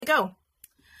go.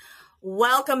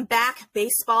 Welcome back,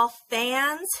 baseball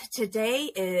fans. Today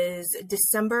is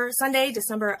Sunday,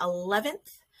 December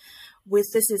 11th.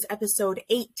 This is episode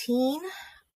 18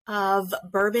 of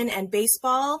Bourbon and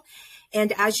Baseball.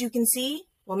 And as you can see,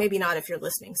 well, maybe not if you're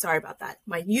listening. Sorry about that.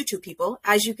 My YouTube people,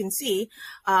 as you can see,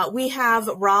 we have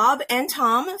Rob and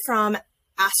Tom from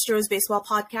Astros Baseball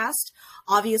Podcast.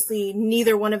 Obviously,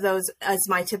 neither one of those is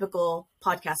my typical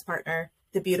podcast partner,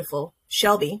 the beautiful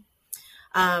Shelby.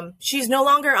 She's no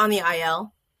longer on the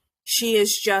IL. She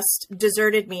has just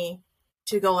deserted me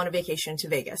to go on a vacation to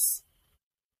Vegas.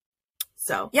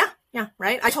 So, yeah,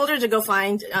 right? I told her to go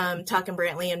find Tuck and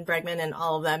Brantley and Bregman and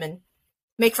all of them and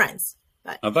make friends.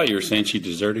 But I thought you were saying she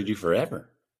deserted you forever.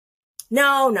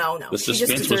 No. The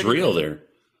suspense was real there.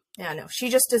 Yeah, no. She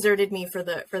just deserted me for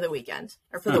the weekend,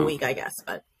 or for the week, I guess.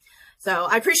 But so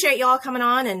I appreciate y'all coming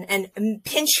on and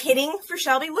pinch hitting for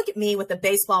Shelby. Look at me with the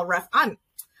baseball ref. I'm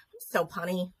so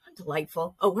punny. I'm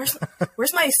delightful. Oh,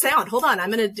 where's my sound? Hold on.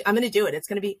 I'm gonna do it. It's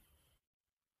gonna be.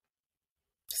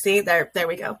 See, there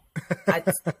we go.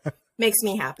 Makes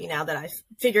me happy now that I've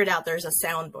figured out there's a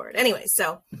soundboard. Anyway,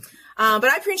 so, but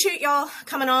I appreciate y'all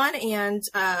coming on and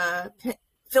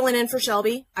filling in for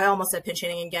Shelby. I almost said pinch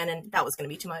hitting again, and that was going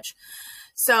to be too much.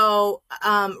 So,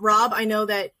 Rob, I know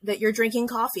that you're drinking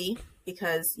coffee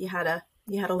because you had a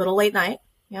little late night.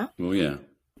 Yeah. Oh yeah.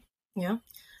 Yeah.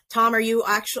 Tom, are you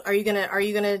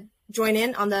gonna join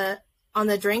in on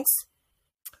the drinks?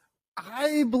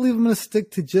 I believe I'm going to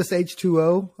stick to just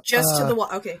H2O. Just to the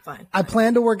water. Okay, fine. I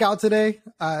plan to work out today.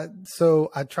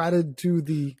 So I try to do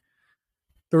the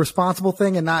responsible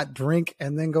thing and not drink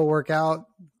and then go work out,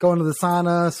 go into the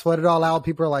sauna, sweat it all out.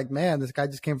 People are like, man, this guy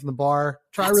just came from the bar.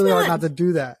 Try really hard not to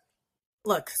do that.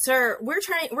 Look, sir, we're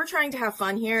trying to have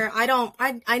fun here.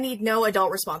 I need no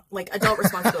adult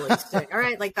responsibilities today. All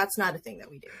right. Like that's not a thing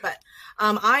that we do, but,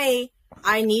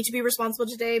 I need to be responsible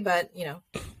today, but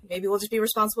maybe we'll just be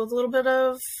responsible with a little bit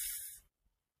of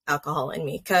alcohol in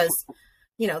me because,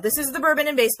 this is the Bourbon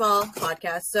and Baseball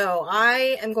podcast. So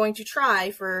I am going to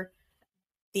try for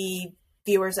the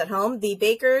viewers at home, the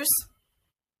Baker's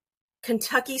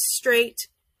Kentucky Straight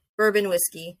Bourbon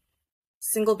Whiskey,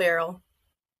 single barrel,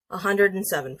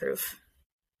 107 proof.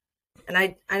 And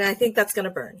I think that's going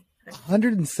to burn.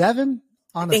 107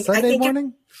 on a Sunday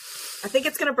morning? I think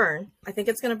it's going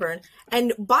to burn.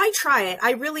 And by try it,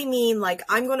 I really mean like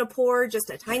I'm going to pour just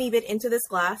a tiny bit into this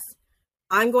glass.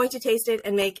 I'm going to taste it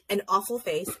and make an awful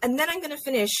face. And then I'm going to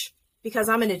finish because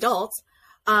I'm an adult.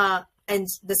 And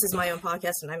this is my own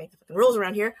podcast and I make the fucking rules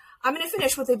around here. I'm going to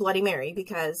finish with a Bloody Mary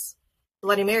because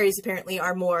Bloody Marys apparently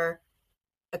are more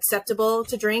acceptable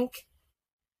to drink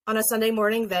on a Sunday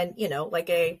morning than,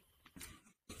 like a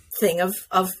thing of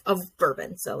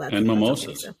bourbon. So that's and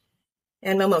mimosas.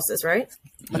 And mimosas, right?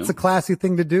 That's a classy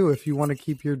thing to do if you want to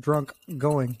keep your drunk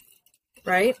going.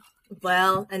 Right?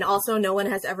 Well, and also no one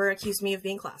has ever accused me of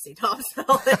being classy, Tom.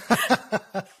 So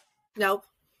nope.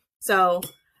 So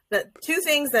the two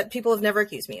things that people have never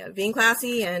accused me of, being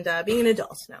classy and being an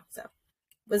adult now. So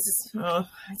it's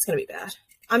going to be bad.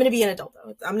 I'm going to be an adult,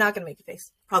 though. I'm not going to make a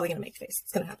face. Probably going to make a face.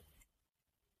 It's going to happen.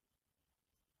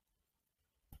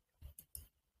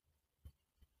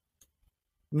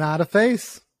 Not a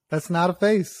face. That's not a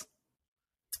face.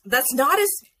 It's not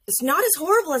as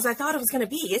horrible as I thought it was going to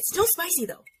be. It's still spicy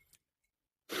though.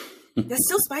 It's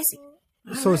still spicy.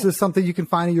 So is this something you can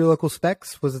find in your local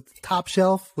Specs? Was it top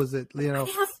shelf? Was it,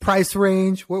 price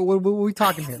range? What are we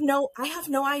talking here? No, I have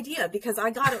no idea because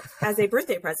I got it as a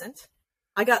birthday present.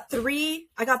 I got three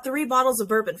bottles of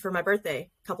bourbon for my birthday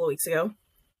a couple of weeks ago.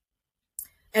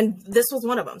 And this was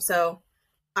one of them. So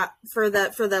for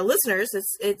the listeners,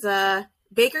 it's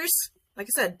Baker's, like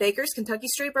I said, Baker's Kentucky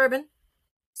Straight Bourbon,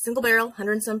 single barrel,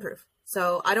 107 proof.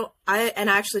 So I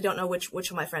actually don't know which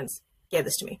of my friends gave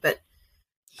this to me, but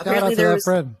apparently there's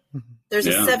a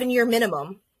 7-year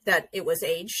minimum that it was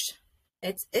aged.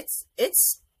 It's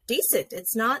decent.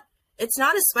 It's not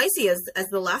as spicy as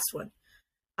the last one.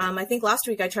 I think last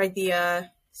week I tried the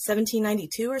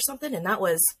 1792 or something, and that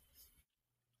was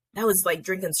like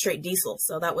drinking straight diesel.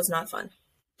 So that was not fun.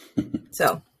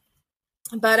 So,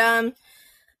 but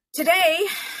today,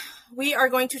 we are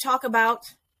going to talk about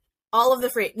all of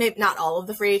the maybe not all of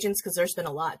the free agents because there's been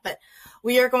a lot, but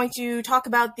we are going to talk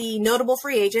about the notable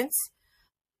free agents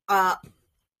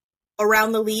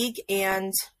around the league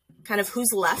and kind of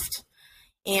who's left.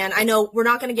 And I know we're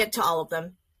not going to get to all of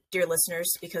them, dear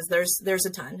listeners, because there's a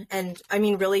ton. And I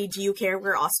mean, really, do you care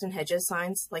where Austin Hedges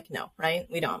signs? Like, no, right?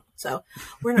 We don't. So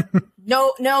we're not,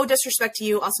 no disrespect to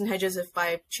you, Austin Hedges. If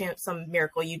by chance, some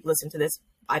miracle you'd listen to this,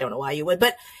 I don't know why you would,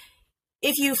 but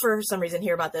if you, for some reason,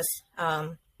 hear about this,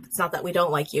 it's not that we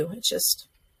don't like you. It's just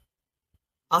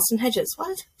Austin Hedges.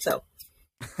 What? So,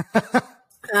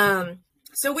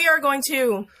 so we are going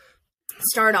to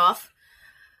start off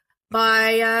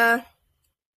by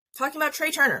talking about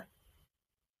Trey Turner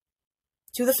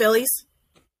to the Phillies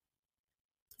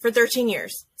for 13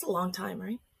 years. It's a long time,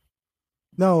 right?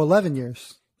 No, 11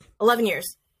 years. 11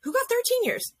 years. Who got 13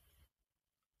 years?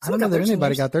 I don't know that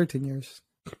anybody got 13 years.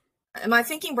 Am I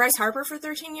thinking Bryce Harper for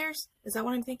 13 years? Is that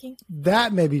what I'm thinking?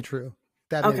 That may be true.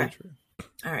 That may be true.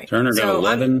 All right. Turner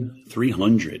got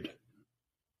 300.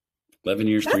 11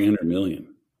 years, 300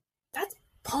 million. That's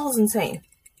Paul's insane.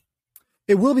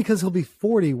 It will, because he'll be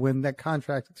 40 when that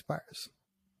contract expires.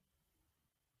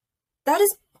 That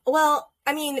is, well,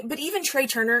 I mean, but even Trey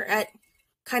Turner at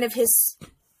kind of his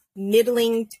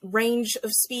middling range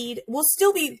of speed will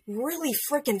still be really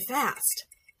freaking fast,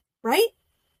 right?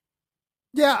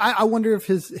 Yeah, I wonder if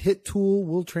his hit tool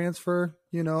will transfer,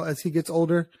 as he gets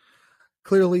older.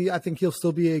 Clearly, I think he'll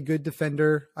still be a good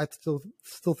defender. I still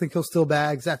think he'll steal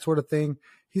bags, that sort of thing.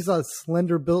 He's a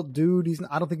slender built dude.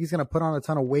 I don't think he's going to put on a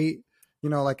ton of weight,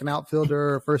 like an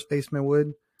outfielder or first baseman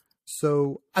would.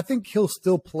 So I think he'll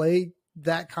still play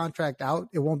that contract out.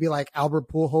 It won't be like Albert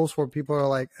Pujols where people are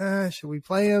like, should we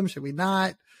play him? Should we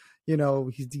not? He's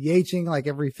DHing like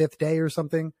every fifth day or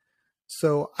something.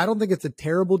 So I don't think it's a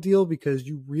terrible deal, because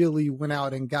you really went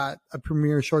out and got a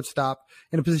premier shortstop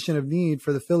in a position of need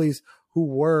for the Phillies, who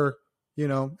were,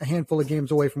 a handful of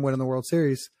games away from winning the World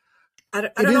Series. I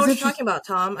don't know what you're talking about,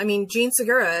 Tom. I mean, Gene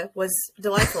Segura was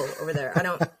delightful over there.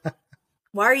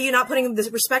 Why are you not putting the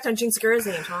respect on Gene Segura's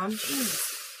name, Tom?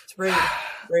 It's rude.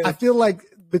 I feel like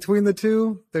between the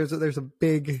two, there's a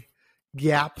big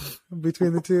gap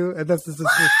between the two, and that's as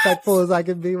respectful as I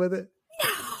can be with it.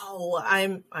 No,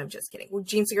 I'm just kidding. Well,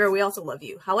 Gene Segura, we also love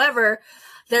you. However,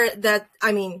 there is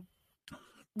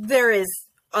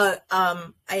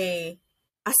a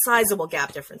sizable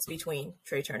gap difference between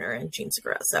Trey Turner and Gene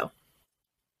Segura. So,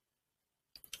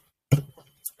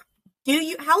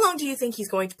 how long do you think he's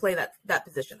going to play that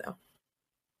position, though?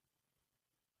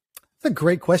 That's a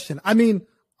great question. I mean,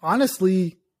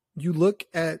 honestly, you look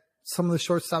at some of the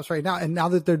shortstops right now, and now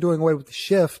that they're doing away with the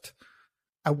shift,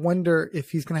 I wonder if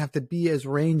he's going to have to be as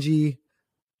rangy.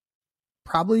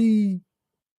 Probably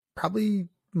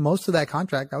most of that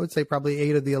contract. I would say probably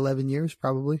 8 of the 11 years,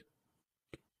 probably.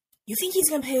 You think he's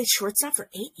going to play shortstop for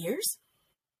 8 years?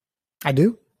 I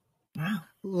do. Wow.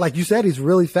 Like you said, he's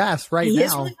really fast now. He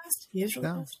is really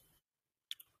fast.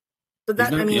 But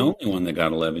he's not the only one that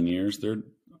got 11 years.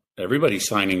 Everybody's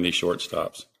signing these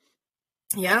shortstops.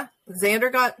 Yeah.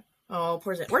 Xander got... Oh,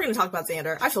 poor Xander. We're going to talk about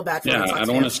Xander. I feel bad for Red Sox I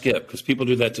don't want to skip, because people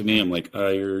do that to me. I'm like,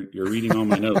 you're reading all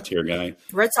my notes here, guy.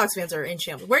 Red Sox fans are in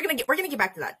shambles. We're gonna get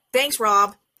back to that. Thanks,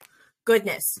 Rob.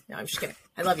 Goodness. No, I'm just kidding.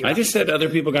 I love you, Rob. I just said other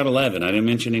people got 11. I didn't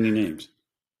mention any names.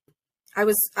 I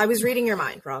was reading your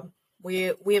mind, Rob. We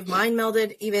have mind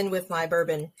melded even with my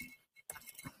bourbon.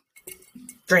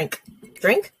 Drink?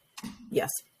 Yes.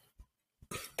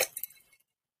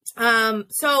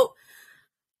 So,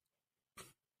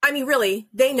 I mean, really,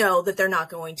 they know that they're not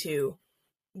going to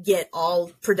get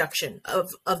all production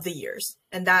of the years,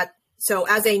 and that, so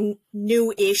as a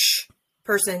new-ish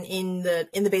person in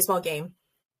the baseball game,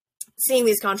 seeing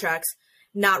these contracts,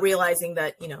 not realizing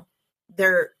that,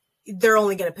 they're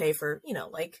only going to pay for,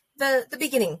 like the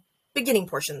beginning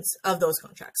portions of those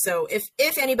contracts. So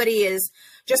if anybody is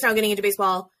just now getting into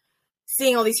baseball,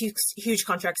 seeing all these huge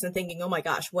contracts and thinking, oh my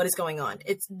gosh, what is going on?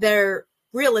 They're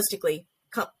realistically,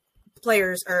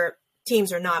 players or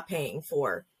teams are not paying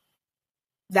for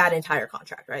that entire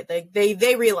contract, right?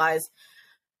 They realize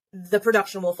the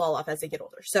production will fall off as they get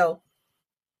older. So,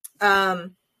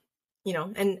 and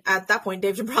at that point,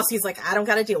 Dave Dombrowski's like, I don't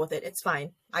got to deal with it. It's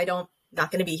fine. Not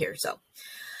going to be here. So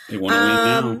they want to win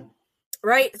now.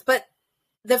 Right. But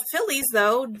the Phillies,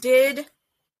 though, did,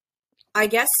 I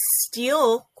guess,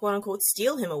 quote unquote,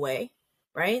 steal him away,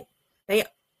 right?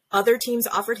 Other teams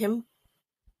offered him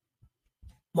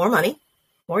more money,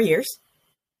 more years.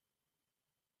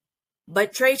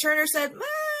 But Trey Turner said,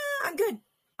 I'm good.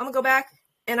 I'm going to go back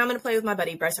and I'm going to play with my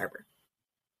buddy, Bryce Harper.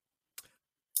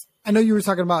 I know you were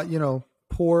talking about,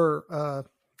 poor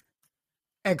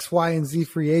X, Y, and Z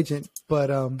free agent, but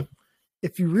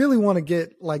if you really want to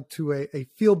get like to a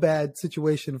feel bad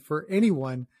situation for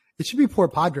anyone, it should be poor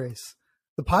Padres.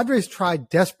 The Padres tried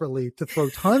desperately to throw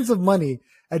tons of money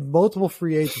at multiple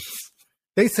free agents.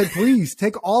 They said, please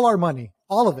take all our money,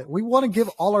 all of it. We want to give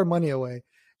all our money away.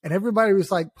 And everybody was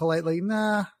like politely,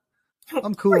 nah,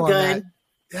 I'm cool on that.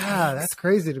 Yeah, that's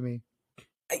crazy to me.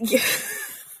 Yeah.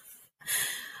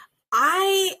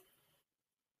 I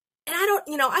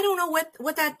don't know what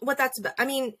that's about. I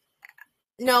mean,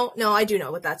 no, I do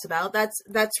know what that's about.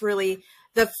 That's really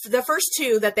the first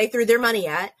two that they threw their money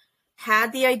at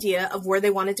had the idea of where they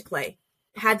wanted to play,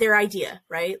 had their idea,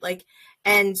 right? Like,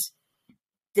 and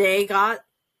the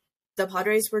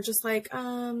Padres were just like,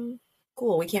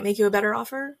 cool, we can't make you a better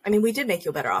offer. I mean, we did make you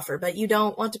a better offer, but you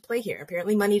don't want to play here.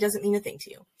 Apparently money doesn't mean a thing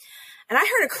to you. And I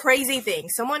heard a crazy thing.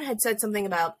 Someone had said something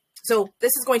about, so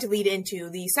this is going to lead into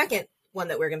the second one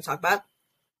that we're going to talk about.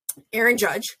 Aaron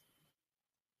Judge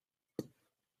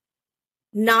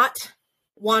not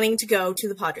wanting to go to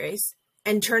the Padres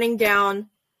and turning down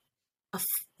a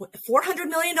 $400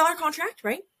 million contract,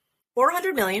 right?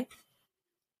 $400 million,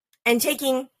 and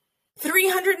taking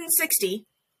 $360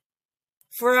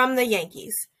 from the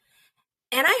Yankees.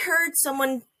 And I heard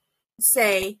someone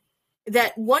say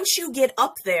that once you get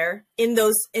up there in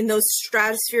those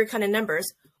stratosphere kind of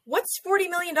numbers, what's $40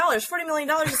 million? $40 million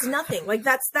is nothing. Like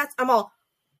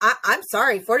I'm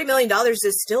sorry, $40 million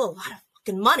is still a lot of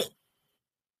fucking money.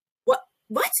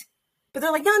 What? But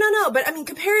they're like, no. But I mean,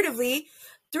 comparatively,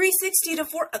 360 to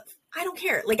 4, I don't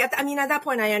care. Like, at that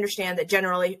point, I understand that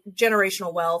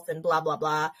generational wealth and blah, blah,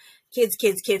 blah. Kids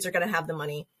are going to have the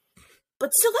money.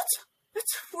 But still,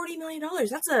 that's $40 million.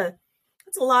 That's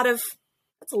a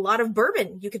lot of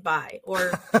bourbon you could buy,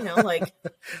 or, like.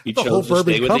 He chose to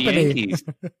stay with the Yankees.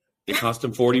 It cost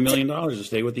him $40 million to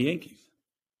stay with the Yankees.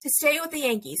 To stay with the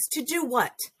Yankees. To do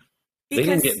what? Because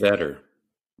they didn't get better.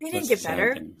 They didn't get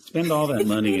better. Spend all that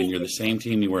money and you're the same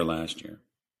team you were last year.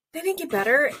 They didn't get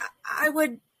better. I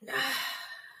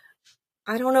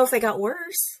don't know if they got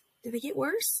worse. Did they get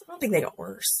worse? I don't think they got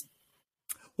worse.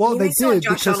 Well, they still did have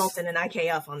Josh because Donaldson and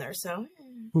IKF on there, so.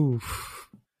 Oof.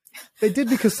 They did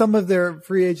because some of their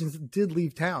free agents did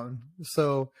leave town.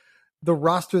 So the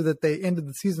roster that they ended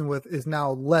the season with is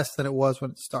now less than it was when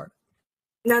it started.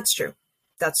 That's true.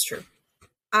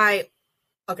 Okay.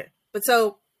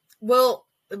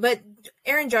 But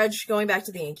Aaron Judge going back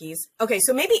to the Yankees. Okay,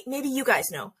 so maybe you guys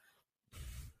know.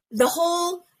 The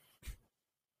whole,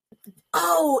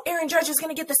 Aaron Judge is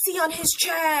going to get the C on his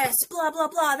chest, blah, blah,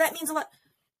 blah. That means a lot.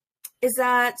 Is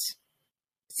that,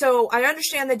 so I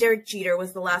understand that Derek Jeter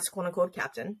was the last quote-unquote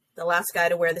captain, the last guy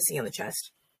to wear the C on the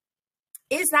chest.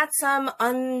 Is that some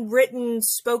unwritten,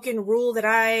 spoken rule that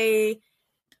I,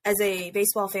 as a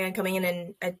baseball fan coming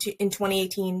in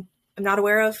 2018, I'm not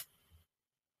aware of?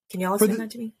 Can y'all explain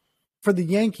that to me? For the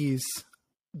Yankees,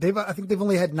 I think they've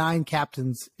only had 9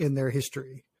 captains in their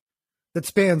history that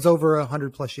spans over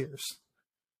 100 plus years.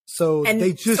 So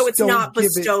it's not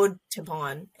bestowed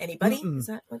upon anybody. Is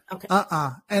that okay?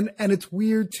 And it's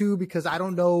weird too, because I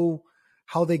don't know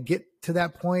how they get to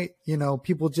that point.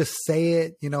 People just say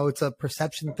it. It's a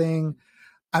perception thing.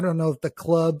 I don't know if the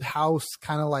clubhouse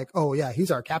kind of like, oh yeah,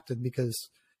 he's our captain because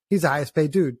he's the highest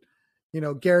paid dude.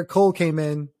 Garrett Cole came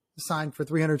in, signed for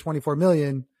 $324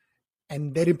 million,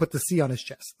 and they didn't put the C on his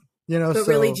chest. But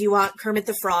really, do you want Kermit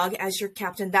the Frog as your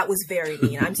captain? That was very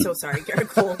mean. I'm so sorry, Garrett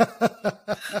Cole.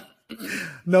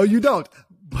 No, you don't.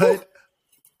 But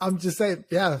I'm just saying,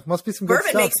 yeah, must be some good bourbon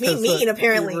stuff. Makes me mean,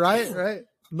 apparently. Right.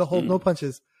 No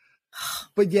punches.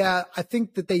 But yeah, I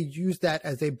think that they use that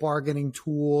as a bargaining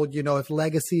tool. If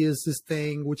legacy is this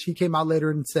thing, which he came out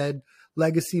later and said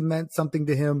legacy meant something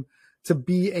to him, to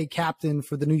be a captain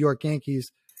for the New York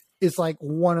Yankees is like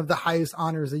one of the highest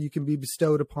honors that you can be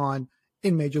bestowed upon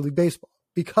in Major League Baseball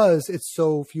because it's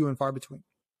so few and far between.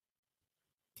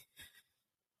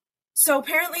 So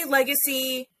apparently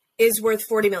legacy is worth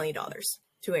 $40 million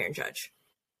to Aaron Judge.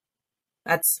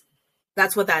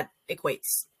 That's what that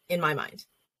equates in my mind.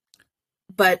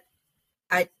 But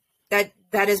that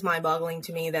is mind-boggling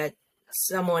to me that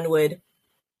someone would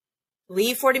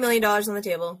leave $40 million on the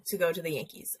table to go to the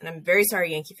Yankees. And I'm very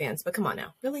sorry, Yankee fans, but come on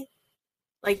now. Really?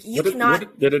 Like,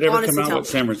 cannot. Did it ever come out what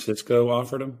San Francisco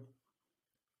offered him?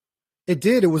 It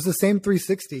did. It was the same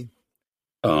 360.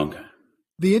 Oh, okay.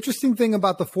 The interesting thing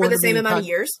about the $400 for the same amount of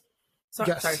years?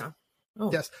 Sorry, Tom.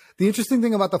 Oh. Yes. The interesting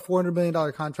thing about the $400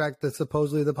 million contract that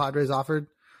supposedly the Padres offered,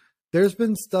 there's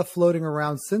been stuff floating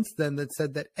around since then that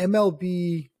said that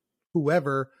MLB,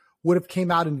 whoever, would have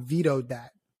came out and vetoed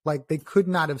that. Like, they could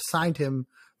not have signed him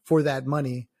for that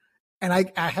money. And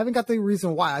I haven't got the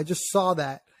reason why. I just saw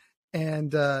that.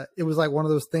 And it was like one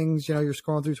of those things, you're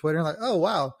scrolling through Twitter and like, oh,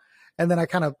 wow. And then I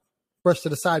kind of brushed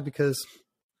it aside because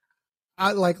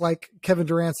I like Kevin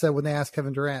Durant said when they asked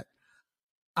Kevin Durant,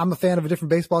 I'm a fan of a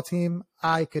different baseball team.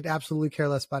 I could absolutely care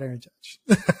less about Aaron Judge.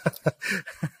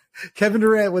 Kevin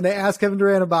Durant, when they asked Kevin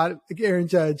Durant about Aaron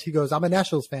Judge, he goes, I'm a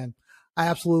Nationals fan. I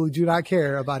absolutely do not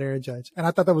care about Aaron Judge. And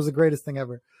I thought that was the greatest thing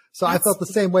ever. So I felt the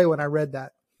same way when I read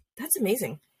that. That's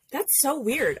amazing. That's so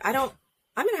weird. I'm going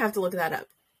to have to look that up.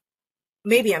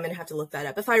 maybe I'm going to have to look that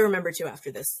up if I remember to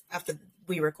after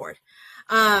we record.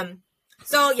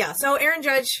 So Aaron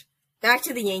Judge back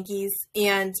to the Yankees,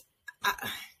 and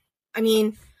I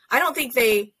mean, I don't think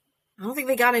they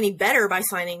got any better by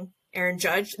signing Aaron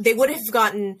Judge. They would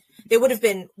have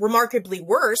been remarkably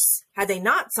worse had they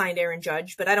not signed Aaron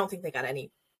Judge, but I don't think they got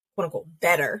any quote unquote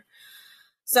better.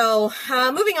 So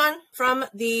moving on from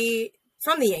the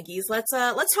Yankees, let's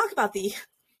talk about the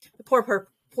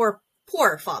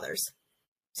poor fathers,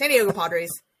 San Diego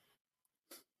Padres,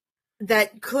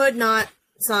 that could not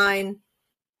sign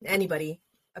anybody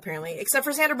apparently except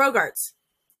for Xander Bogaerts,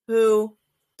 who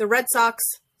the Red Sox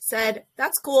said,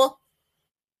 that's cool.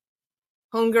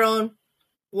 Homegrown,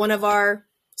 one of our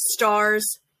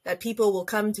stars that people will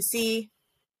come to see.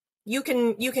 You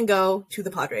can go to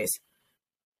the Padres.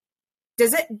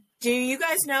 Do you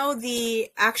guys know the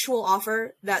actual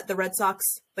offer that the Red Sox,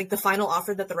 like the final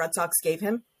offer that the Red Sox gave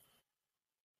him?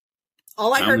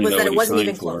 All I heard was that it wasn't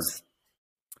even close.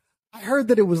 I heard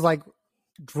that it was like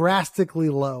drastically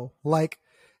low. Like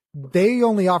they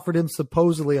only offered him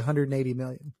supposedly 180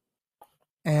 million.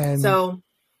 And so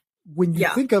when you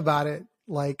think about it,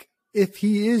 like if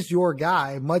he is your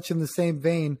guy, much in the same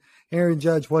vein, Aaron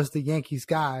Judge was the Yankees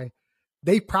guy,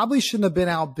 they probably shouldn't have been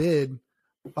outbid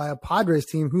by a Padres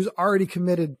team who's already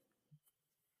committed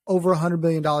over $100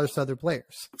 million to other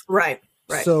players. Right.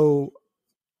 So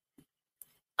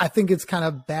I think it's kind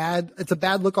of bad. It's a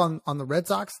bad look on the Red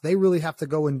Sox. They really have to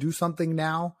go and do something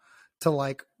now to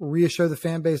like reassure the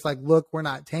fan base, like, look, we're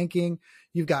not tanking.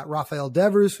 You've got Rafael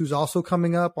Devers, who's also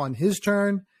coming up on his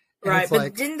turn. Right.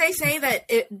 But didn't they say that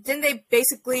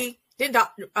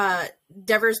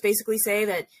Devers basically say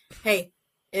that, hey,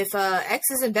 if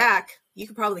X isn't back, you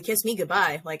could probably kiss me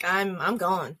goodbye. Like I'm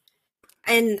gone.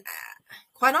 And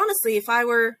quite honestly, if I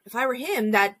were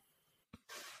him, that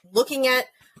looking at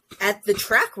the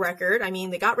track record, I mean,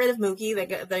 they got rid of Mookie.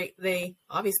 They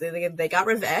obviously got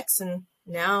rid of X, and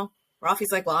now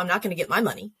Rafi's like, well, I'm not going to get my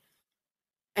money.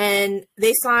 And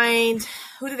they signed,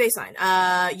 who did they sign?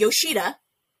 Yoshida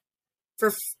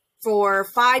for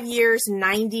 5 years,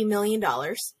 $90 million.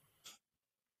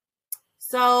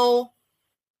 So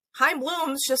Chaim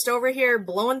Bloom's just over here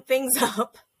blowing things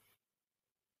up.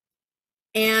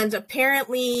 And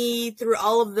apparently through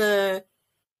all of the,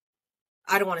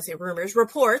 I don't want to say rumors,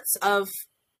 reports of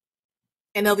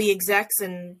MLB execs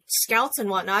and scouts and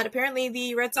whatnot, apparently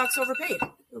the Red Sox overpaid.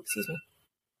 Oh, excuse me.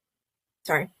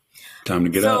 Sorry. Time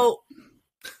to get up.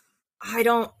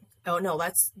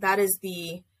 That is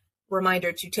the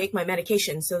reminder to take my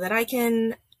medication so that I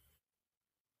can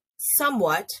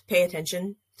somewhat pay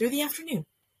attention through the afternoon.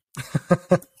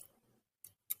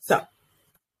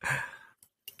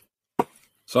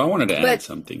 So I wanted to add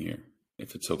something here,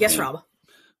 if it's okay. Yes, Rob.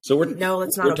 So we're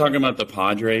okay. talking about the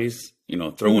Padres,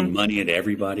 throwing money at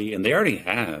everybody, and they already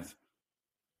have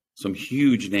some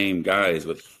huge name guys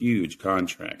with huge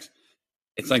contracts.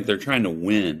 It's like they're trying to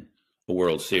win a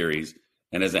World Series.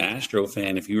 And as an Astro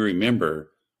fan, if you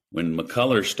remember when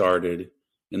McCullers started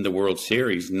in the World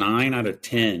Series, 9 out of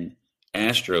 10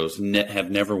 Astros have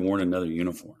never worn another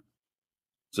uniform.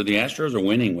 So the Astros are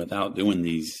winning without doing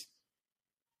these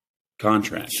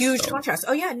contracts. Huge contracts.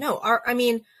 Oh yeah, no.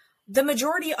 The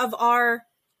majority of our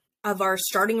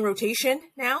starting rotation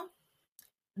now,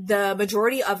 the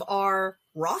majority of our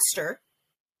roster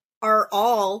are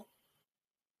all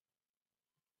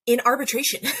in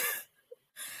arbitration.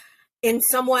 in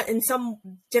some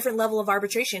different level of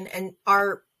arbitration, and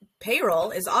our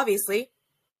payroll is obviously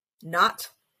not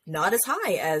as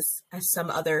high as some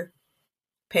other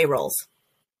payrolls.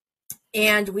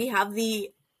 And we have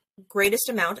the greatest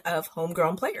amount of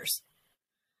homegrown players.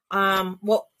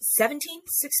 17,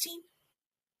 16?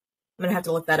 I'm going to have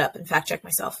to look that up and fact check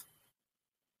myself.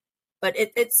 But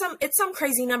it's some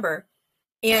crazy number.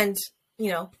 And,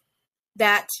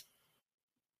 that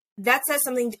says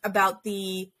something about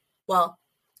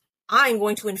I'm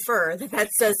going to infer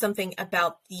that says something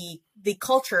about the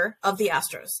culture of the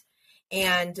Astros,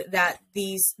 and that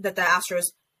the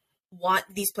Astros want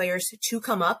these players to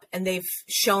come up, and they've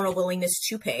shown a willingness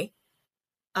to pay.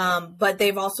 But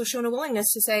they've also shown a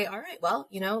willingness to say, all right, well,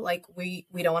 we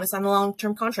don't want to sign a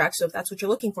long-term contract. So if that's what you're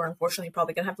looking for, unfortunately, you're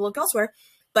probably going to have to look elsewhere.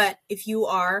 But if you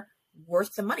are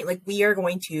worth the money,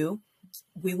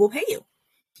 we will pay you.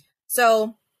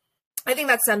 So I think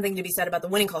that's something to be said about the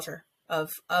winning culture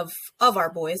of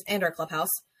our boys and our clubhouse.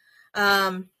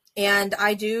 And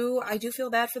I do feel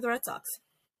bad for the Red Sox.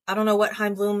 I don't know what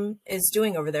Chaim Bloom is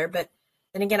doing over there, but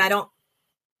then again, I don't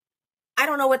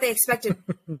know what they expected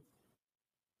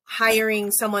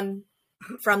hiring someone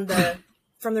from the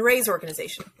Rays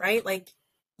organization, right? Like,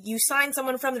 you sign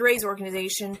someone from the Rays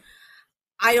organization,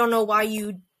 I don't know why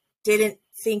you didn't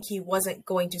think he wasn't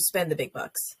going to spend the big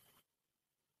bucks.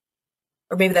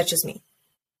 Or maybe that's just me.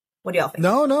 What do y'all think?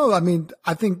 No. I mean,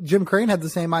 I think Jim Crane had the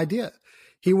same idea.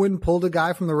 He went and pulled a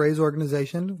guy from the Rays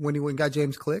organization when he went and got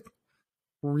James Click,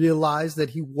 realized that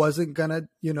he wasn't going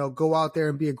to, go out there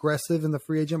and be aggressive in the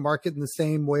free agent market in the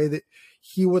same way that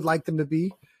he would like them to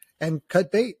be, and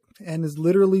cut bait, and is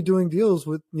literally doing deals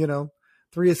with,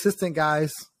 3 assistant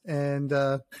guys. And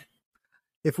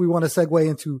if we want to segue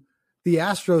into the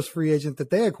Astros free agent that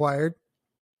they acquired,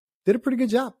 did a pretty good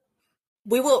job.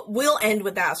 We'll end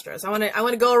with the Astros. I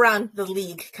want to go around the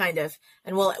league kind of,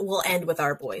 and we'll end with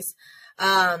our boys.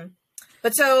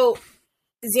 But so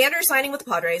Xander signing with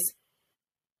the Padres.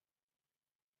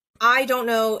 I don't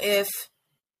know if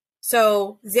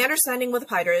Xander signing with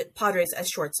the Padres as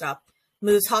shortstop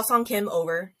moves Ha-Seong Kim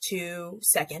over to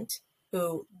second,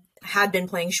 who had been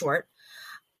playing short.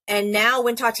 And now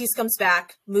when Tatis comes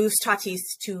back, moves Tatis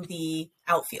to the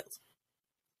outfield.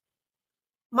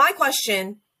 My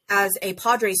question as a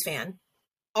Padres fan,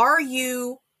 are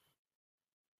you,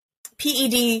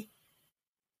 PED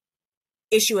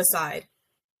issue aside,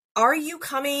 are you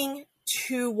coming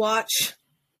to watch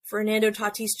Fernando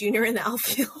Tatis Jr. in the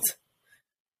outfield?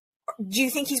 Do you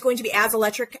think he's going to be as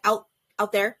electric out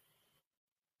there?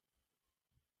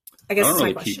 I guess I don't that's my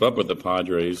really question. keep up with the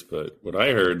Padres, but what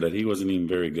I heard that he wasn't even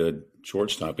very good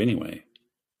shortstop anyway.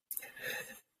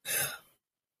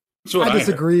 That's what I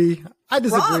disagree. Rob from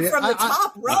the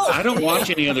top row. I don't watch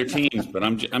any other teams, but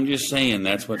I'm just saying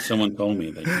that's what someone told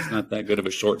me, that he's not that good of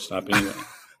a shortstop anyway.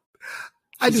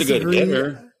 He's a good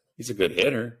hitter. He's a good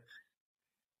hitter.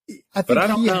 But I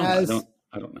don't know.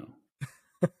 I don't know.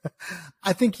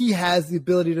 I think he has the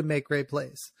ability to make great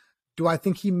plays. Do I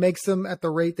think he makes them at the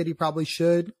rate that he probably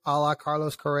should, a la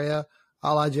Carlos Correa,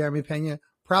 a la Jeremy Pena?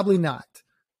 Probably not.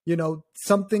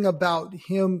 Something about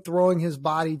him throwing his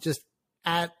body just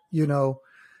at,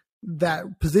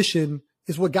 that position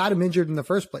is what got him injured in the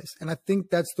first place. And I think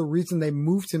that's the reason they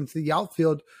moved him to the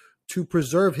outfield, to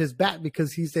preserve his bat,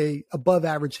 because he's a above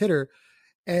average hitter.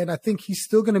 And I think he's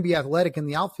still going to be athletic in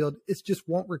the outfield. It just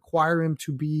won't require him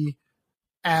to be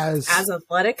as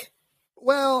athletic.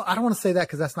 Well, I don't want to say that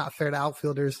because that's not fair to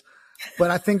outfielders,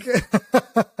 but I think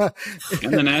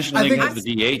and the National League has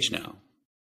the DH now.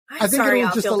 I'm sorry,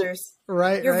 outfielders.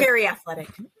 Right. You're very athletic.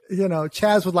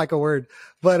 Chaz would like a word,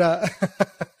 but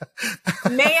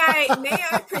may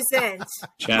I present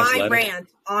my brand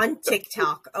on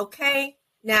TikTok? Okay.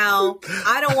 Now,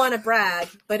 I don't want to brag,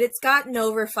 but it's gotten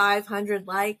over 500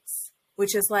 likes,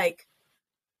 which is like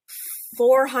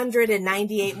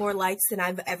 498 more likes than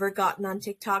I've ever gotten on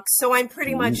TikTok. So I'm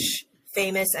pretty much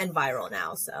famous and viral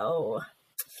now. So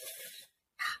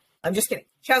I'm just kidding.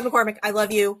 Chas McCormick, I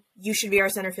love you. You should be our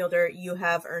center fielder. You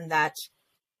have earned that.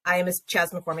 I am a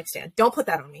Chas McCormick stan. Don't put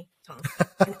that on me, Tom.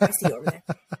 I see you over there.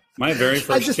 My very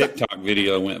first TikTok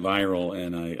video went viral,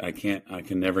 and I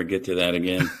can never get to that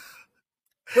again.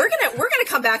 We're gonna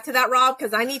come back to that, Rob,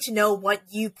 because I need to know what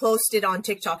you posted on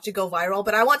TikTok to go viral.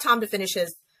 But I want Tom to finish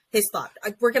his thought.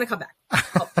 We're gonna come back.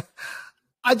 Oh.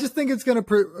 I just think it's going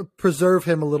to preserve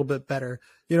him a little bit better.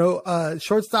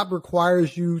 Shortstop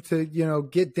requires you to,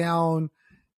 get down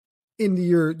into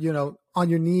your, on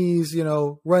your knees,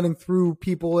 running through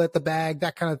people at the bag,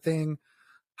 that kind of thing,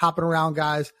 hopping around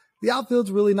guys. The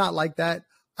outfield's really not like that.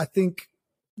 I think,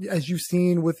 as you've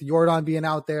seen with Jordan being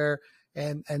out there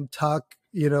and Tuck,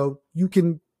 you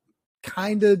can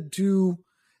kind of do,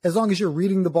 as long as you're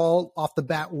reading the ball off the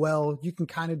bat well, you can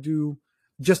kind of do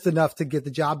just enough to get the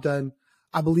job done.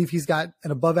 I believe he's got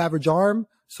an above average arm,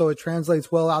 so it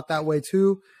translates well out that way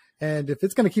too. And if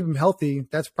it's going to keep him healthy,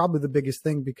 that's probably the biggest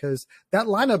thing, because that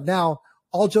lineup now,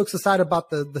 all jokes aside about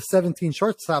the 17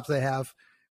 shortstops they have,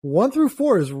 1 through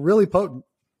 4 is really potent.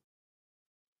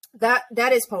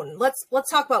 That is potent. Let's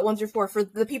talk about 1 through 4 for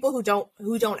the people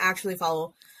who don't actually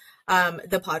follow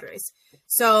the Padres.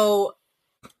 So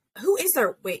who is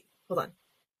there? Wait, hold on.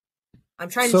 I'm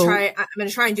going to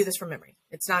try and do this from memory.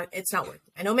 It's not working.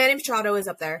 I know Manny Machado is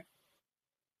up there.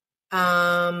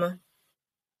 Will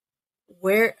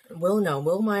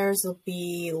Myers will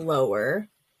be lower.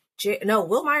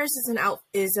 Will Myers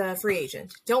is a free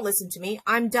agent. Don't listen to me.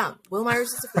 I'm dumb. Will Myers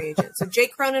is a free agent. So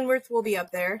Jake Cronenworth will be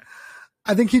up there.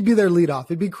 I think he'd be their leadoff.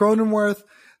 It'd be Cronenworth,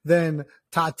 then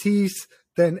Tatis,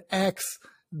 then X,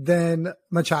 then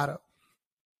Machado.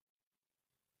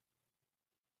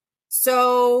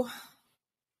 So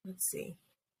let's see.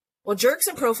 Well,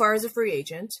 Jerkson Profar is a free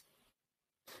agent.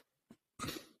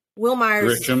 Will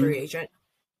Myers is a free agent.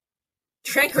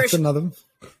 Trent Grisham. That's another one.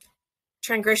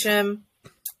 Trent Grisham.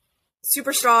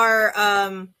 Superstar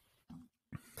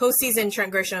postseason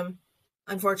Trent Grisham.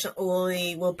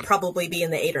 unfortunately, will probably be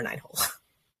in the 8 or 9 hole.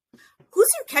 Who's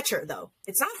your catcher though?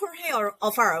 It's not Jorge or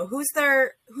Alfaro. Who's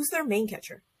their main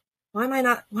catcher? Why am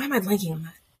I blanking on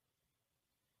that?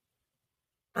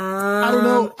 I don't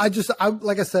know. I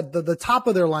like I said, the top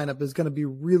of their lineup is going to be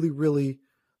really, really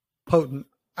potent.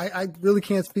 I really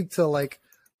can't speak to like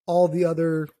all the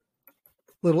other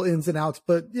little ins and outs,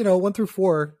 but 1 through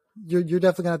 4, you're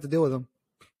definitely gonna have to deal with them.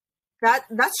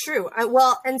 That's true.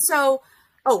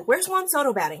 Where's Juan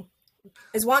Soto batting?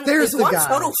 Is Juan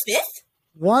Soto 5th?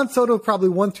 Juan Soto probably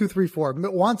 1, 2, 3, 4.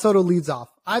 Juan Soto leads off.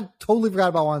 I totally forgot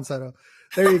about Juan Soto.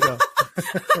 There you go.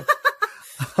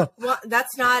 Well,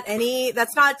 that's not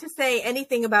to say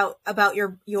anything about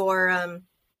your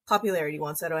popularity,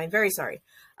 Juan Soto. I'm very sorry.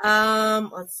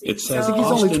 Let's see. It says he's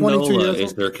only 22 Austin Nola years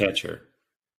is old. their catcher.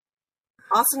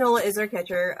 Austin Nola is their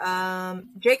catcher.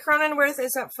 Jake Cronenworth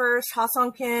is up first.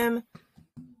 Ha-Sung Kim,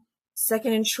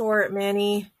 second and short.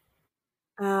 Manny.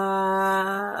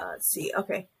 Let's see.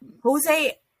 Okay.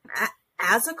 Jose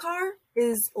Azocar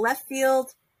is left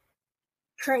field.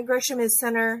 Trent Grisham is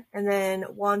center, and then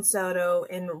Juan Soto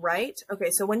in right.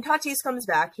 Okay, so when Tatis comes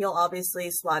back, he'll obviously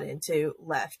slot into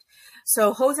left.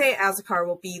 So Jose Azocar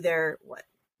will be their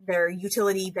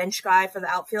utility bench guy for the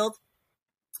outfield,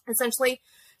 essentially.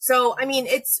 So I mean,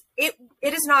 it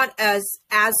is not as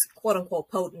quote unquote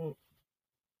potent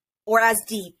or as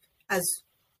deep as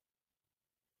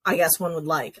I guess one would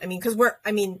like. I mean, because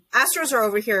Astros are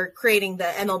over here creating the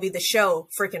MLB The Show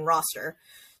freaking roster,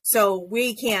 so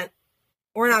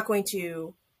we're not going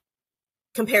to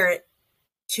compare it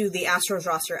to the Astros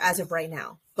roster as of right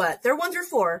now. But their 1 through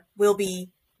 4 will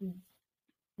be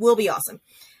awesome,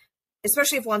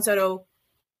 especially if Juan Soto.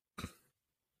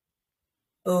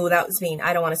 Oh, that was mean.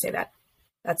 I don't want to say that.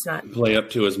 That's not Play up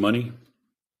to his money.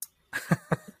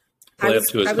 Play up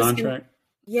to his contract.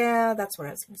 Yeah, that's what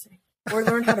I was going to say. Or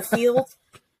learn how to field.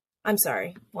 I'm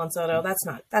sorry, Juan Soto. That's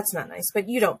not nice. But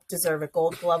you don't deserve a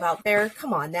Gold Glove out there.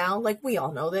 Come on now. Like, we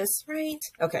all know this, right?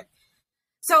 Okay.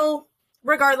 So,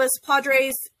 regardless,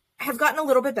 Padres have gotten a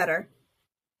little bit better.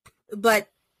 But,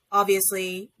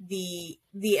 obviously,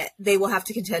 they will have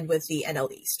to contend with the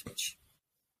NL East, which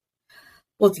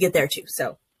we'll get there too.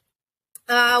 So,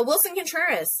 Wilson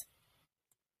Contreras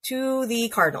to the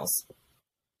Cardinals.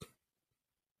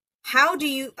 How do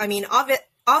you,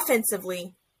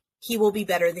 offensively, he will be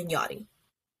better than Yachty.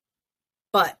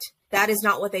 But that is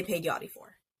not what they paid Yachty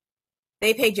for.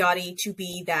 They paid Yachty to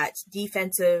be that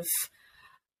defensive,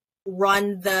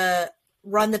 run the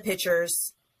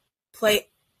pitchers, play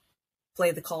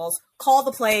the calls, call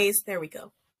the plays. There we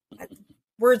go.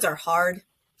 Words are hard.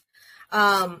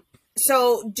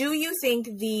 So do you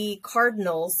think the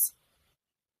Cardinals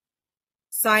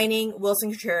signing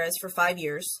Wilson Contreras for 5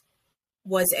 years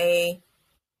was a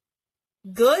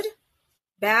good,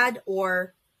 bad,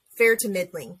 or fair to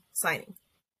middling signing?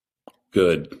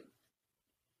 Good.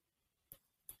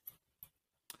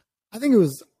 I think it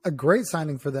was a great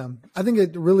signing for them. I think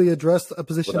it really addressed a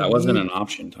position. Well, that wasn't an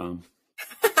option, Tom.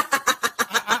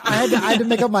 I had to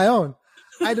make up my own.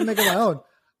 I was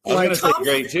going to say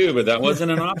great too, but that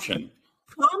wasn't an option.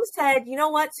 Tom said, "You know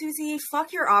what, Susie?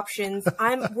 Fuck your options.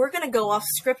 We're going to go off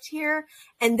script here,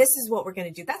 and this is what we're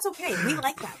going to do." That's okay. We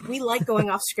like that. We like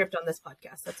going off script on this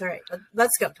podcast. That's all right.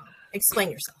 Let's go, Tom. Explain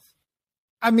yourself.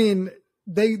 I mean,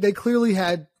 they clearly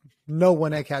had no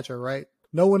one at catcher, right?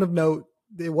 No one of note.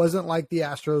 It wasn't like the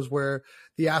Astros, where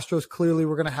the Astros clearly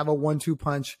were going to have a 1-2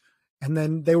 punch, and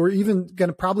then they were even going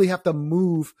to probably have to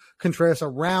move Contreras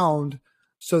around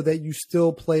so that you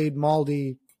still played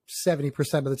Maldi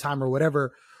 70% of the time or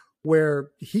whatever, where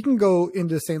he can go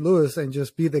into St. Louis and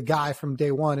just be the guy from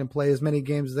day one and play as many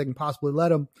games as they can possibly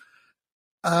let him.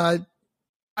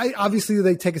 Obviously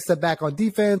they take a step back on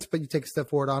defense, but you take a step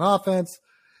forward on offense.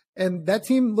 And that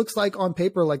team looks like on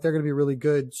paper, like they're going to be really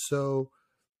good. So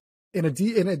in a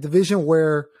division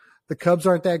where the Cubs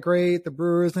aren't that great, the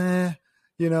Brewers, they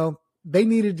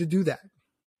needed to do that.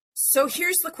 So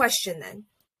here's the question then.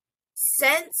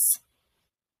 Since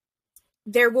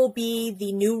there will be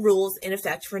the new rules in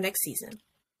effect for next season,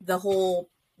 the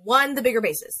bigger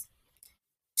bases,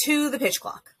 2, the pitch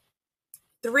clock,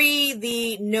 3,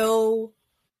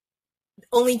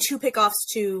 only 2 pickoffs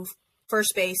to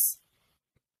first base.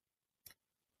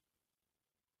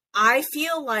 I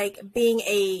feel like being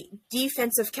a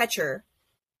defensive catcher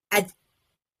at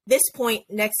this point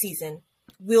next season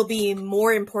will be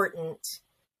more important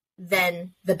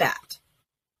than the bat.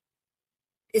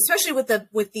 Especially with the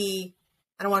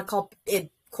I don't want to call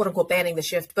it quote unquote banning the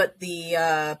shift, but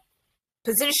the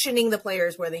positioning the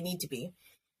players where they need to be.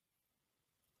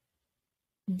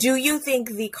 Do you think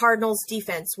the Cardinals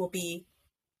defense will be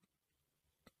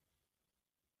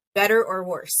Better or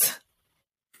worse?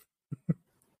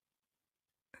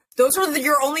 Those are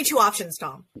your only two options,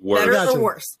 Tom. Worse. Better Gotcha. or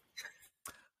worse?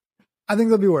 I think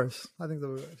they'll be worse.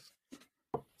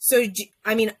 So,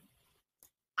 I mean,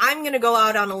 I'm going to go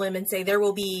out on a limb and say there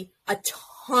will be a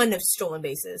ton of stolen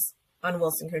bases on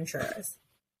Wilson Contreras.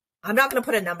 I'm not going to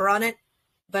put a number on it,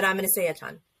 but I'm going to say a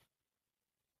ton.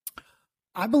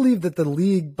 I believe that the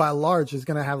league by large is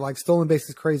going to have like stolen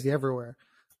bases crazy everywhere.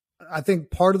 I think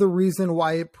part of the reason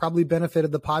why it probably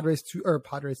benefited the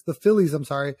Phillies,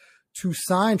 to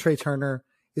sign Trey Turner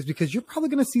is because you're probably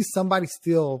going to see somebody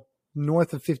steal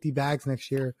north of 50 bags next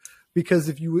year. Because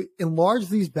if you enlarge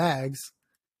these bags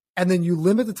and then you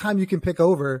limit the time you can pick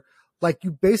over, like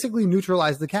you basically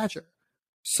neutralize the catcher.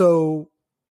 So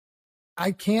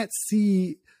I can't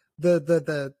see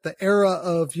the era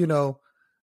of,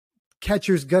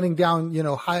 catchers gunning down,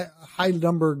 high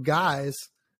number guys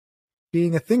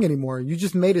being a thing anymore. You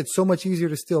just made it so much easier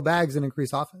to steal bags and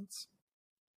increase offense.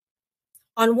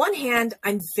 On one hand,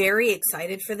 I'm very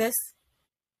excited for this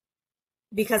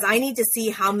because I need to see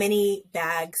how many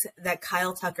bags that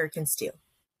Kyle Tucker can steal.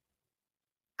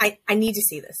 I need to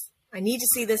see this. I need to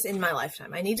see this in my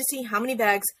lifetime. I need to see how many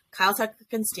bags Kyle Tucker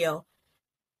can steal.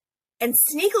 And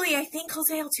sneakily, I think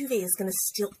Jose Altuve is going to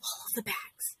steal all of the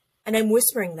bags. And I'm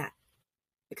whispering that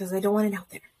because I don't want it out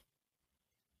there.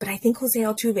 But I think Jose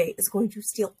Altuve is going to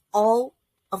steal all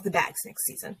of the bags next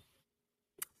season.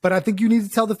 But I think you need to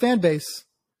tell the fan base,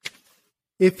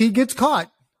 if he gets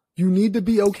caught, you need to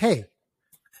be okay.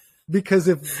 Because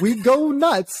if we go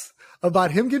nuts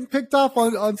about him getting picked off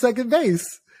on second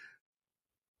base,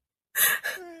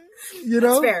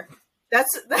 That's fair.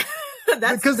 That's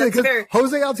fair.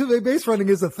 Jose Altuve base running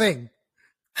is a thing.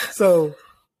 So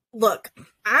look,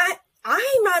 I'm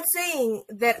not saying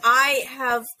that I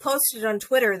have posted on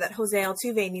Twitter that Jose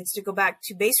Altuve needs to go back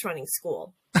to base running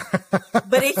school.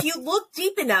 But if you look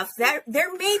deep enough, there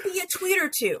may be a tweet or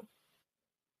two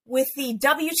with the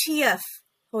WTF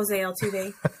Jose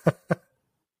Altuve.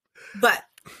 But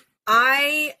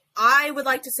I would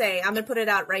like to say, I'm going to put it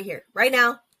out right here, right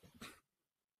now.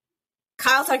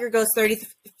 Kyle Tucker goes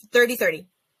 30-30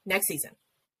 next season.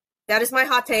 That is my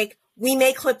hot take. We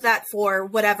may clip that for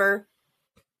whatever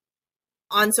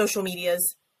on social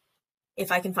medias,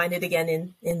 if I can find it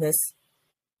again in this.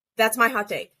 That's my hot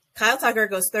take. Kyle Tucker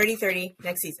goes 30-30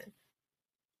 next season.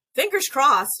 Fingers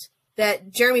crossed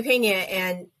that Jeremy Pena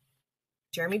and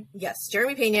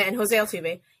Jose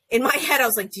Altuve. In my head, I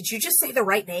was like, did you just say the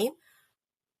right name?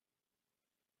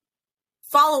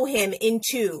 Follow him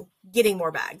into getting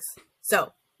more bags.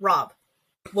 So, Rob,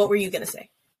 what were you going to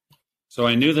say? So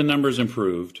I knew the numbers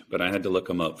improved, but I had to look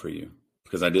them up for you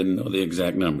because I didn't know the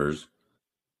exact numbers.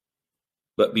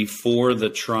 But before the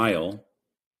trial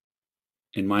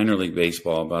in minor league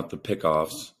baseball about the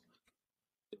pickoffs,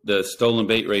 the stolen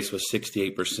bait race was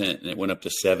 68% and it went up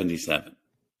to 77%.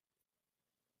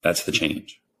 That's the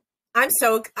change.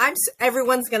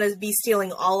 Everyone's going to be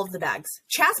stealing all of the bags.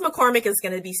 Chas McCormick is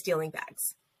going to be stealing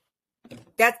bags.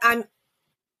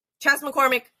 Chas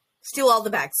McCormick, steal all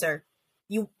the bags, sir.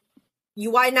 You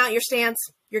widen out your stance,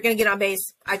 you're going to get on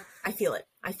base. I feel it.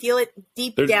 I feel it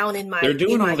deep down in my. They're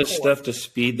doing all this core. stuff to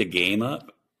speed the game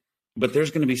up, but there's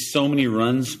going to be so many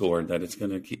runs scored that it's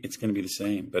going to be the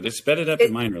same. But it's sped it up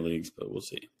in minor leagues, but we'll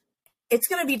see. It's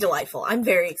going to be delightful. I'm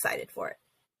very excited for it.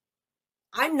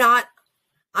 I am not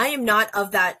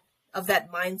of that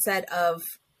mindset of.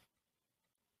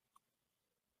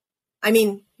 I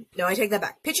mean, no, I take that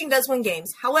back. Pitching does win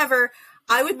games. However,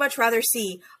 I would much rather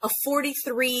see a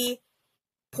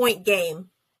 43-point game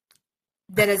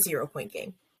than a 0-point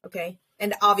game. Okay,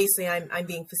 and obviously, I'm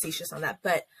being facetious on that,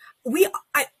 but we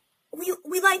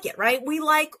like it, right? We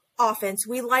like offense.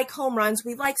 We like home runs.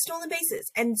 We like stolen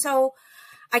bases, and so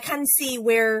I kind of see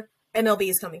where MLB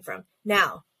is coming from.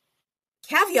 Now,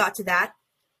 caveat to that,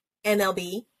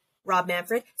 MLB, Rob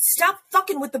Manfred, stop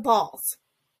fucking with the balls.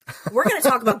 We're going to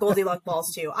talk about Goldilocks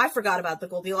balls too. I forgot about the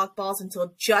Goldilocks balls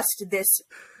until just this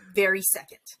very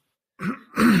second.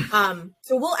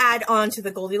 So we'll add on to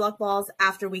the Goldilocks balls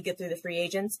after we get through the free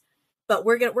agents, but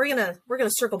we're gonna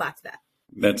circle back to that.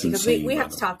 That's because insane. We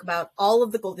have to talk about all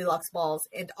of the Goldilocks balls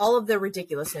and all of the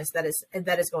ridiculousness that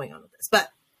is going on with this. But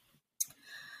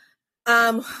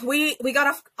we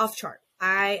got off chart.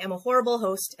 I am a horrible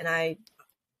host, and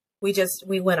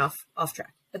we went off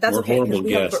track. But that's We're okay. horrible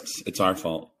guests. It's our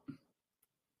fault.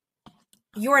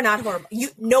 You are not horrible.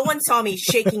 No one saw me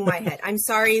shaking my head. I'm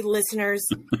sorry, listeners.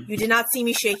 You did not see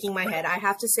me shaking my head. I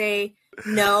have to say,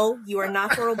 no, you are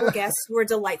not horrible guests. You are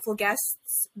delightful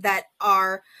guests that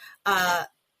are, I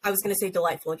was going to say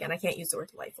delightful again. I can't use the word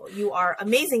delightful. You are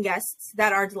amazing guests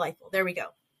that are delightful. There we go.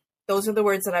 Those are the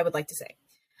words that I would like to say.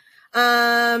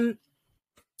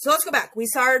 So let's go back. We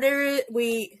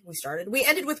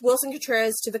ended with Wilson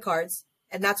Contreras to the Cards,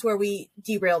 and that's where we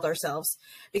derailed ourselves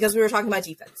because we were talking about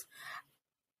defense.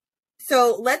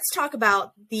 So let's talk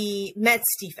about the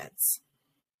Mets defense,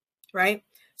 right?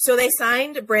 So they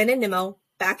signed Brandon Nimmo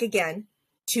back again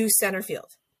to center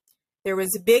field. There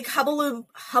was a big hubbaloo.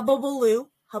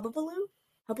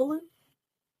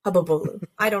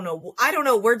 I don't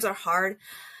know. Words are hard.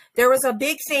 There was a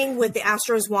big thing with the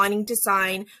Astros wanting to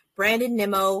sign Brandon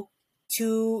Nimmo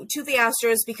to the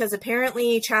Astros because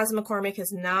apparently Chas McCormick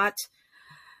has not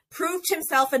proved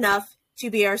himself enough to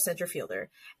be our center fielder.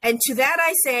 And to that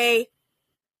I say,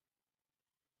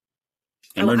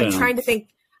 I'm trying to think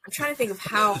of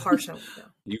how harsh I'm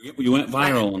going. You went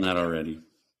viral on that already.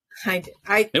 I did.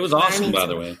 It was awesome, by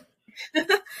the way.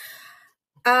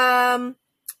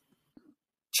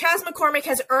 Chas McCormick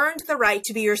has earned the right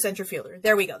to be your center fielder.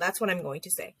 There we go. That's what I'm going to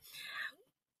say.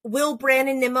 Will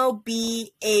Brandon Nimmo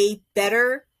be a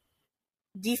better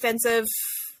defensive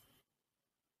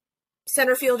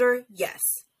center fielder? Yes.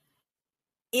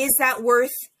 Is that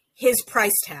worth his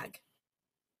price tag?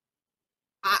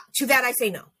 To that I say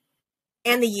no.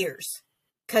 And the years.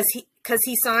 Because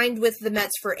he signed with the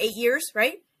Mets for 8 years,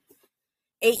 right?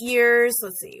 8 years.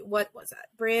 Let's see. What was that?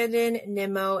 Brandon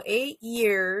Nimmo, 8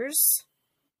 years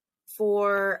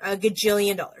for $1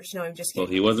 gajillion. No, I'm just kidding.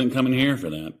 Well, he wasn't coming here for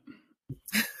that.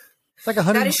 It's like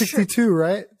 162,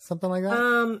 right? Something like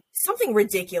that. Something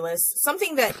ridiculous.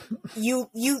 Something that you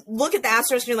look at the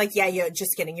Astros and you're like, yeah,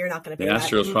 just kidding. You're not going to pay the that.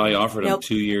 Astros probably offered him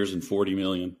 2 years and $40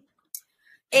 million.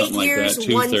 8 years, like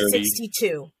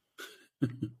 162.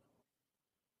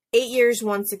 8 years,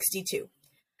 162.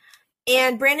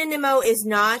 And Brandon Nimmo is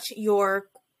not your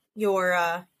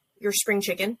spring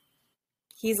chicken.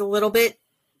 He's a little bit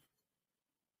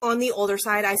on the older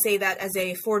side. I say that as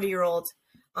a 40-year-old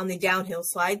on the downhill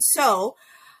slide. So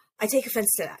I take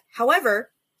offense to that.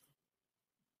 However,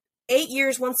 8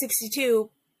 years, 162,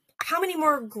 how many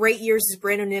more great years is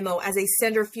Brandon Nimmo as a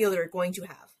center fielder going to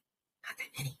have? Not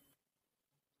that many.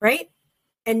 Right?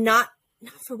 And not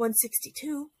for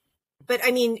 162. But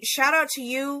I mean, shout out to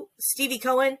you, Stevie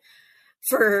Cohen,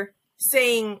 for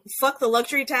saying, fuck the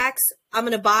luxury tax. I'm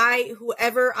going to buy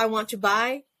whoever I want to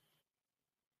buy.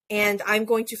 And I'm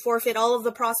going to forfeit all of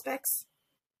the prospects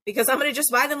because I'm going to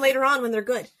just buy them later on when they're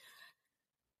good.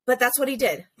 But that's what he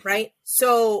did, right?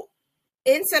 So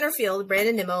in center field,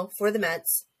 Brandon Nimmo for the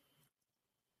Mets.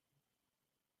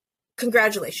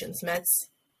 Congratulations, Mets.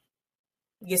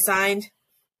 You signed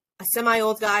a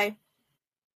semi-old guy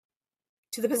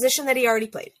to the position that he already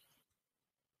played.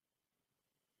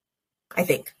 I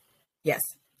think. Yes.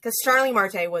 Because Starling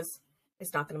Marte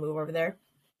is not going to move over there.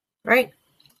 Right?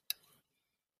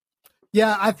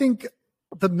 Yeah, I think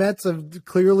the Mets have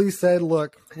clearly said,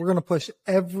 look, we're going to push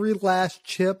every last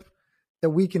chip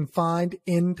that we can find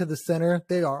into the center.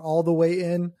 They are all the way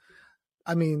in.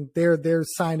 I mean, they're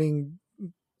signing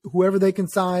whoever they can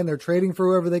sign. They're trading for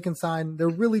whoever they can sign. They're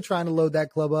really trying to load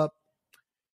that club up.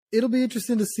 It'll be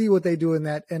interesting to see what they do in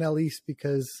that NL East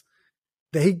because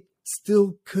they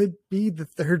still could be the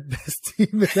third best team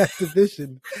in that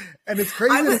division. And it's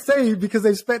crazy to say because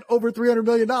they've spent over $300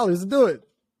 million to do it.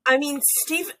 I mean,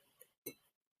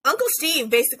 Uncle Steve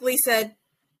basically said,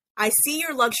 I see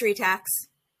your luxury tax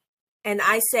and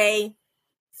I say,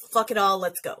 fuck it all,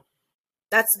 let's go.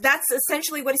 That's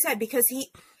essentially what he said because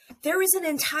there is an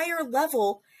entire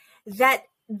level that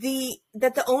the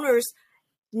owners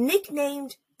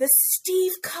nicknamed the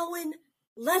Steve Cohen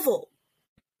level.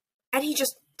 And he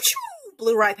just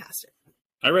blew right past it.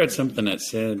 I read something that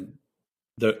said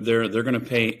they're going to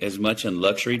pay as much in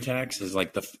luxury tax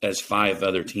as 5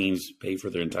 other teams pay for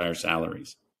their entire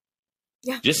salaries.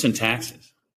 Yeah. Just in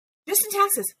taxes. Just in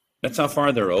taxes. That's how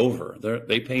far they're over.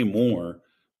 They pay more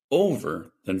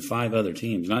over than 5 other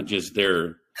teams, not just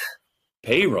their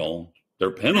payroll,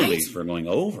 their penalties for going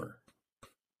over.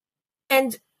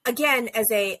 And again, as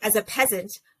a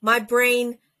peasant, my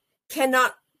brain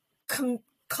cannot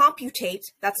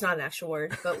computate. That's not an actual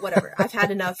word, but whatever. I've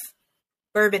had enough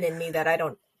bourbon in me that I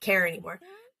don't care anymore.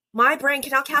 My brain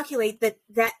cannot calculate that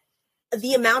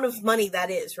the amount of money that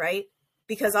is, right?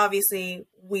 Because obviously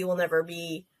we will never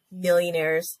be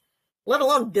millionaires, let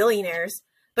alone billionaires.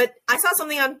 But I saw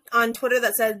something on Twitter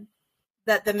that said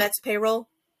that the Mets payroll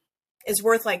is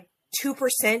worth like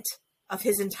 2% of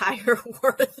his entire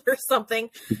worth or something.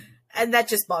 And that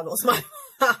just boggles my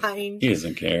mind. He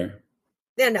doesn't care.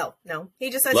 Yeah, no. He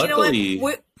just says, Luckily, you know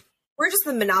what? We're just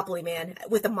the monopoly man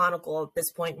with a monocle at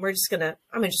this point. I'm going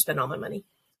to just spend all my money.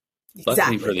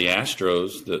 Luckily for the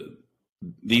Astros,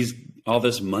 all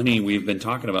this money we've been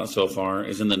talking about so far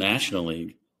is in the National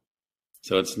League.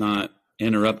 So it's not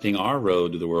interrupting our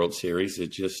road to the World Series.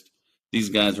 It just, these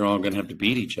guys are all going to have to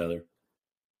beat each other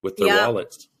with their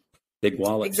wallets, big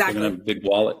wallets. Exactly. They're going to have big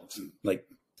wallets like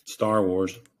Star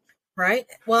Wars. Right.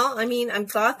 Well, I mean, I'm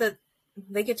glad that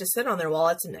they get to sit on their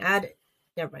wallets and add it.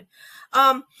 Never mind.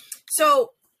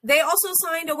 So they also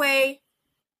signed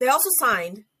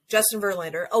Justin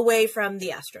Verlander away from the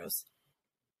Astros.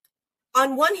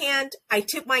 On one hand, I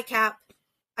tip my cap.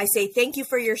 I say, thank you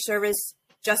for your service,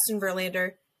 Justin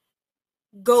Verlander.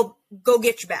 Go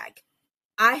get your bag.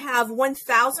 I have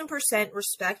 1000%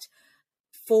 respect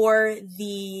for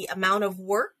the amount of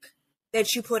work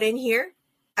that you put in here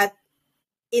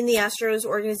in the Astros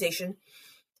organization.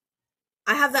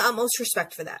 I have the utmost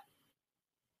respect for that.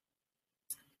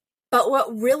 But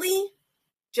what really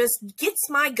just gets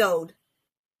my goat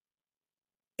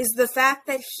is the fact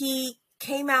that he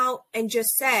came out and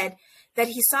just said that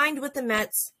he signed with the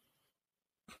Mets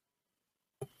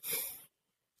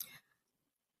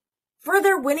for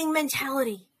their winning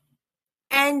mentality.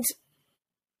 And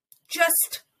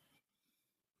just,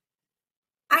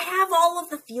 I have all of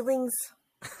the feelings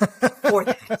for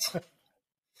that.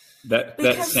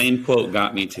 That same quote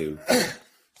got me too.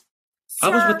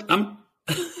 Sir,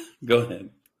 Go ahead.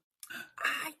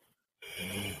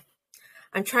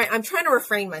 I'm trying to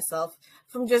refrain myself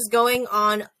from just going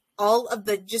on all of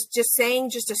the just saying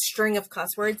just a string of cuss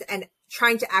words and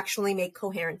trying to actually make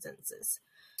coherent sentences.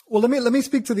 Well, let me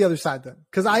speak to the other side then,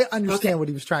 because I understand what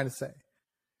he was trying to say.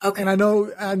 Okay. And I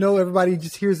know everybody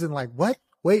just hears it and like, what?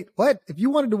 Wait, what? If you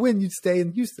wanted to win, you'd stay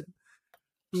in Houston.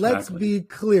 Let's be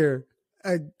clear.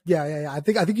 Yeah. I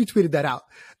think you tweeted that out.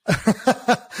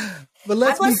 But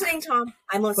I'm listening, Tom.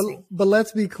 I'm listening. But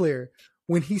let's be clear.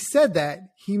 When he said that,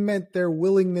 he meant their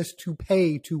willingness to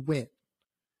pay to win,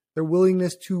 their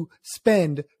willingness to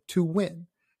spend to win.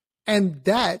 And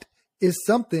that is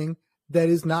something that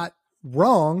is not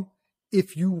wrong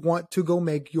if you want to go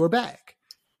make your bag.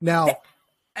 Now,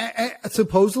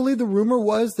 supposedly the rumor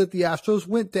was that the Astros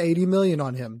went to $80 million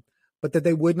on him, but that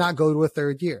they would not go to a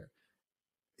third year.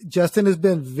 Justin has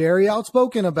been very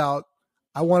outspoken about,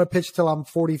 I want to pitch till I'm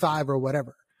 45 or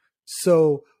whatever.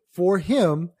 So for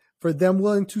them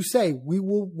willing to say, we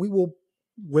will,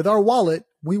 with our wallet,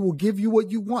 we will give you what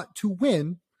you want to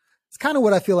win. It's kind of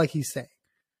what I feel like he's saying.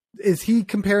 Is he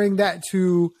comparing that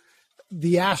to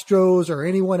the Astros or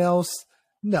anyone else?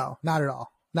 No, not at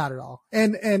all. Not at all.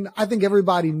 And I think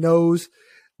everybody knows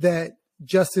that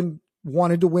Justin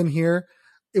wanted to win here.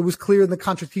 It was clear in the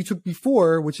contract he took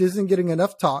before, which isn't getting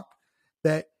enough talk,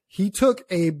 that he took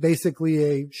basically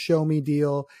a show me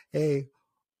deal, the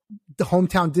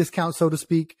hometown discount, so to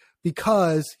speak,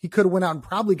 because he could have went out and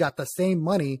probably got the same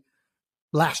money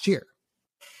last year.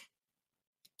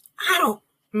 I don't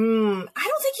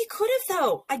think he could have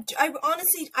though. I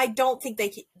honestly, I don't think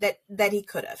that he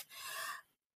could have.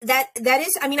 That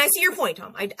is, I mean, I see your point,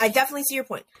 Tom. I definitely see your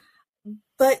point.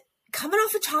 But coming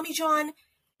off of Tommy John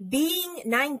being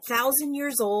 9,000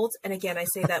 years old, and again, I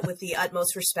say that with the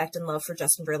utmost respect and love for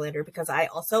Justin Verlander because I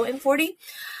also am 40.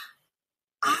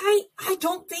 I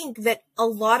don't think that a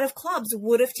lot of clubs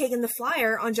would have taken the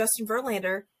flyer on Justin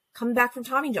Verlander coming back from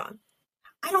Tommy John.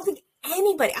 I don't think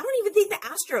anybody, I don't even think the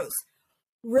Astros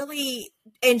really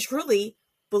and truly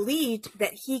believed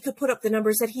that he could put up the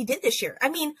numbers that he did this year. I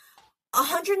mean,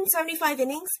 175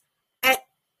 innings at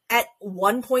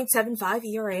 1.75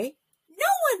 ERA. No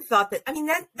one thought that. I mean,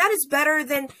 that is better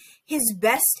than his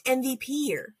best MVP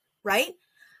year, right?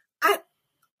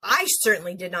 I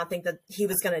certainly did not think that he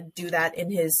was going to do that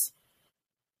in his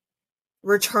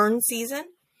return season.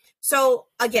 So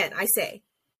again, I say,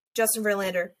 Justin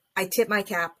Verlander, I tip my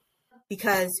cap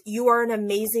because you are an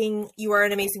amazing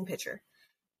pitcher.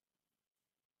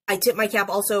 I tip my cap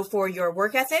also for your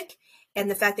work ethic and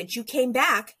the fact that you came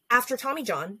back after Tommy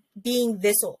John being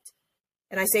this old.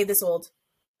 And I say this old,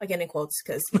 again in quotes,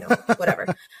 because, whatever.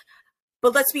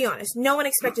 But let's be honest. No one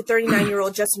expected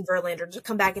 39-year-old Justin Verlander to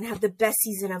come back and have the best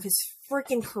season of his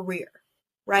freaking career,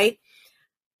 right?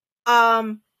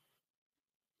 I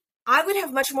would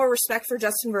have much more respect for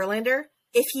Justin Verlander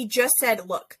if he just said,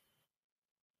 look,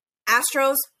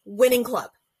 Astros, winning club.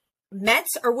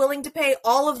 Mets are willing to pay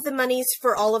all of the monies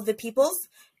for all of the peoples,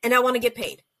 and I want to get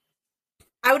paid.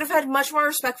 I would have had much more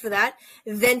respect for that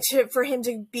than for him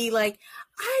to be like,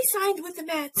 I signed with the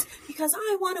Mets because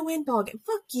I want to win ball games.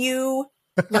 Fuck you.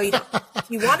 No, you don't. If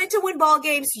you wanted to win ball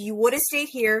games, you would have stayed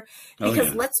here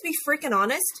because let's be freaking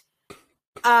honest.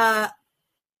 That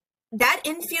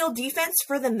infield defense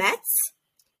for the Mets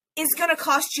is going to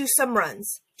cost you some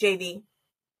runs, JV.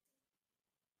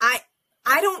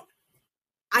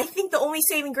 I think the only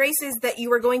saving grace is that you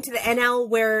were going to the NL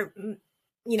where,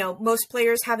 you know, most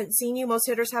players haven't seen you, most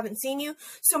hitters haven't seen you.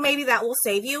 So maybe that will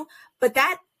save you. But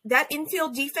that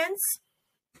infield defense,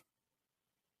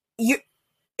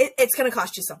 it's going to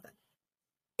cost you something.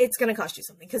 It's going to cost you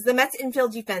something because the Mets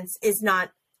infield defense is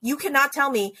not, you cannot tell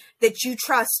me that you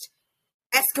trust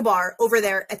Escobar over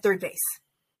there at third base.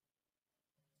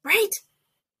 Right?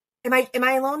 Am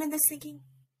I alone in this thinking?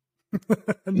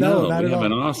 No, we not at have all.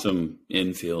 an awesome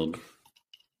infield.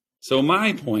 So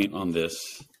my point on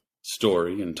this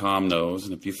story, and Tom knows,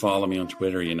 and if you follow me on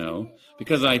Twitter, you know,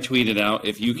 because I tweeted out,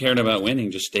 if you cared about winning,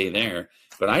 just stay there.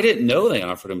 But I didn't know they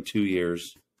offered him 2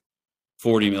 years,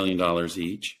 $40 million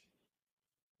each.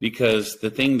 Because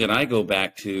the thing that I go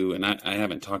back to, and I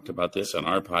haven't talked about this on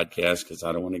our podcast because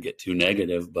I don't want to get too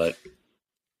negative, but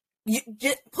You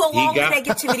just pull all the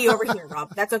negativity over here,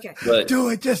 Rob. That's okay. but Do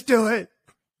it. Just do it.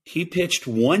 he pitched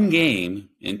one game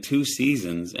in 2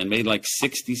 seasons and made like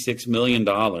 $66 million.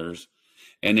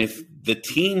 And if the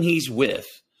team he's with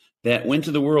that went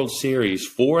to the World Series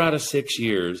 4 out of 6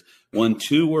 years, won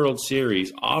 2 World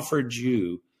Series, offered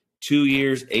you 2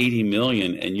 years, $80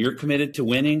 million, and you're committed to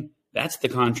winning, that's the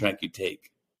contract you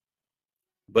take.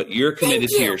 But you're committed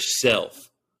to yourself.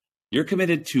 You're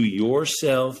committed to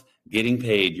yourself getting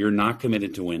paid. You're not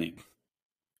committed to winning.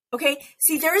 Okay.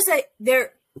 See,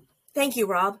 thank you,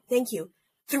 Rob. Thank you.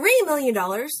 $3 million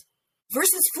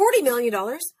versus $40 million,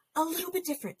 a little bit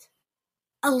different.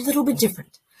 A little bit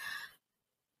different.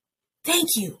 Thank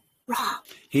you, Rob.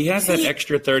 He has that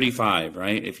extra 35,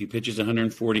 right? If he pitches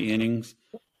 140 innings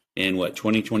in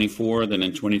 2024, then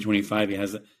in 2025 he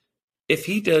has that. If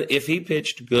he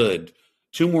pitched good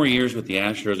 2 more years with the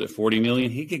Astros at $40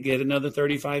 million, he could get another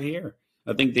 35 here.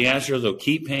 I think the Astros will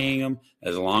keep paying him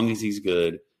as long as he's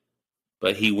good.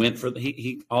 But he went for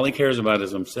he all he cares about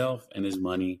is himself and his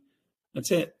money. That's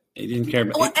it. He didn't care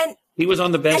about. He was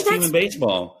on the best team in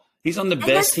baseball. He's on the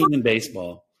best team in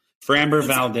baseball. Framber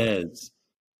Valdez,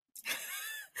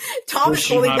 Tom's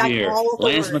Christian holding back Javier, all of the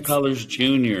Lance words. McCullers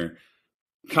Jr.,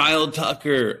 Kyle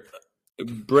Tucker,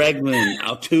 Bregman,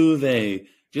 Altuve.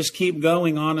 Just keep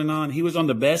going on and on. He was on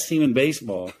the best team in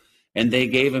baseball, and they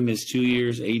gave him his 2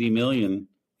 years, $80 million.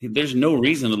 There's no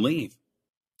reason to leave.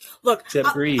 Look, Except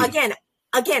greed. again,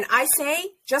 I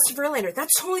say, Justin Verlander,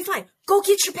 that's totally fine. Go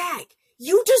get your bag.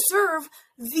 You deserve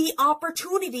the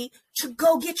opportunity to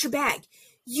go get your bag.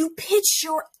 You pitch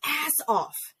your ass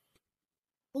off.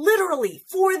 Literally,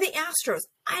 for the Astros.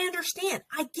 I understand.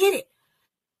 I get it.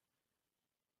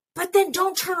 But then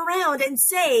don't turn around and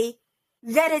say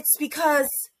that it's because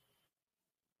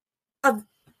of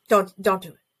don't do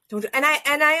it. Don't do it. And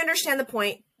I understand the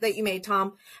point that you made,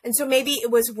 Tom. And so maybe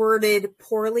it was worded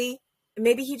poorly.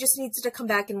 Maybe he just needs to come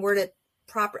back and word it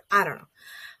proper. I don't know.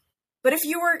 But if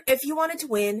you wanted to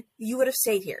win, you would have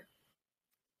stayed here.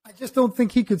 I just don't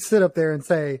think he could sit up there and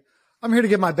say, I'm here to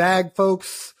get my bag,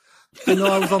 folks. I know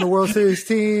I was on the World Series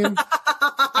team.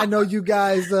 I know you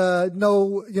guys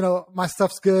know, my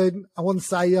stuff's good. I won the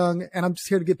Cy Young, and I'm just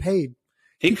here to get paid.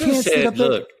 He could have said,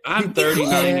 look, I'm 39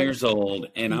 can't. years old,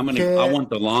 and I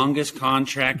want the longest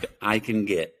contract I can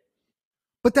get.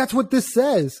 But that's what this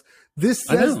says. This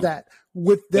says that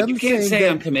with them but you can't saying say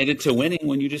that, I'm committed to winning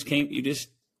when you just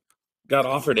got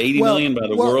offered $80 million by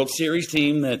the World Series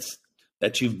team that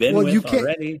you've been with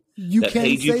already. You that can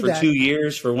paid you say for that. 2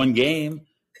 years for one game.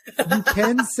 You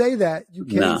can say that. You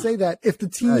can say that if the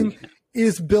team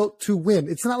is built to win.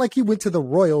 It's not like he went to the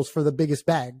Royals for the biggest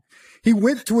bag. He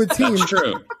went to a team. That's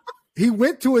true. He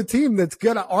went to a team that's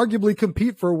going to arguably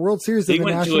compete for a World Series in the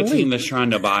National League. He went to a team that's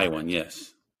trying to buy one,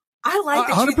 yes. I like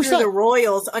that 100%. You threw the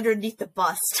Royals underneath the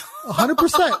bus.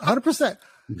 100%.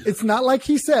 It's not like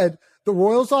he said, the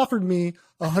Royals offered me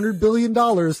 $100 billion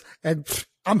and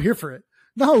I'm here for it.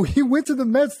 No, he went to the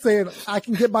Mets saying, I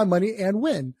can get my money and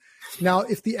win. Now,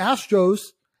 if the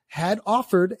Astros had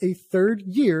offered a third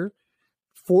year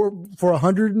for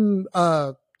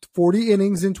 140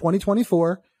 innings in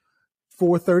 2024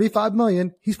 for $35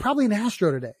 million, he's probably an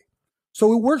Astro today.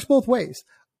 So it works both ways.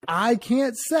 I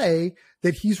can't say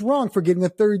that he's wrong for getting a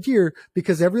third year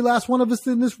because every last one of us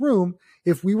in this room,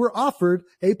 if we were offered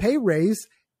a pay raise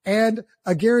and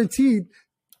a guaranteed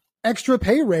extra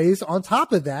pay raise on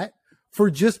top of that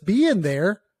for just being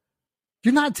there,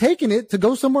 you're not taking it to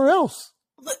go somewhere else.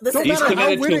 Listen, no matter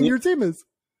how winning your team is.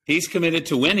 He's committed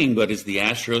to winning, but is the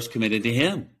Astros committed to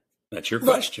him? That's your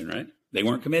question, right? They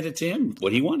weren't committed to him,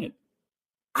 what he wanted.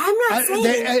 I'm not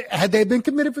saying. Had they been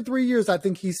committed for 3 years, I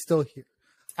think he's still here.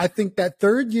 I think that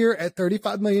third year at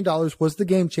 $35 million was the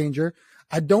game changer.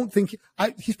 I don't think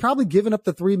he's probably given up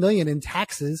the $3 million in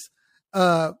taxes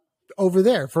over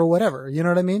there for whatever. You know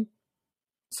what I mean?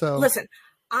 So listen,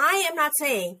 I am not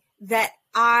saying that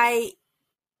I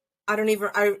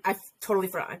totally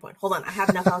forgot my point. Hold on. I have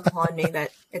enough alcohol in me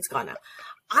that it's gone now.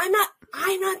 I'm not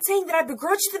saying that I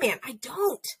begrudge the man. I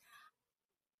don't.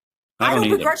 I don't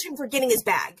begrudge him for getting his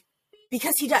bag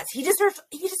because he does. He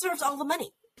deserves all the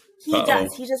money. He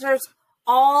does. He deserves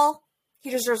all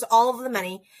of the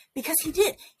money because he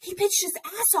did. He pitched his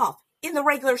ass off in the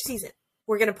regular season.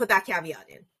 We're going to put that caveat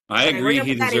in. I agree.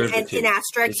 He deserves it too. In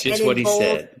asterisk it's just and what in he bold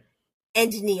said.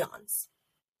 and neons.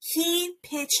 He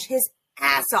pitched his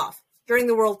ass off during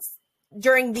the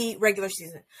regular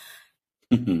season.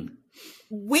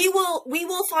 We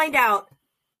will find out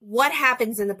what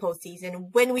happens in the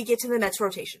postseason when we get to the Mets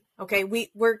rotation. Okay,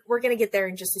 we're going to get there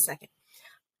in just a second.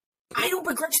 I don't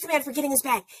begrudge the man for getting his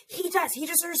bag. He does. He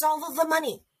deserves all of the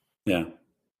money. Yeah.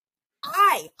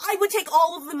 I would take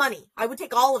all of the money. I would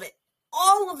take all of it.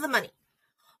 All of the money.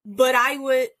 But I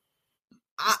would,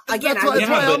 again, that's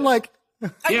why I'm like,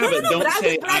 yeah, but don't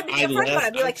say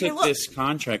I took this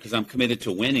contract because I'm committed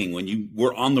to winning when you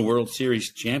were on the World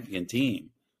Series champion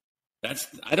team. I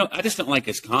just don't like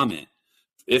his comment.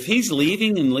 If he's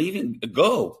leaving,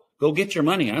 go get your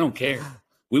money. I don't care.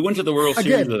 We went to the World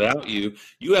Series without you.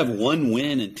 You have 1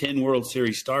 win and 10 World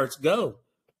Series starts. Go.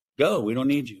 We don't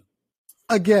need you.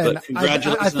 Again, but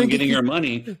congratulations on getting your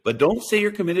money. But don't say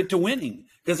you're committed to winning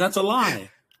because that's a lie.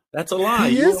 That's a lie.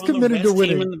 He is committed to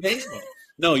winning. In the baseball.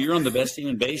 No, you're on the best team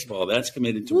in baseball. That's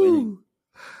committed to winning.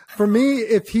 For me,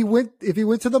 if he went to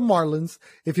the Marlins,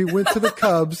 if he went to the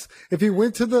Cubs, if he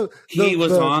went to he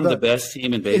was on the best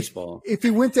team in baseball. If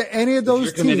he went to any of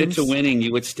those teams, you're committed to winning,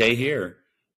 you would stay here.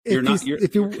 You're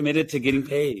committed to getting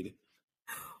paid.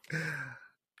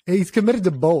 He's committed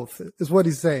to both, is what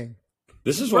he's saying.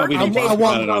 This is why we don't talk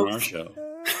about it on our show.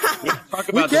 We talk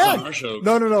about this on our show.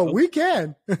 No, we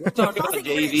can. We'll talk about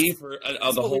JV for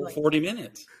the whole 40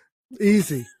 minutes.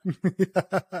 Easy.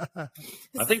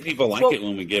 I think people like it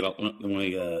when we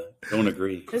don't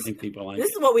agree. I think people like it.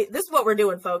 This is what we're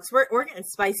doing, folks. We're getting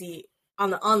spicy on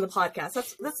the podcast.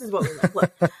 This is what we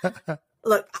like.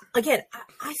 Look, again,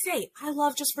 I say I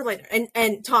love Just for Later,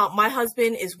 and Tom, my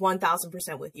husband is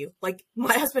 1000% with you. Like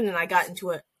my husband and I got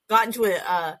into a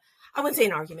I wouldn't say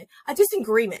an argument, a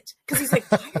disagreement, because he's like,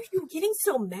 "Why are you getting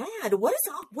so mad? What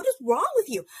is wrong with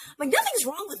you?" I'm like, nothing's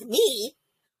wrong with me.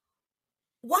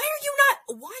 Why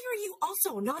are you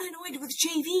also not annoyed with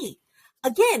JV?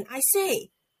 Again, I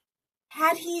say,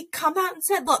 had he come out and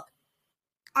said, "Look,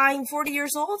 I'm 40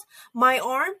 years old. My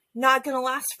arm not going to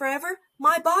last forever.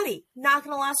 My body not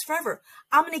going to last forever.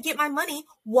 I'm going to get my money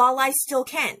while I still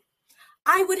can."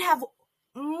 I would have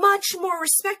much more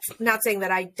respect. Not saying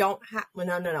that I don't have.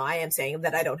 No. I am saying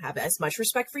that I don't have as much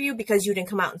respect for you because you didn't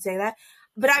come out and say that.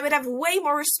 But I would have way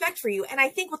more respect for you. And I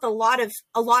think with a lot of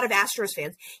Astros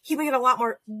fans, he would get a lot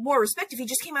more respect if he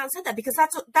just came out and said that, because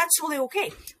that's totally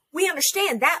okay. We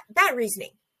understand that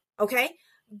reasoning. Okay.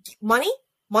 Money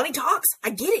talks. I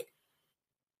get it.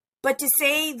 But to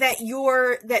say that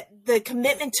the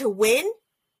commitment to win,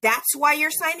 that's why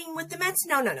you're signing with the Mets?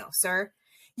 No, sir.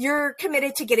 You're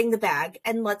committed to getting the bag,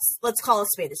 and let's call a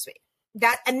spade a spade.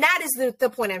 That is the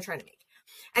point I'm trying to make.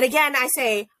 And again, I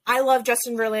say I love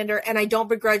Justin Verlander, and I don't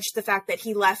begrudge the fact that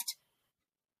he left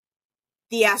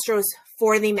the Astros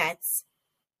for the Mets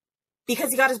because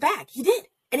he got his bag. He did,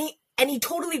 and he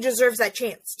totally deserves that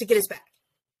chance to get his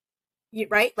bag.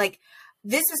 Right? Like,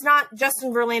 this is not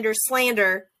Justin Verlander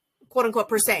slander, quote unquote,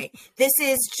 per se. This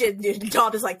is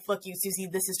Dom is like, "Fuck you, Susie.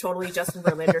 This is totally Justin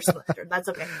Verlander slander." That's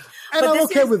okay, and I'm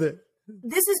okay with it.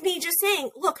 This is me just saying,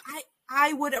 look,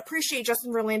 I would appreciate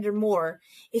Justin Verlander more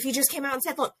if he just came out and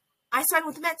said, "Look, I signed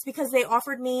with the Mets because they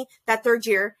offered me that third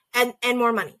year and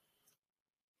more money."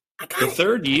 The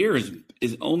third year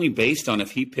is only based on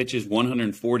if he pitches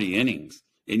 140 innings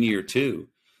in year 2.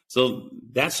 So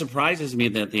that surprises me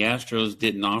that the Astros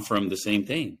didn't offer him the same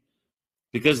thing.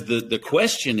 Because the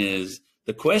question is,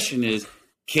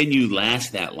 can you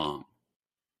last that long?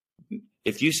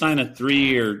 If you sign a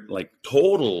 3-year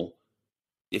total,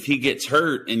 if he gets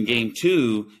hurt in game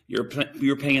 2,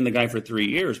 you're paying the guy for 3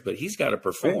 years, but he's got to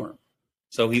perform. Right.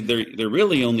 So they're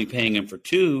really only paying him for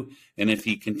 2, and if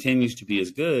he continues to be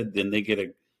as good, then they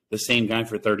get the same guy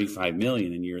for $35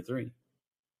 million in year 3.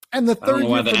 And the third I don't know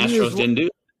why the Astros didn't do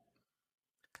it.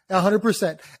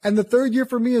 100%. And the third year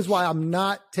for me is why I'm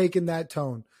not taking that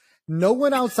tone. No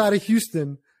one outside of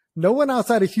Houston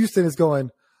is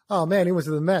going, "Oh man, he went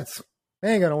to the Mets.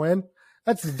 They ain't gonna win."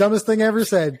 That's the dumbest thing I ever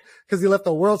said, because he left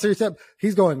the World Series.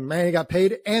 He's going, "Man, he got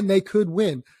paid and they could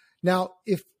win." Now,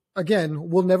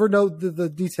 we'll never know the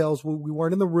details. We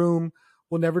weren't in the room.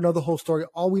 We'll never know the whole story.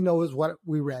 All we know is what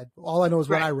we read. All I know is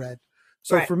what I read.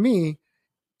 So for me,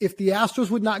 if the Astros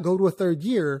would not go to a third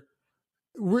year,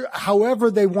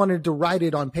 however they wanted to write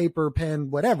it on paper,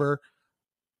 pen, whatever,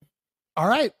 all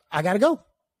right, I got to go,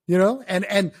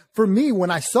 and for me,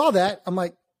 when I saw that, I'm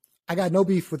like, I got no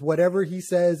beef with whatever he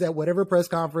says at whatever press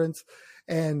conference.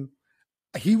 And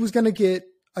he was going to get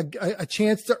a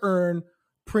chance to earn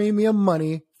premium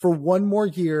money for one more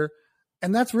year.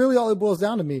 And that's really all it boils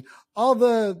down to me. All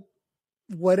the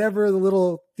whatever the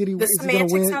little did he the is he gonna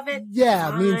semantics win? of it,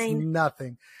 Yeah, means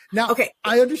nothing. Now, okay,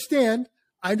 I understand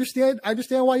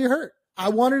why you're hurt. I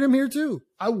wanted him here too.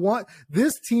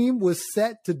 This team was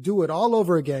set to do it all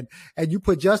over again. And you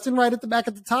put Justin right at the back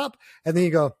at the top, and then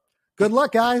you go, good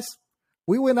luck, guys.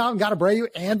 We went out and got Abreu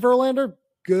and Verlander.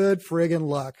 Good friggin'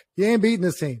 luck. You ain't beating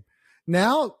this team.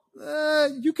 Now,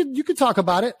 you could talk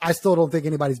about it. I still don't think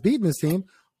anybody's beating this team,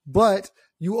 but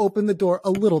you open the door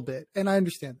a little bit, and I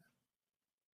understand that.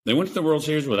 They went to the World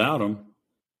Series without him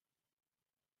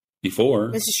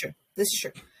before. This is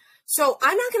true. So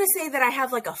I'm not going to say that I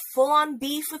have like a full-on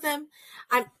beef with him.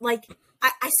 I'm like,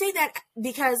 I say that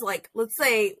because, like, let's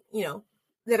say,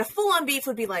 that a full-on beef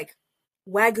would be like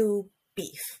Wagyu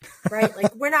beef, right?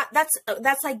 Like, we're not,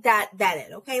 that's like that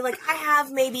it, okay? Like, I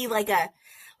have maybe like a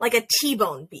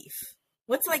T-bone beef.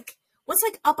 What's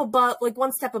up above, like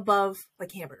one step above,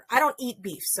 like hamburger? I don't eat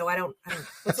beef, so I don't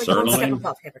what's like one step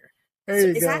above hamburger? There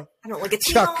you go. That, I don't know, like a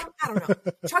T-bone? I don't know.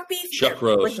 Chuck beef? Chuck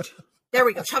roast. Like, there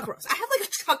we go, chuck roast. I have like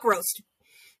a chuck roast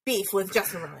beef with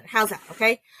Justin Verlander. How's that,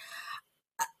 okay?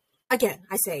 Again,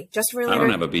 I say Justin Verlander. I don't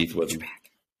have a beef with him.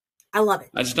 I love it.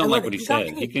 I just don't like what he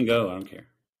said. He can go. I don't care.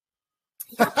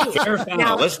 Fair or foul.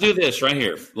 Now, let's do this right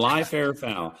here. Live fair or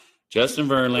foul. Justin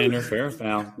Verlander, fair or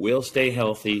foul, will stay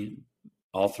healthy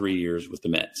all 3 years with the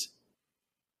Mets.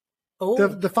 Oh.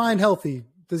 Define healthy.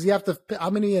 Does he have to? How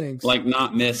many innings? Like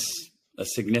not miss a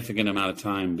significant amount of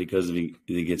time because he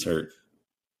gets hurt.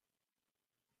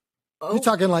 You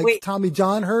talking like Tommy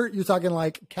John hurt? You talking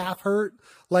like calf hurt?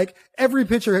 Like every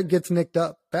pitcher gets nicked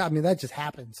up. I mean, that just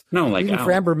happens. No, like even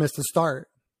Framber missed a start.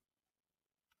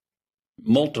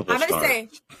 Multiple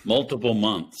starts. Multiple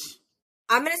months.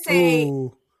 I'm gonna say.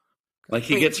 Ooh. Like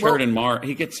he gets hurt in March.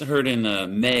 He gets hurt in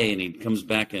May, and he comes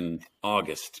back in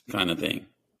August, kind of thing.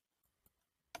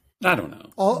 I don't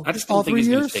know. I just don't think he's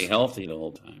going to stay healthy the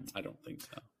whole time. I don't think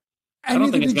so. I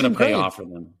don't think it's going to pay off for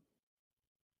them.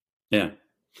 Yeah,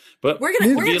 but we're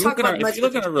gonna talk about. If you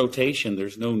look at our rotation,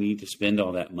 there's no need to spend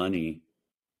all that money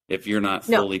if you're not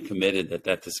fully committed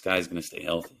that this guy's going to stay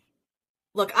healthy.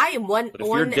 Look, I am one. But if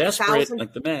you're desperate,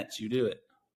 like the Mets, you do it.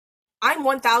 I'm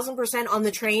 1,000% on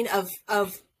the train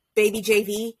of Baby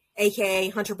JV, aka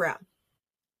Hunter Brown.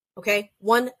 Okay,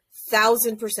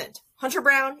 1,000%. Hunter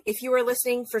Brown, if you are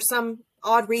listening for some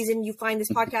odd reason you find this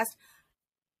podcast,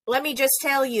 let me just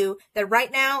tell you that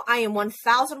right now I am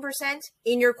 1,000%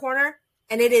 in your corner,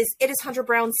 and it is Hunter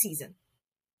Brown's season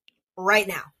right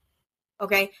now.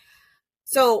 Okay,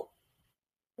 so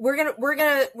we're gonna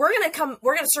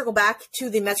circle back to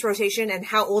the Mets rotation and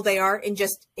how old they are in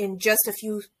just a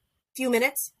few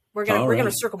minutes. We're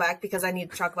gonna circle back because I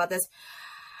need to talk about this.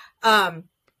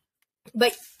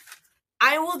 But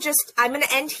I'm gonna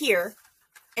end here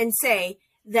and say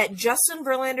that Justin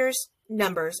Verlander's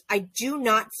numbers I do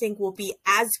not think will be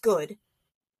as good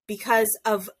because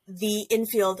of the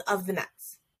infield of the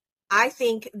Mets. I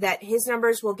think that his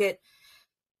numbers will get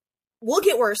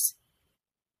worse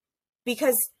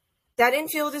because that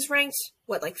infield is ranked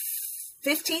like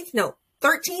 15th? No,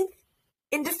 13th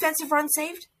in defensive runs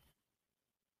saved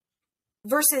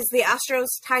versus the Astros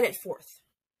tied at 4th.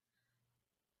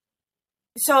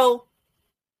 So,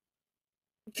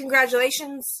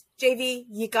 congratulations, JV.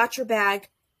 You got your bag.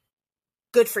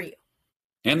 Good for you.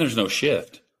 And there's no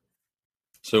shift.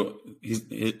 So,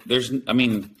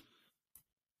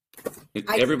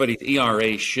 everybody's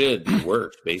ERA should be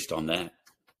worse based on that.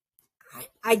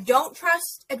 I don't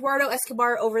trust Eduardo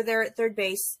Escobar over there at third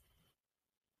base.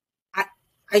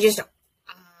 I just don't.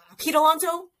 Pete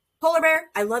Alonso, Polar Bear,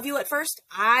 I love you at first.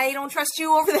 I don't trust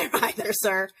you over there either,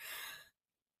 sir.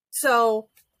 So,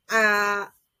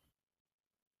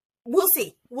 we'll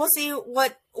see. We'll see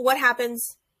what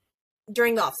happens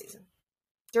during the offseason.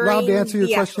 Rob, to answer your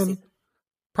question,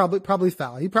 probably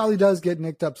foul. He probably does get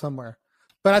nicked up somewhere.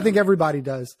 But I think everybody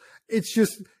does. It's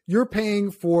just you're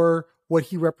paying for what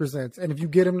he represents. And if you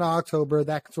get him in October,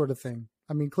 that sort of thing.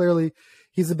 I mean, clearly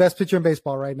he's the best pitcher in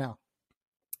baseball right now.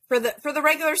 For the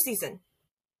regular season,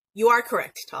 you are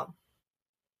correct, Tom.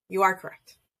 You are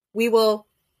correct. We will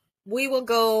see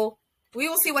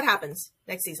what happens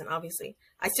next season, obviously.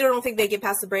 I still don't think they get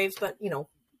past the Braves, but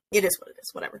it is what it is,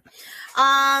 whatever.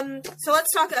 So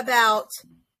let's talk about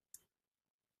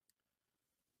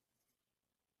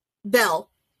Bell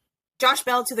Josh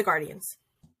Bell to the Guardians.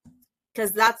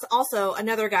 Because that's also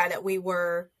another guy that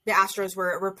the Astros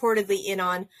were reportedly in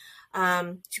on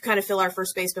to kind of fill our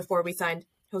first base before we signed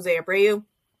Jose Abreu.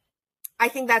 I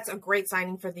think that's a great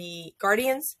signing for the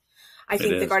Guardians. I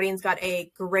think the Guardians got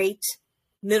a great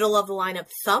middle of the lineup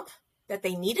thump that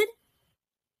they needed.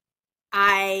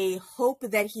 I hope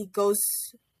that he goes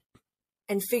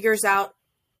and figures out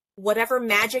whatever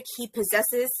magic he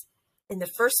possesses in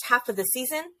the first half of the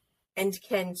season and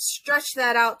can stretch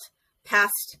that out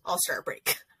past All-Star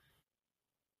break.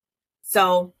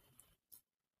 So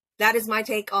that is my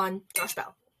take on Josh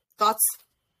Bell. Thoughts?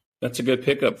 That's a good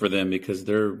pickup for them because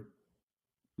they're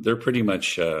pretty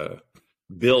much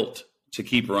built to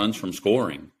keep runs from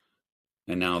scoring.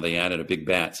 And now they added a big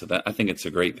bat. So I think it's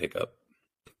a great pickup.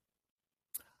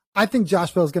 I think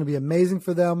Josh Bell is going to be amazing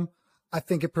for them. I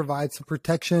think it provides some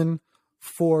protection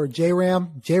for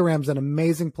J-Ram. J-Ram's an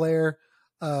amazing player.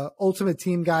 Ultimate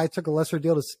team guy, took a lesser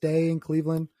deal to stay in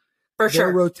Cleveland. For sure.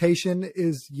 Their rotation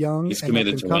is young. He's and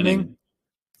committed to winning.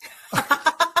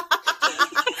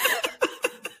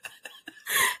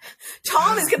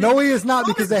 Tom is No, he is not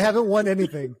because they haven't won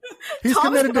anything. He's Tom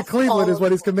committed to Cleveland is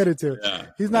what he's committed to. Yeah.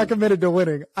 He's not committed to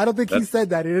winning. I don't think he said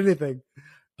that in anything.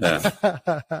 Yeah.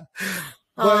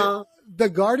 But the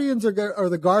Guardians or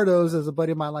the Gardos, as a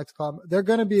buddy of mine likes to call them, they're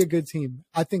going to be a good team.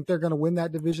 I think they're going to win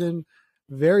that division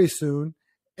very soon.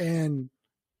 And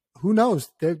who knows?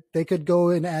 They could go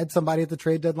and add somebody at the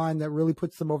trade deadline that really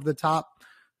puts them over the top.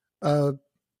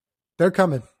 They're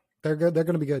coming. They're good. They're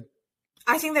going to be good.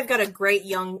 I think they've got a great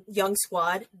young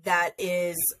squad that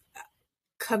is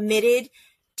committed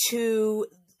to,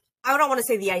 I don't want to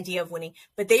say the idea of winning,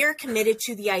 but they are committed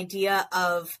to the idea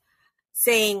of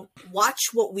saying, watch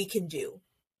what we can do,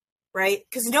 right?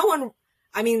 Because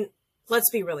let's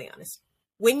be really honest.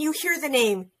 When you hear the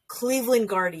name Cleveland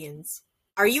Guardians,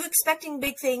 are you expecting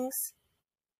big things?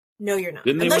 No, you're not.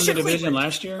 Didn't they Unless win the you're division Cleveland,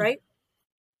 last year? right?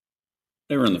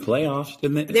 They were in the playoffs,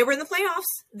 didn't they? They were in the playoffs.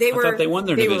 I thought they won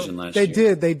their division last year. They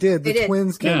did. The did.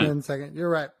 Twins came Yeah. in second. You're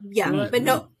right. Yeah, You're right. but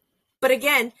no. But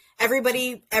again,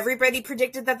 everybody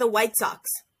predicted that the White Sox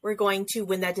were going to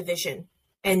win that division,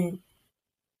 and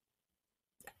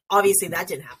obviously that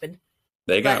didn't happen.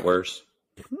 They got worse.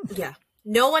 Yeah,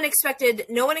 no one expected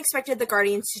the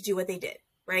Guardians to do what they did,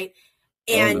 right?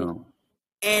 And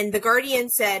and the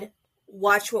Guardians said,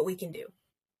 "Watch what we can do."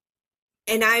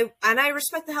 And I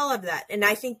respect the hell out of that. And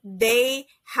I think they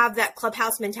have that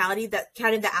clubhouse mentality that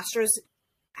kind of the Astros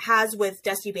has with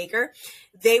Dusty Baker.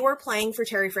 They were playing for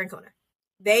Terry Francona.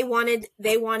 They wanted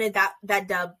that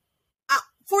dub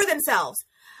for themselves.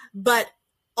 But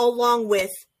along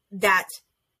with that,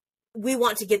 we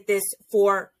want to get this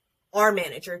for our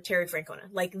manager, Terry Francona.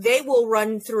 Like, they will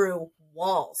run through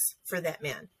walls for that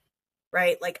man.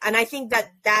 Right? Like, and I think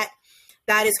that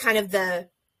is kind of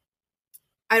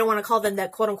I don't want to call them the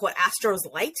quote unquote Astros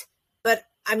light, but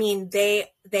I mean, they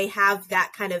have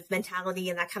that kind of mentality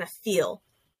and that kind of feel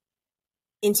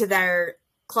into their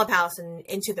clubhouse and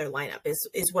into their lineup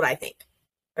is what I think,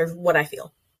 or what I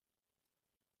feel.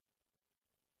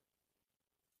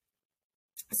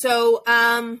 So,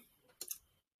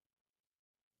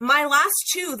 my last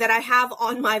two that I have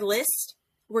on my list,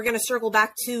 we're going to circle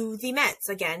back to the Mets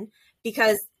again,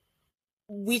 because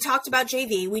we talked about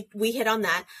JV. We hit on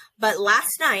that. But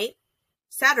last night,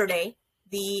 Saturday,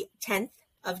 the 10th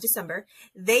of December,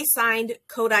 they signed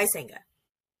Kodai Senga,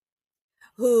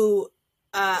 who,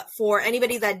 for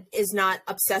anybody that is not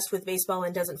obsessed with baseball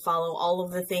and doesn't follow all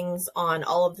of the things on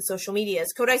all of the social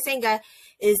medias, Kodai Senga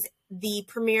is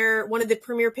one of the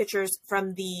premier pitchers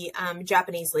from the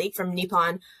Japanese league, from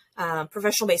Nippon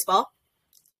Professional Baseball.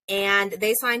 And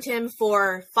they signed him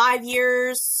for 5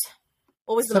 years.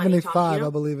 What was the 75, money, Tom, I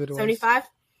believe it was. 75?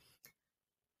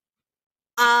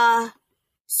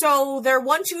 So their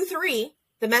 1-2-3,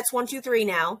 the Mets 1-2-3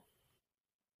 now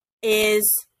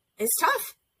is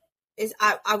tough.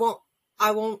 I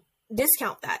won't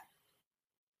discount that.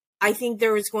 I think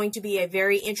there is going to be a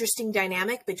very interesting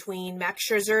dynamic between Max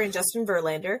Scherzer and Justin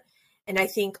Verlander. And I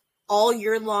think all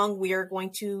year long we are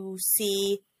going to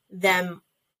see them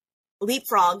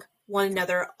leapfrog one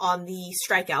another on the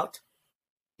strikeout.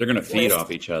 They're going to feed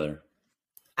off each other.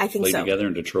 I think Play so. together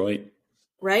in Detroit.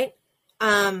 Right?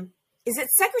 Is it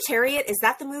Secretariat? Is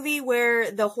that the movie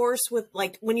where the horse with,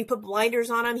 like, when you put blinders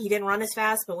on him, he didn't run as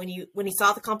fast, but when he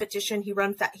saw the competition, he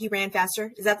ran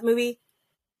faster? Is that the movie?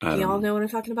 Do y'all know what I'm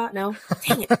talking about? No?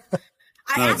 Dang it.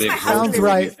 I asked my husband. Sounds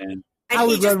right. And I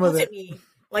would he just run with looked it. at me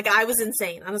like I was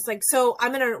insane. I was like, so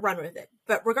I'm going to run with it.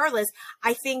 But regardless,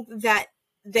 I think that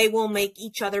they will make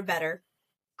each other better.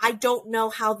 I don't know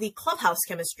how the clubhouse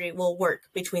chemistry will work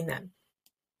between them,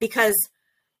 because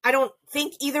I don't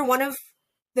think either one of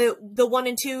the 1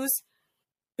 and 2s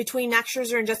between Max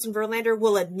Scherzer and Justin Verlander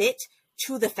will admit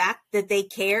to the fact that they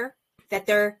care that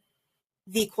they're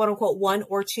the quote unquote 1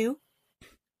 or 2.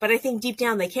 But I think deep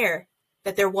down they care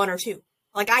that they're 1 or 2.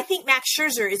 Like, I think Max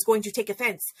Scherzer is going to take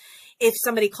offense if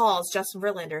somebody calls Justin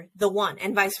Verlander the 1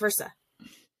 and vice versa.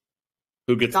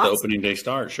 Who gets the opening day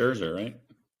start? Scherzer, right?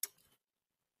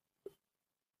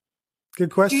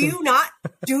 Good question.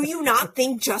 Do you not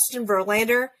think Justin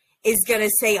Verlander is going to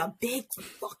say a big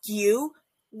fuck you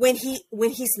when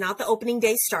he's not the opening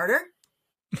day starter?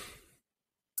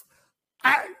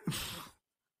 I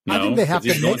think they have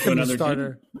to make him the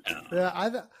starter. No.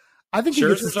 Yeah, I think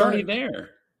Scherzer's already there.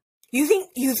 You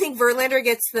think Verlander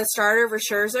gets the starter for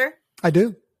Scherzer? I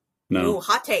do. No. Ooh,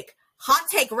 hot take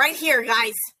right here,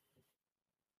 guys.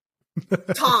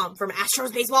 Tom from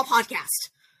Astros Baseball Podcast.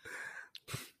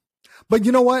 But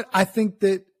you know what? I think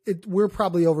that we're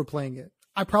probably overplaying it.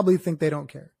 I probably think they don't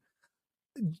care.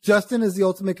 Justin is the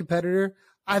ultimate competitor.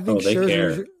 I think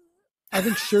Scherzer,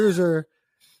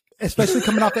 especially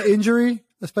coming off an injury,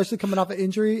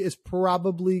 is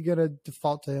probably going to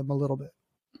default to him a little bit.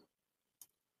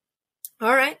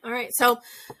 All right. So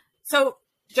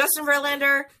Justin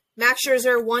Verlander, Max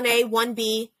Scherzer, 1A,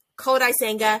 1B, Kodai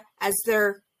Senga as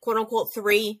their quote-unquote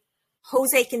 3,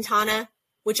 Jose Quintana,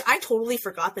 which I totally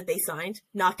forgot that they signed,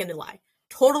 not going to lie.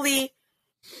 Totally,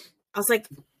 I was like,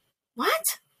 what?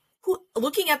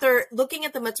 Looking at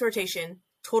the Mets rotation,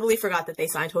 totally forgot that they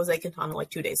signed Jose Quintana like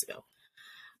 2 days ago.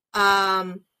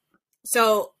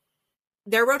 So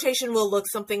their rotation will look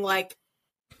something like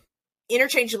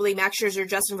interchangeably Max Scherzer,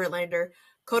 Justin Verlander,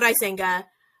 Kodai Senga,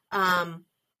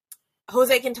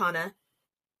 Jose Quintana,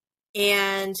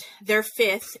 and their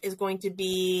 5th is going to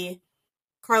be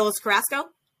Carlos Carrasco,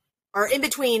 or in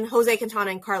between Jose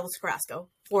Quintana and Carlos Carrasco,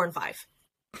 4 and 5.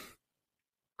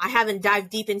 I haven't dived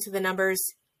deep into the numbers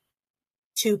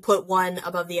to put one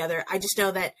above the other. I just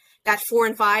know that 4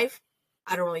 and 5,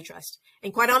 I don't really trust.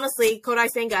 And quite honestly, Kodai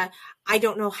Senga, I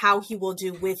don't know how he will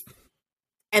do with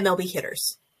MLB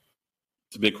hitters.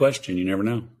 It's a big question. You never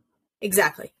know.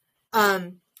 Exactly.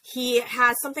 He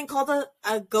has something called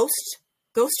a ghost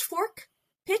fork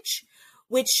pitch,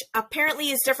 which apparently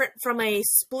is different from a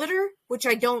splitter, which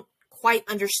I don't quite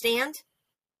understand,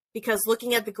 because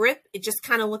looking at the grip, it just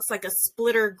kind of looks like a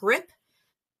splitter grip.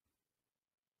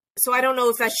 So I don't know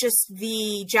if that's just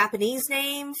the Japanese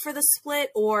name for the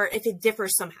split or if it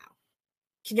differs somehow.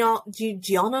 Do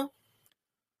y'all know?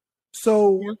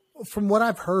 So from what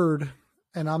I've heard,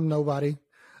 and I'm nobody,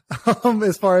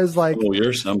 as far as like, oh,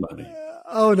 you're somebody.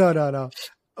 Oh, no.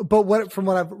 But from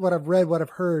what I've read, what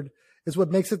I've heard is what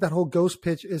makes it that whole ghost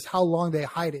pitch is how long they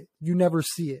hide it. You never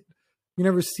see it. You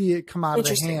never see it come out of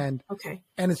the hand. Okay.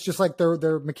 And it's just like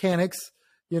their mechanics,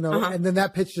 and then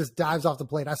that pitch just dives off the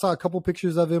plate. I saw a couple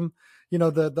pictures of him,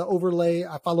 the overlay.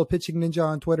 I follow Pitching Ninja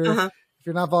on Twitter. If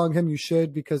you're not following him, you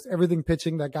should, because everything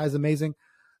pitching, that guy's amazing.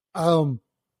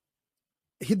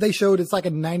 They showed it's like a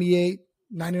 98,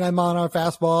 99 mile an hour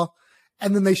fastball.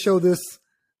 And then they show this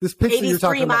pitch that you're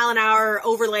talking about. 83 mile an hour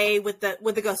overlay with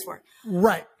the ghost fork.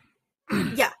 Right.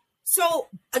 Yeah. So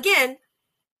again,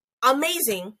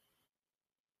 amazing.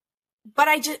 But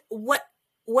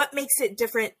what makes it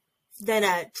different than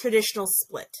a traditional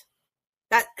split?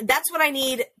 That's what I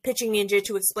need Pitching Ninja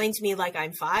to explain to me like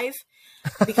I'm 5,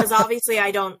 because obviously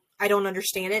I don't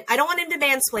understand it. I don't want him to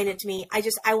mansplain it to me.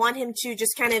 I want him to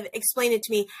just kind of explain it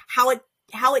to me how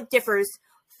it differs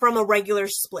from a regular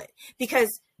split,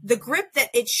 because the grip that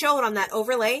it showed on that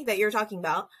overlay that you're talking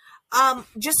about,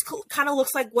 just kind of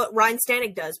looks like what Ryan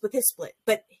Stanek does with his split.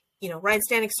 But Ryan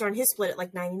Stanek's throwing his split at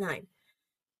like 99.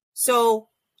 So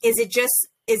is it just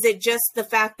the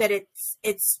fact that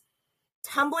it's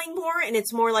tumbling more and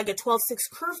it's more like a 12-6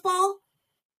 curveball,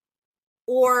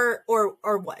 or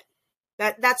what?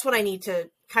 That's what I need to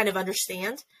kind of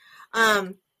understand.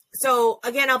 So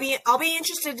again, I'll be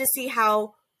interested to see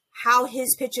how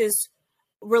his pitches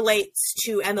relates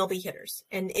to MLB hitters,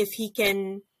 and if he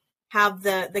can have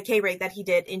the K rate that he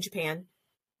did in Japan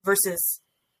versus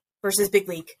big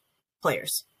league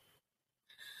players.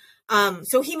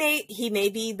 So he may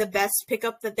be the best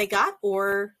pickup that they got,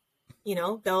 or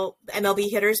the MLB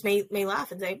hitters may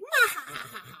laugh and say,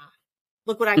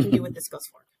 "Look what I can do with this ghost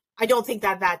fork." I don't think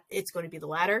that it's going to be the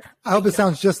latter. I hope it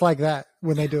sounds just like that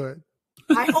when they do it.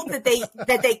 I hope that they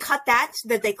cut that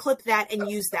they clip that and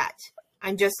use that.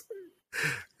 I'm just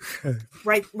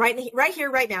right here,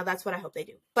 right now. That's what I hope they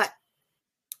do. But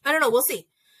I don't know. We'll see.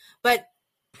 But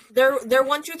their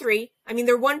 1-2-3. I mean,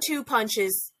 their 1-2 punch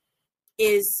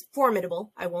is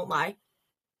formidable. I won't lie.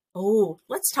 Oh,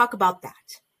 let's talk about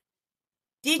that.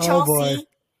 Did y'all see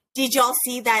Did y'all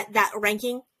see that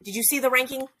ranking? Did you see the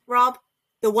ranking, Rob?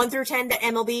 The 1 through 10 that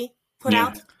MLB put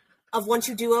out of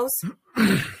 1-2 duos?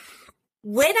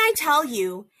 When I tell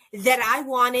you that I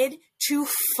wanted to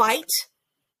fight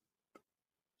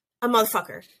a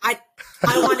motherfucker, I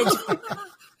wanted to fight them.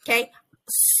 Okay?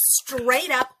 Straight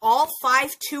up, all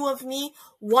 5'2" of me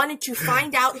wanted to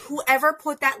find out whoever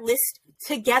put that list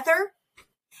together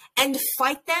and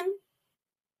fight them.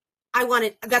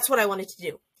 That's what I wanted to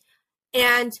do.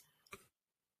 And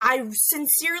I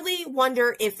sincerely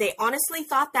wonder if they honestly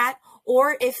thought that,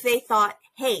 or if they thought,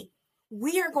 hey,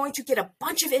 we are going to get a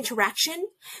bunch of interaction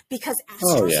because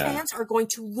Astros fans are going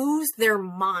to lose their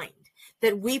mind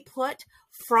that we put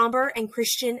Framber and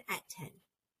Christian at 10.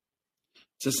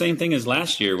 It's the same thing as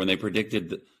last year when they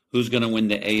predicted who's going to win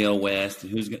the AL West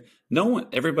and who's going. No one.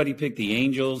 Everybody picked the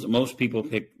Angels. Most people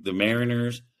picked the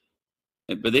Mariners,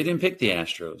 but they didn't pick the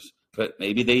Astros. But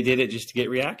maybe they did it just to get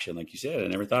reaction, like you said. I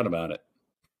never thought about it.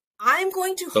 I'm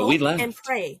going to hope and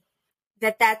pray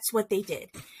that that's what they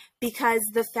did, because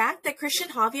the fact that Christian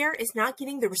Javier is not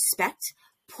getting the respect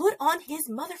put on his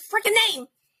mother freaking name.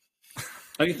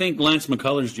 How do you think Lance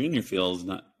McCullers Jr. feels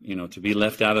not, to be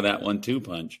left out of that 1-2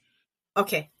 punch?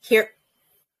 Okay, here.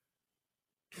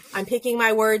 I'm picking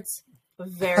my words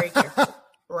very carefully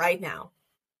right now.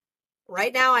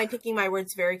 Right now, I'm picking my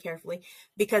words very carefully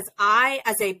because I,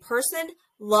 as a person,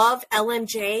 love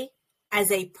LMJ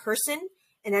as a person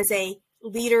and as a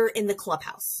leader in the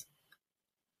clubhouse.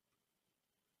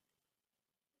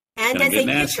 And as a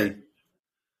pitcher.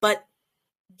 But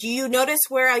do you notice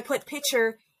where I put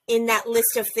pitcher in that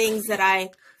list of things that I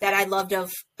loved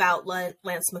about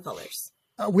Lance McCullers?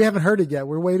 We haven't heard it yet.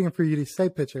 We're waiting for you to say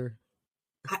pitcher.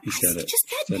 I just said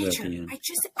pitcher. I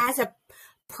just, as a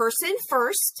person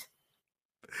first,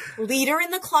 leader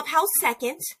in the clubhouse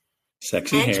second,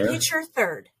 sexy and hair, pitcher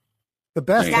third. The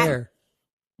best hair.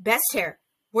 Best hair.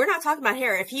 We're not talking about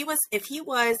hair. If he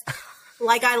was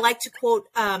like I like to quote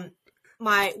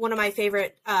one of my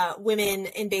favorite women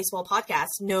in baseball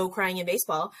podcasts, No Crying in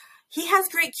Baseball, he has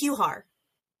great QHAR.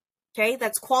 Okay,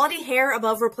 that's quality hair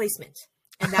above replacement.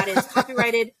 And that is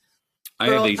copyrighted. I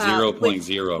have a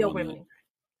 0.0.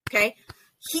 Okay.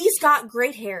 He's got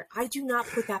great hair. I do not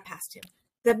put that past him.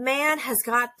 The man has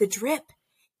got the drip.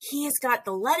 He has got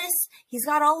the lettuce. He's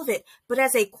got all of it. But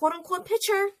as a quote unquote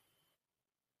pitcher,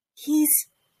 he's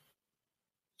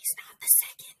not the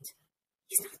second.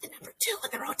 He's not the number 2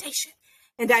 in the rotation.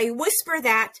 And I whisper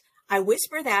that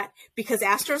because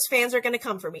Astros fans are going to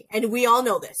come for me. And we all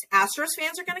know this. Astros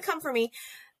fans are going to come for me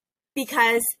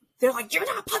because they're like, you're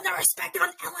not putting the respect on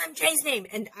LMJ's name.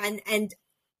 And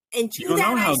to you don't that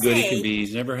know how I good say, he can be.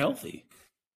 He's never healthy.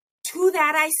 To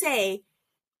that I say,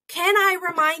 can I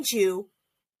remind you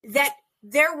that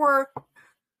there were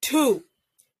two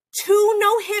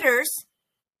no-hitters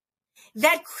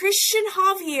that Christian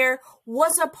Javier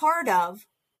was a part of.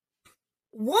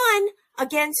 One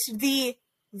against the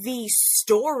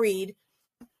storied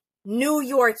New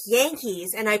York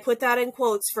Yankees, and I put that in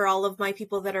quotes for all of my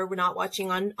people that are not watching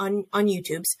on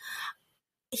YouTube's.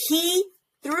 He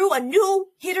threw a no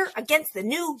hitter against the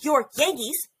New York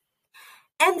Yankees,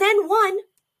 and then won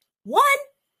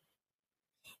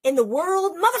in the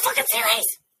World Motherfucking Series.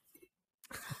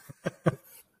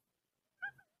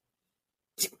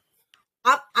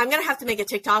 I'm gonna have to make a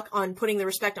TikTok on putting the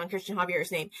respect on Christian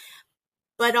Javier's name.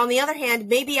 But on the other hand,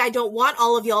 maybe I don't want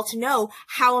all of y'all to know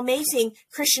how amazing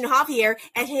Christian Javier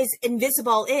and his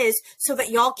Invisible is so that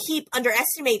y'all keep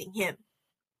underestimating him.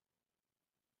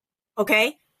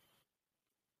 Okay?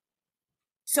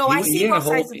 So I see both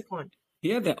sides of the coin. He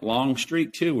had that long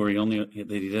streak, too, where he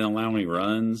didn't allow any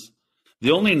runs.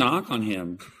 The only knock on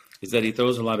him is that he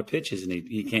throws a lot of pitches and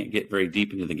he can't get very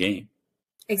deep into the game.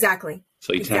 Exactly.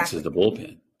 So he taxes the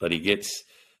bullpen. But he gets,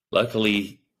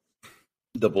 luckily,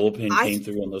 the bullpen came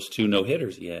through on those 2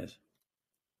 no-hitters he has.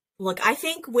 Look, I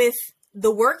think with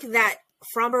the work that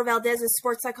Framber Valdez is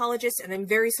sports psychologist, and I'm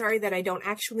very sorry that I don't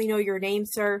actually know your name,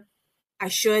 sir. I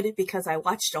should, because I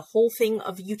watched a whole thing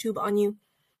of YouTube on you.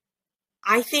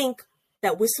 I think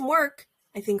that with some work,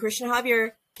 I think Christian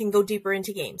Javier can go deeper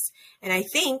into games. And I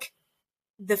think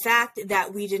the fact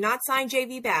that we did not sign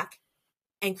JV back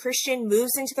and Christian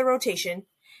moves into the rotation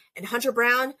and Hunter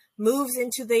Brown moves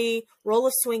into the role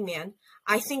of swingman,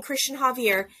 I think Christian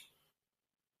Javier,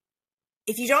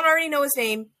 if you don't already know his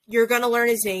name, you're going to learn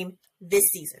his name this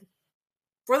season.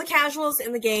 For the casuals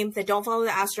in the game that don't follow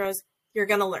the Astros, you're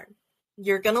going to learn.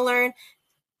 You're going to learn.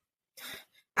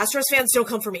 Astros fans, don't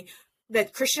come for me.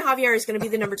 That Christian Javier is going to be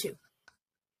the number 2.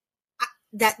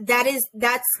 That's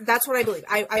what I believe.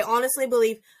 I honestly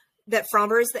believe that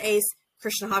Framber is the ace.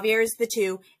 Christian Javier is the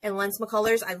 2, and Lance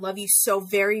McCullers, I love you so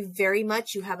very, very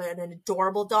much. You have an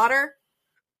adorable daughter,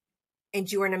 and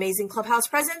you are an amazing clubhouse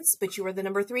presence, but you are the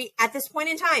number 3 at this point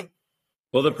in time.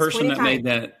 Well, the person that made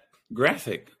that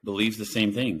graphic believes the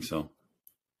same thing, so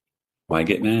why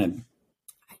get mad?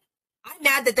 I'm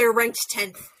mad that they're ranked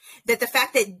 10th. That the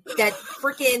fact that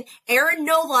freaking Aaron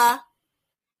Nola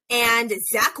and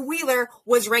Zach Wheeler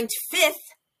was ranked 5th,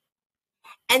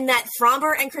 and that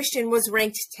Fromber and Christian was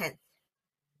ranked 10th.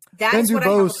 That's what I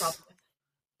have a problem with.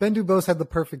 Ben Dubose had the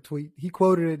perfect tweet. He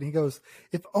quoted it and he goes,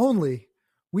 "If only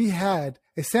we had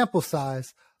a sample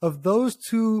size of those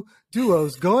 2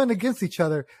 duos going against each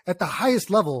other at the highest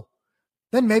level,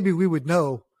 then maybe we would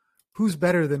know who's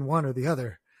better than one or the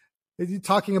other."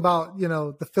 Talking about,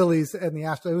 the Phillies and the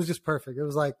Astros, it was just perfect. It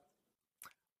was like,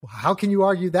 how can you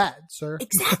argue that, sir?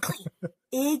 Exactly.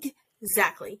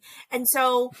 Exactly. And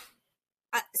so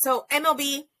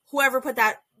MLB, whoever put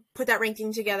that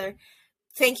ranking together,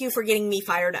 thank you for getting me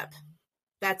fired up.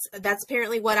 That's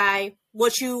apparently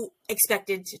what you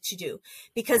expected to do,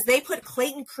 because they put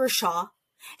Clayton Kershaw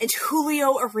and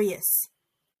Julio Urias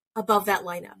above that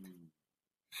lineup.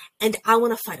 And I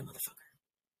want to fight a motherfucker.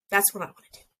 That's what I want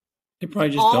to do. They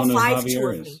probably just don't know who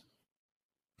Javier is.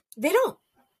 They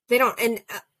don't. And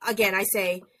again, I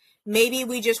say, maybe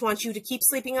we just want you to keep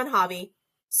sleeping on Javi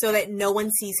so that no one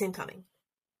sees him coming.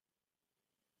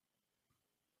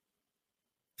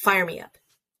 Fire me up.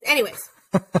 Anyways.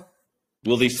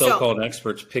 Will these so-called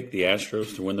experts pick the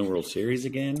Astros to win the World Series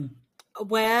again?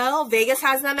 Well, Vegas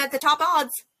has them at the top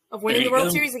odds of winning the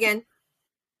World Series again.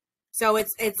 So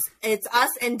it's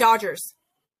us and Dodgers.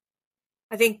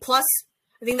 I think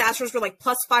the Astros were like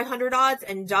plus 500 odds,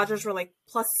 and Dodgers were like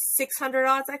plus 600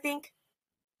 odds, I think.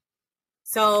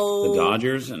 So the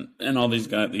Dodgers and all these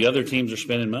guys, the other teams are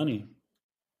spending money.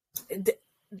 The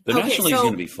National League is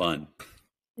going to be fun.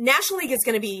 National League is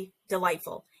going to be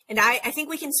delightful. And I think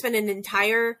we can spend an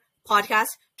entire podcast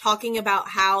talking about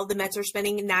how the Mets are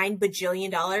spending $9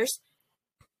 bajillion,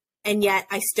 and yet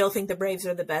I still think the Braves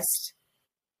are the best.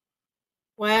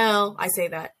 Well, I say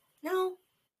that. No.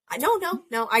 I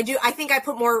do. I think I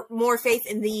put more faith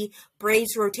in the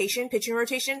Braves pitching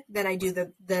rotation, than I do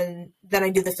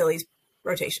the Phillies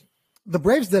rotation. The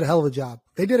Braves did a hell of a job.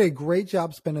 They did a great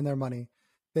job spending their money.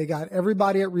 They got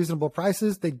everybody at reasonable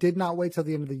prices. They did not wait till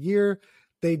the end of the year.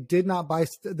 They did not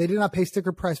pay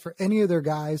sticker price for any of their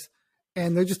guys,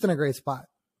 and they're just in a great spot.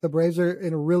 The Braves are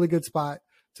in a really good spot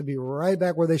to be right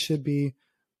back where they should be,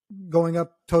 going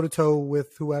up toe to toe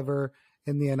with whoever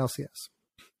in the NLCS.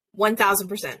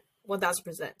 1,000%.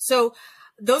 1,000%. So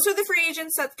those are the free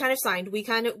agents that kind of signed.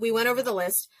 We went over the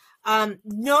list.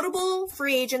 Notable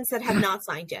free agents that have not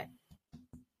signed yet.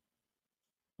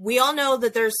 We all know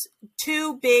that there's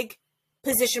 2 big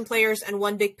position players and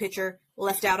 1 big pitcher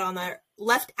left out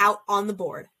on the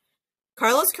board.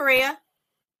 Carlos Correa,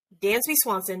 Dansby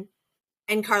Swanson,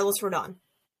 and Carlos Rodon.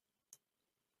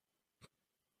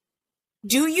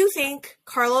 Do you think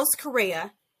Carlos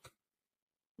Correa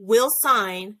will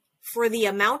sign for the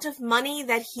amount of money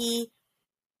that he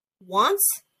wants?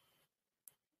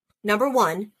 Number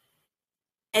 1.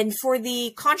 And for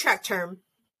the contract term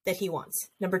that he wants.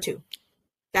 Number 2.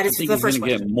 That is the first question. He's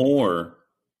going to get more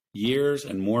years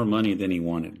and more money than he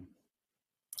wanted.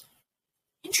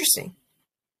 Interesting.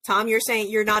 Tom,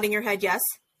 you're nodding your head yes?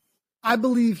 I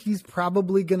believe he's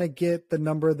probably going to get the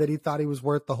number that he thought he was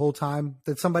worth the whole time,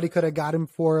 that somebody could have got him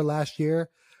for last year,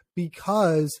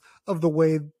 because of the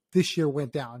way this year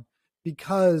went down.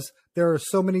 Because there are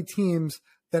so many teams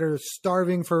that are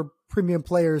starving for premium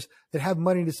players that have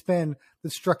money to spend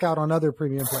that struck out on other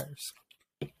premium players.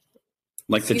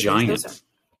 Like the Giants.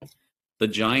 The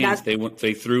Giants,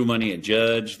 they threw money at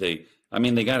Judge. They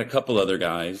got a couple other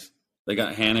guys. They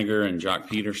got Haniger and Jock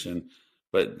Peterson,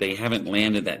 but they haven't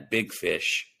landed that big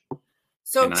fish.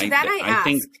 So and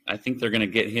I think they're going to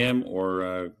get him,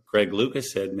 or Greg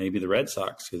Lucas said maybe the Red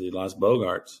Sox because he lost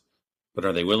Bogarts. But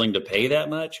are they willing to pay that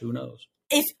much? Who knows?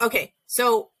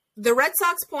 So the Red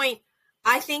Sox point,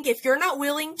 I think if you're not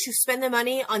willing to spend the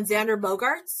money on Xander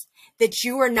Bogaerts, that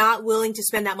you are not willing to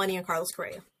spend that money on Carlos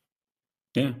Correa.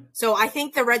 Yeah. So I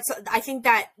think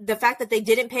that the fact that they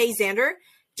didn't pay Xander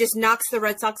just knocks the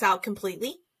Red Sox out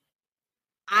completely.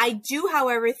 I do,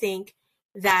 however, think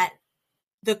that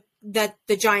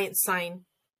the Giants sign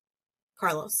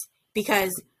Carlos,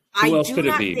 because who else could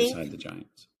it be beside the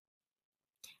Giants?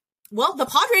 Well, the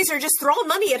Padres are just throwing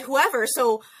money at whoever.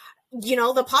 So,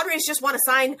 the Padres just want to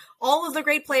sign all of the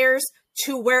great players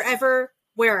to wherever,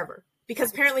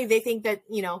 because apparently they think that,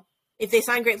 if they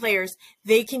sign great players,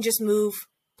 they can just move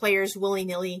players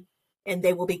willy-nilly and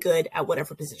they will be good at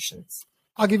whatever positions.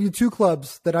 I'll give you 2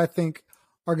 clubs that I think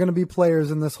are going to be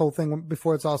players in this whole thing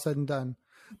before it's all said and done.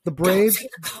 The Braves. Don't say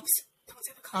the Cubs. Don't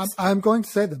say the Cubs. I'm going to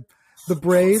say them. The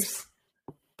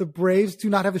Braves do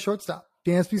not have a shortstop.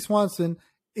 Dansby Swanson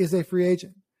is a free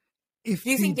agent. If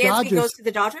Do you think the Dansby Dodgers, goes to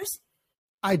the Dodgers?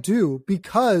 I do,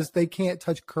 because they can't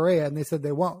touch Correa, and they said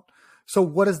they won't. So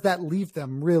what does that leave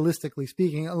them, realistically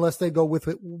speaking, unless they go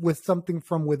with something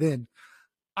from within?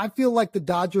 I feel like the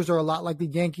Dodgers are a lot like the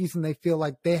Yankees, and they feel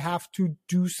like they have to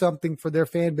do something for their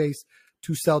fan base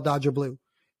to sell Dodger Blue.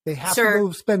 They have to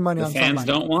go spend money The on fans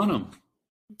somebody. don't want them.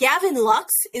 Gavin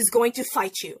Lux is going to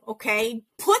fight you, okay?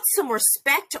 Put some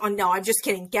respect on. No, I'm just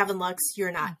kidding. Gavin Lux,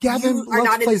 you're not. Gavin You are Lux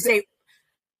not in the plays- same.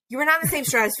 You are not in the same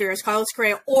stratosphere as Carlos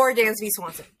Correa or Dansby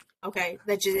Swanson. Okay,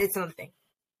 it's another thing.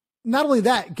 Not only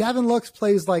that, Gavin Lux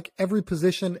plays like every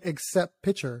position except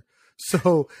pitcher.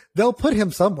 So they'll put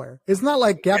him somewhere. It's not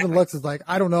like Gavin Lux is like,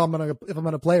 I don't know if I'm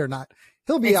gonna play or not.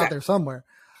 He'll be out there somewhere.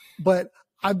 But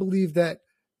I believe that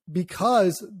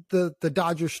because the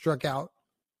Dodgers struck out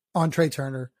on Trey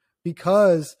Turner,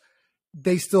 because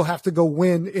they still have to go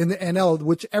win in the NL,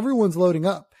 which everyone's loading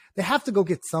up. They have to go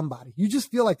get somebody. You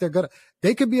just feel like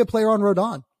they could be a player on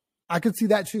Rodon. I could see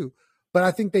that too. But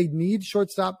I think they need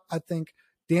shortstop. I think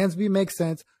Dansby makes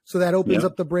sense. So that opens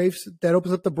up the Braves. That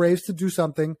opens up the Braves to do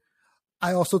something.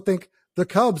 I also think the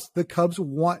Cubs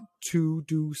want to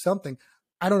do something.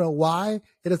 I don't know why.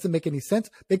 It doesn't make any sense.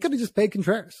 They could have just paid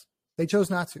Contreras. They chose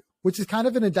not to, which is kind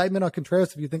of an indictment on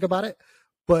Contreras if you think about it.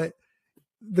 But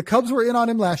the Cubs were in on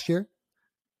him last year.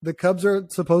 The Cubs are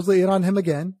supposedly in on him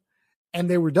again. And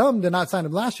they were dumb to not sign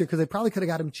him last year because they probably could have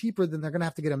got him cheaper than they're going to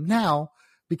have to get him now,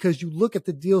 because you look at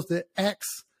the deals that X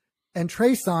and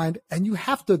Trey signed, and you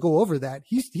have to go over that.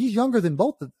 He's younger than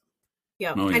both of them.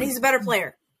 Yeah, Oh, yeah. and he's a better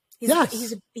player. He's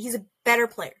a better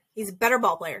player. He's a better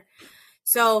ball player.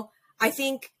 So I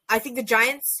think the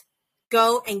Giants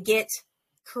go and get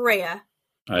Correa,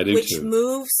 I do which too.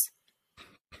 moves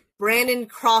Brandon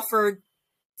Crawford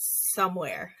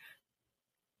somewhere.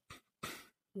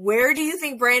 Where do you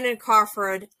think Brandon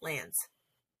Crawford lands?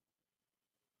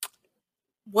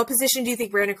 What position do you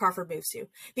think Brandon Crawford moves to?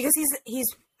 Because he's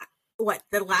what,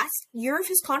 the last year of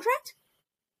his contract?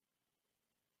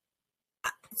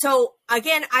 So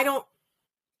again, I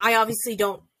obviously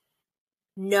don't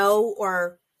know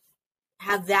or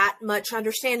have that much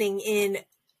understanding in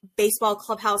baseball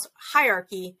clubhouse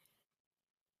hierarchy,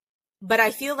 but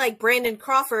I feel like Brandon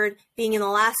Crawford, being in the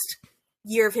last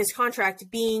year of his contract,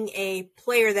 being a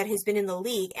player that has been in the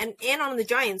league and on the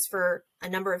Giants for a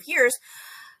number of years,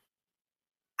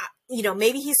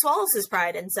 maybe he swallows his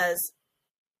pride and says,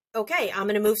 okay, I'm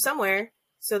going to move somewhere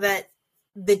so that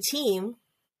the team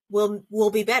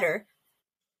will be better.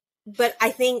 But I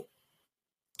think,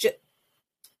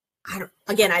 I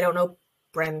don't know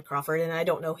Brandon Crawford, and I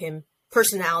don't know him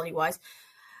personality wise,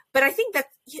 but I think that's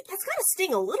got to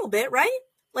sting a little bit, right?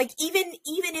 Like even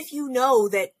if you know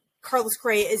that Carlos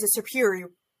Correa is a superior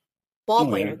ball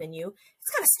player than you,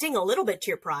 it's got to sting a little bit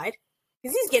to your pride,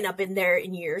 because he's getting up in there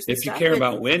in years. If you care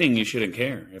about winning, you shouldn't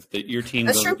care. If your team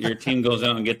goes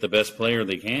out and get the best player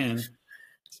they can,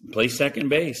 play second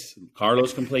base.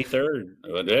 Carlos can play third,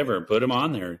 whatever. Put him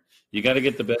on there. You got to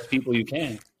get the best people you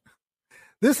can.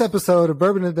 This episode of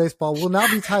Bourbon and Baseball will now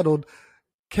be titled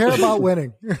 "Care About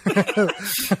Winning." The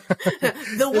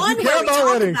one where we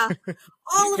talk winning. about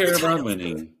all of the Care titles. about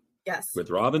winning. Yes. With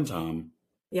Rob and Tom.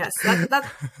 Yes,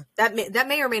 that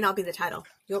may or may not be the title.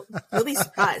 You'll be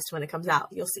surprised when it comes out.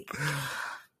 You'll see.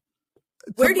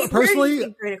 Where do you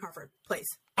think Brandon Crawford plays?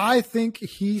 I think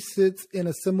he sits in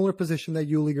a similar position that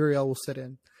Yuli Gurriel will sit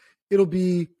in. It'll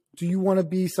be, do you want to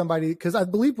be somebody? Because I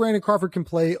believe Brandon Crawford can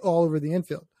play all over the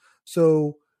infield.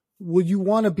 So will you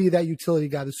want to be that utility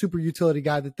guy, the super utility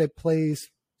guy that plays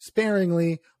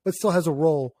sparingly but still has a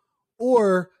role?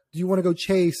 Or do you want to go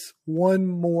chase one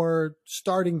more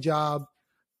starting job,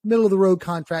 middle of the road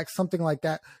contract, something like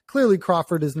that? Clearly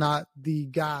Crawford is not the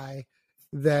guy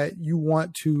that you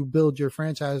want to build your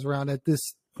franchise around at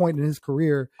this point in his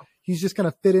career. He's just going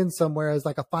to fit in somewhere as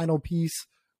like a final piece,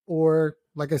 or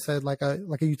like I said, like a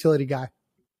utility guy.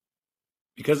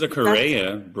 Because of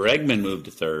Correa, Bregman moved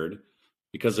to third.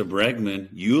 Because of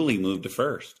Bregman, Yuli moved to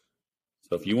first.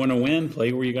 So if you want to win,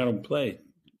 play where you got to play.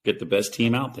 Get the best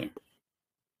team out there.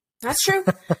 That's true.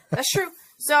 That's true.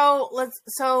 So let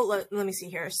me see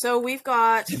here. So we've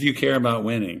got, If you care about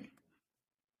winning.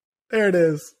 There it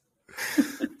is.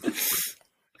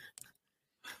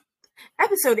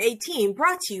 episode 18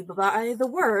 brought to you by the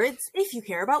words, "If you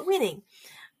care about winning."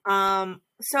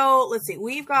 So let's see.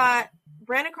 We've got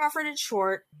Brandon Crawford at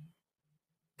short.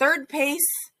 Third base,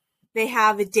 they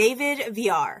have David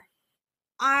Villar.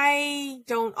 I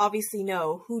don't obviously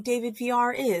know who David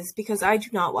VR is because I do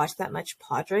not watch that much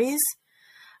Padres.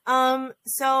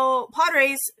 So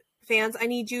Padres fans, I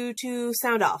need you to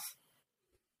sound off.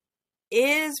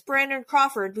 Is Brandon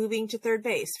Crawford moving to third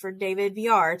base for David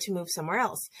VR to move somewhere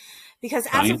else? Because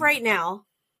as of right now,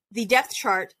 the depth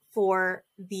chart for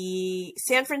the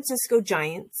San Francisco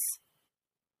Giants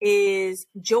is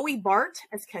Joey Bart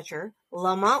as catcher,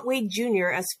 Lamont Wade Jr.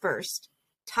 as first,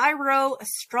 Tyro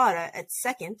Estrada at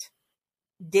second,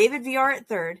 David VR at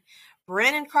third,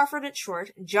 Brandon Crawford at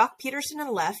short, Jock Peterson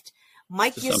at left,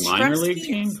 Mike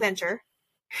Yastrzemski at center.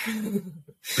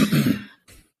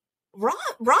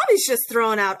 Rob is just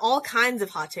throwing out all kinds of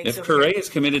hot takes. If Correa is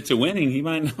committed to winning, he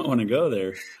might not want to go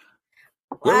there.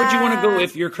 Where would you want to go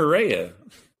if you're Correa?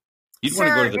 You'd want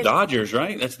to go to the Dodgers,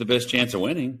 right? That's the best chance of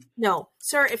winning. No,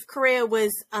 sir. If Correa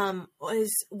was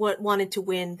what wanted to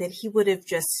win, then he would have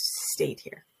just stayed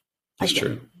here. That's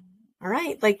true. All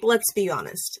right, like let's be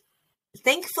honest.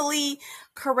 Thankfully,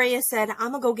 Correa said,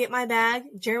 "I'm gonna go get my bag."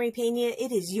 Jeremy Pena,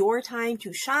 it is your time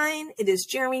to shine. It is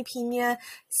Jeremy Pena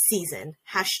season.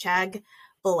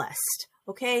 # blessed.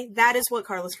 Okay, that is what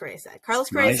Carlos Correa said. Carlos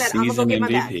Correa said, "I'm gonna go get my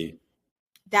bag."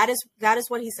 That is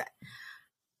what he said.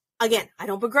 Again, I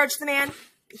don't begrudge the man.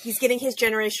 He's getting his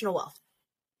generational wealth.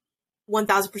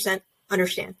 1,000%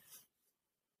 understand.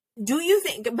 Do you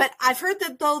think? But I've heard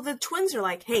that though the Twins are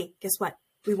like, "Hey, guess what?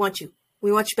 We want you.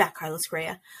 We want you back, Carlos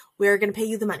Correa. We're going to pay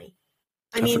you the money."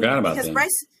 I mean, forgot about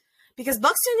because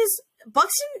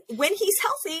Buxton, when he's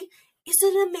healthy, is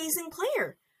an amazing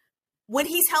player. When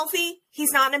he's healthy,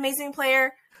 he's not an amazing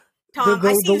player. Tom,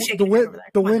 I see you shaking your head over there.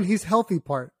 The when he's healthy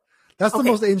part. That's the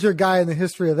most injured guy in the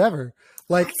history of ever.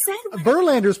 Like,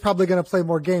 Verlander's probably going to play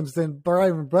more games than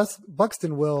Brian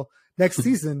Buxton will next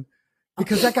season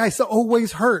because that guy's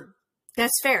always hurt.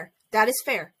 That's fair. That is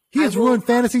fair. He has ruined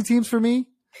fantasy teams for me.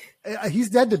 He's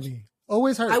dead to me.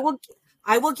 Always hurt.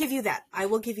 I will give you that. I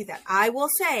will give you that. I will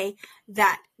say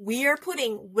that we are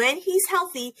putting when he's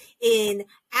healthy in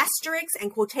asterisks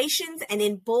and quotations and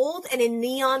in bold and in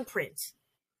neon print.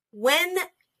 When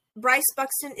Bryce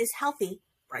Buxton is healthy,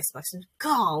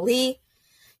 golly,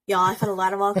 y'all, I've had a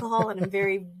lot of alcohol and I'm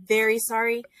very, very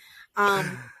sorry.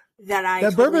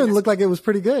 That bourbon looked like it was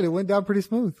pretty good. It went down pretty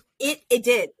smooth. It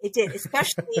did.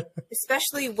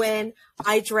 Especially when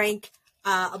I drank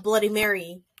a Bloody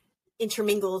Mary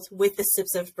intermingled with the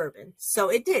sips of bourbon. So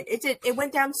it did. It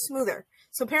went down smoother.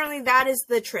 So apparently that is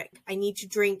the trick. I need to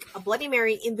drink a Bloody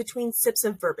Mary in between sips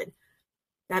of bourbon.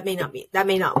 That may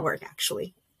not work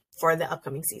actually for the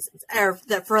upcoming seasons or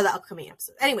for the upcoming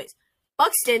episodes. Anyways,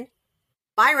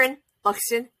 Byron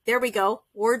Buxton. There we go.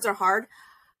 Words are hard.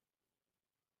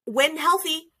 When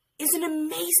healthy, is an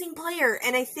amazing player,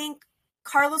 and I think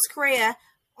Carlos Correa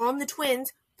on the Twins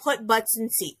put butts in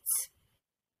seats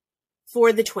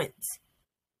for the Twins.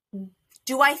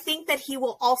 Do I think that he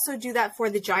will also do that for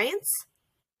the Giants?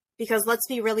 Because let's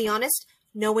be really honest,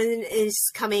 no one is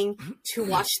coming to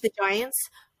watch the Giants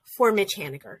for Mitch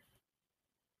Haniger.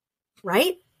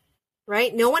 Right?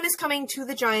 No one is coming to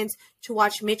the Giants to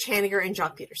watch Mitch Haniger and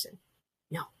Jock Peterson.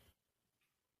 No.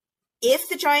 If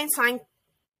the Giants sign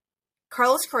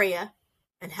Carlos Correa,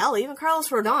 and hell, even Carlos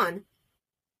Rodon,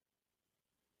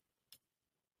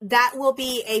 that will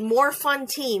be a more fun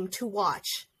team to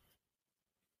watch.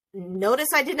 Notice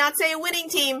I did not say a winning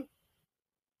team.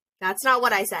 That's not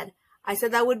what I said. I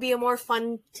said that would be a more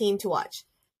fun team to watch.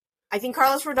 I think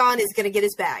Carlos Rodon is going to get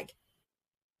his bag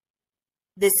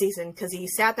this season because he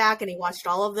sat back and he watched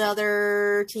all of the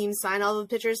other teams sign all the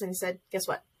pitchers and he said, guess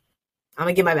what? I'm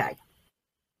going to get my bag.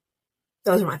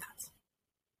 Those are my thoughts.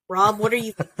 Rob, what are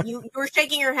you you were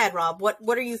shaking your head, Rob. What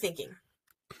are you thinking?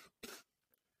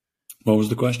 What was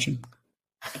the question?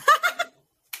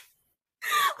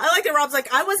 I like that Rob's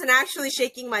like, I wasn't actually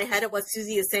shaking my head at what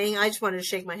Susie is saying. I just wanted to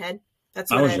shake my head.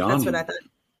 That's what I thought.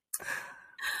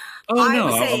 But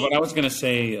I was going to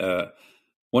say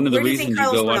one of the reasons you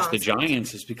go watch the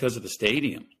Giants is because of the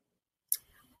stadium.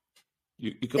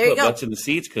 You could put butts in the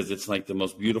seats because it's like the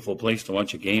most beautiful place to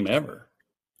watch a game ever.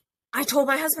 I told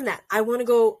my husband that I want to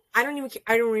go. I don't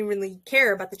even really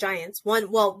care about the Giants.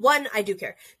 One, I do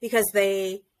care because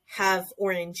they have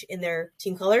orange in their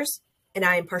team colors, and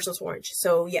I am partial to orange.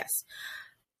 So yes,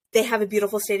 they have a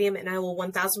beautiful stadium, and I will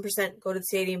 1,000% go to the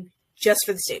stadium just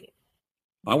for the stadium.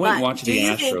 I went and watched the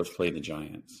Astros play the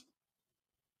Giants,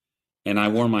 and I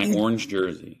wore my orange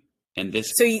jersey. And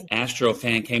this Astro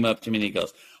fan came up to me and he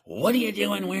goes, "What are you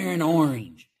doing wearing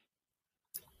orange?"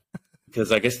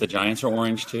 Because I guess the Giants are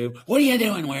orange too. What are you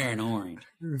doing wearing orange?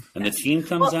 And the team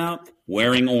comes out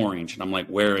wearing orange. And I'm like,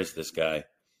 where is this guy?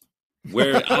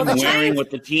 I'm wearing what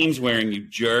the team's wearing, you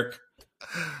jerk.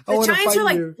 The Giants are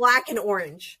like black and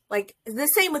orange. Like the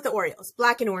same with the Orioles.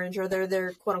 Black and orange are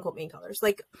their quote unquote main colors.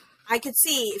 Like I could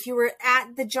see if you were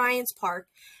at the Giants park,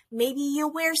 maybe you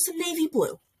wear some navy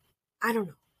blue. I don't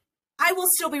know. I will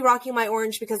still be rocking my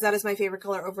orange because that is my favorite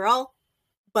color overall.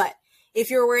 But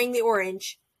if you're wearing the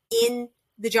orange in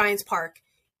the Giants park,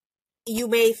 you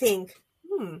may think,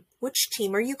 which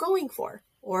team are you going for?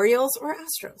 Orioles or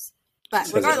Astros?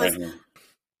 But regardless,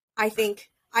 I think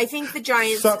the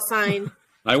Giants sign.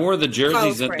 I wore the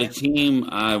jerseys that the team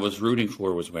I was rooting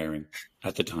for was wearing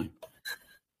at the time.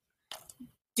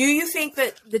 Do you think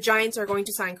that the Giants are going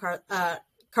to sign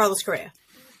Carlos Correa?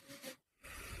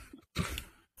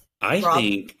 I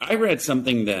think I read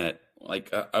something that,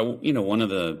 like, one of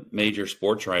the major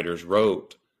sports writers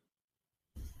wrote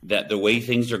that the way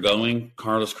things are going,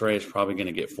 Carlos Correa is probably going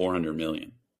to get $400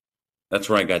 million. That's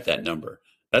where I got that number.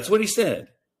 That's what he said.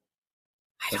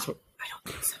 I don't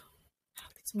think so.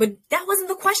 But that wasn't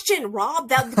the question, Rob.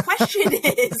 The question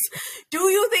is, do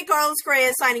you think Carlos Correa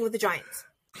is signing with the Giants?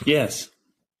 Yes.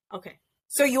 Okay.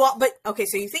 So you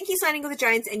think he's signing with the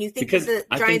Giants, and you think because that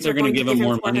the Giants I think they're going to give him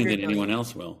more money than anyone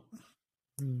else will.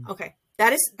 Okay,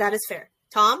 that is fair.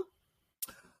 Tom?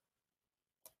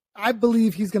 I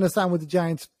believe he's going to sign with the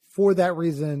Giants for that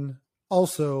reason.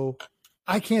 Also,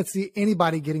 I can't see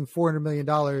anybody getting $400 million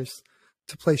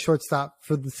to play shortstop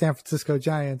for the San Francisco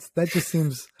Giants. That just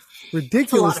seems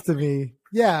ridiculous to me.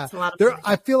 Yeah,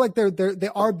 I feel like they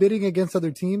are bidding against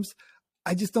other teams.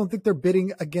 I just don't think they're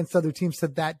bidding against other teams to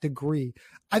that degree.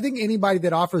 I think anybody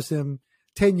that offers him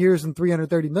 10 years and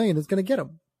 $330 million is going to get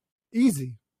him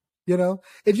easy. You know,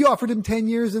 if you offered him 10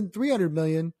 years and $300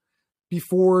 million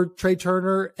before Trey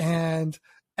Turner and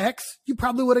X, you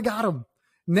probably would have got him.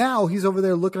 Now he's over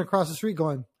there looking across the street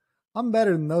going, I'm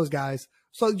better than those guys.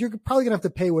 So you're probably going to have to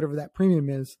pay whatever that premium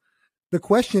is. The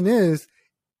question is,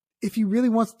 if he really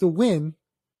wants to win,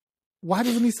 why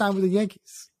doesn't he sign with the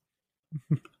Yankees?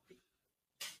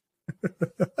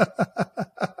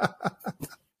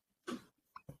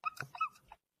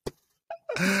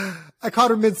 I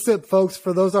caught her mid-sip, folks,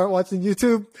 for those who aren't watching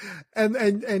YouTube.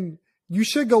 And you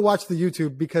should go watch the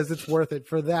YouTube because it's worth it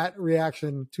for that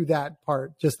reaction to that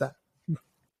part. Just that.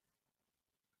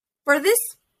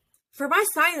 For my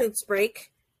silence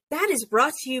break, that is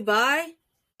brought to you by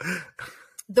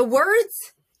the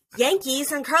words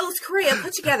Yankees and Carlos Correa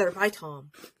put together by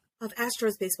Tom of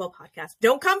Astros Baseball Podcast.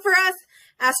 Don't come for us,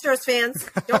 Astros fans.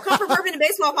 Don't come for Bourbon and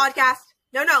Baseball Podcast.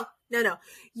 No.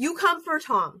 You come for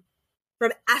Tom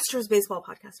from Astros Baseball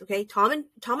Podcast, okay? Tom and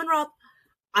Rob.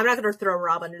 I'm not going to throw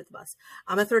Rob under the bus.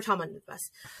 I'm going to throw Tom under the bus.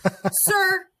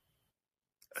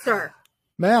 Sir.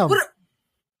 Ma'am.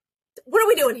 What are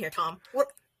we doing here, Tom? What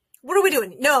are we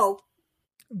doing? No.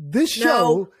 This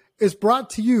show is brought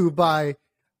to you by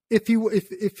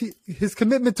his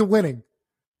commitment to winning.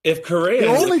 If Correa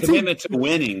has a commitment to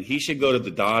winning, he should go to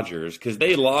the Dodgers because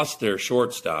they lost their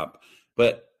shortstop.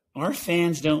 But our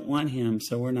fans don't want him,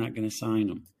 so we're not going to sign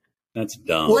him. That's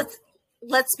dumb.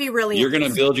 Let's be really You're going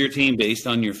to build your team based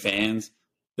on your fans.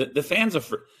 The fans are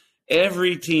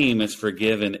every team is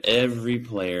forgiven every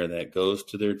player that goes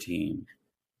to their team.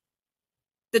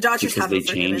 The Dodgers because they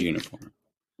change uniform.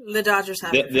 The Dodgers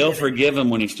have. They'll forgive him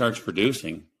when he starts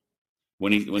producing.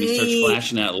 When he starts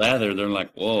flashing that leather, they're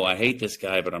like, "Whoa, I hate this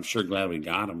guy, but I'm sure glad we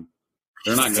got him."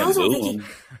 They're not going to boo him.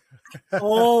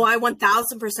 Oh, I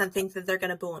 1,000% think that they're going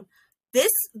to boo him.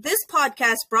 This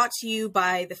podcast brought to you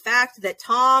by the fact that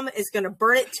Tom is going to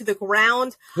burn it to the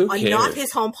ground on Not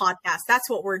His Home podcast. That's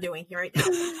what we're doing here right now.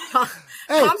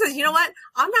 Tom says, "You know what?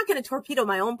 I'm not going to torpedo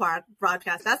my own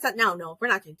broadcast. That's not. No, we're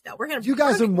not going to do that. We're going to. You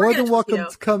guys are more than welcome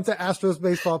to come to Astros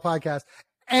Baseball Podcast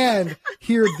and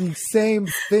hear the same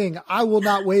thing. I will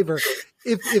not waver.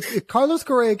 If Carlos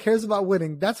Correa cares about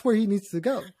winning, that's where he needs to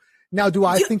go. Now, do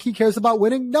I think he cares about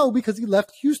winning? No, because he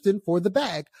left Houston for the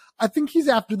bag. I think he's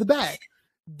after the bag.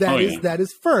 That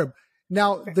is firm.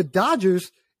 Now, the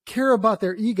Dodgers care about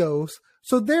their egos,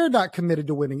 so they're not committed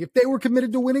to winning. If they were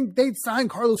committed to winning, they'd sign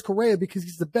Carlos Correa because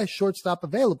he's the best shortstop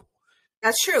available.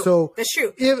 That's true. That's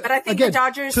true. But I think the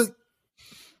Dodgers to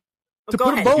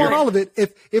put a bow on all of it,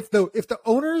 if the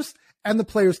owners and the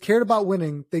players cared about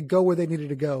winning, they go where they needed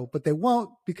to go, but they won't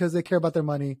because they care about their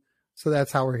money. So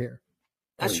that's how we're here.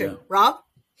 That's true. Rob,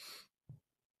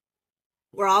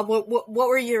 what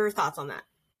were your thoughts on that?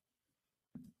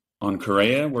 On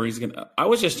Correa, where he's going to, I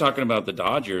was just talking about the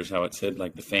Dodgers, how it said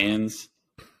like the fans,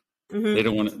 they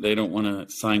don't want to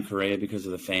sign Correa because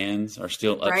of the fans are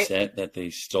still upset that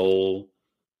they stole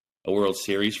a World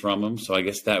Series from him. So I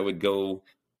guess that would go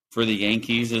for the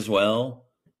Yankees as well.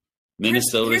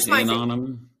 Minnesota's in on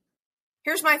him.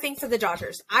 Here's my thing for the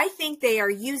Dodgers. I think they are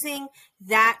using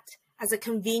that as a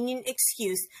convenient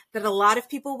excuse that a lot of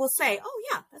people will say, oh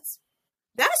yeah,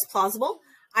 that is plausible.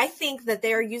 I think that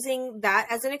they are using that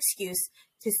as an excuse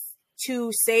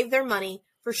to save their money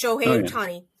for Shohei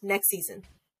Ohtani next season.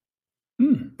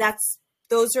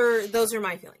 Those are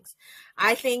my feelings.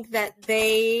 I think that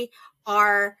they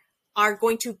are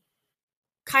going to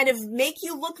kind of make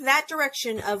you look that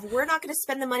direction of, we're not going to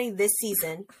spend the money this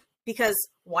season because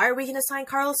why are we going to sign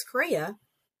Carlos Correa?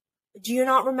 Do you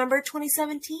not remember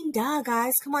 2017? Duh,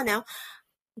 guys, come on now.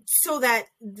 So that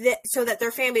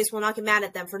their fan base will not get mad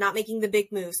at them for not making the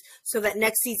big moves, so that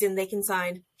next season they can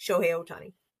sign Shohei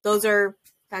Ohtani. That's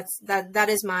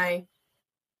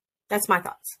my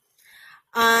thoughts.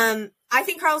 I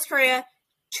think Carlos Correa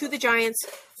to the Giants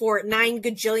for $9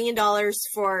 gajillion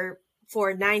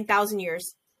for 9,000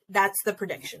 years. That's the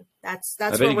prediction. That's I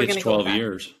bet where he we're gets going to go. 12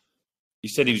 years. You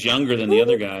said he was younger than the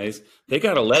other guys. They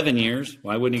got 11 years.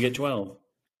 Why wouldn't he get 12?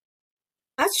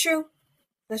 That's true.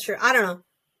 I don't know.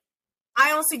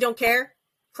 I honestly don't care.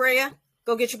 Correa,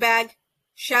 go get your bag.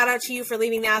 Shout out to you for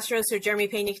leaving the Astros so Jeremy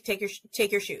Pena can take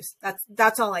your shoes.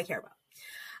 That's all I care about.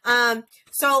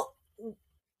 So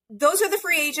those are the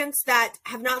free agents that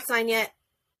have not signed yet.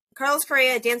 Carlos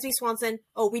Correa, Dansby Swanson.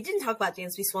 Oh, we didn't talk about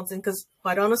Dansby Swanson because,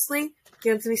 quite honestly,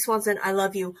 Dansby Swanson, I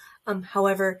love you.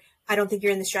 However, I don't think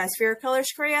you're in the stratosphere of Carlos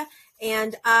Correa,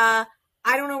 and I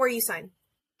don't know where you sign.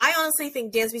 I honestly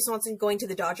think Dansby Swanson going to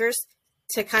the Dodgers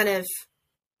to kind of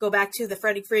go back to the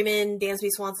Freddie Freeman, Dansby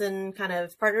Swanson kind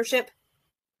of partnership.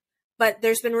 But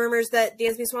there's been rumors that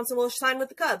Dansby Swanson will sign with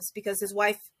the Cubs because his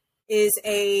wife is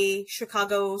a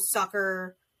Chicago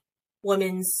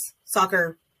women's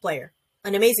soccer player.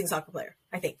 An amazing soccer player,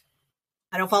 I think.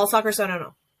 I don't follow soccer, so I don't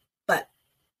know. But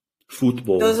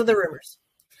football. Those are the rumors.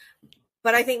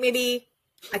 But I think the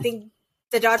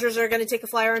Dodgers are going to take a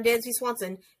flyer on Dansby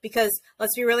Swanson because,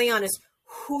 let's be really honest,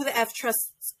 who the F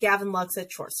trusts Gavin Lux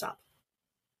at shortstop?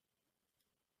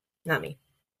 Not me.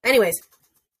 Anyways,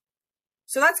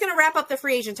 so that's going to wrap up the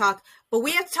free agent talk. But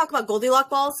we have to talk about Goldilocks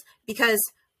balls because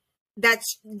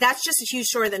that's just a huge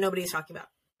story that nobody's talking about,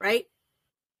 right?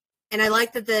 And I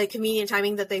like that the convenient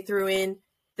timing that they threw in,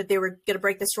 that they were going to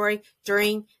break the story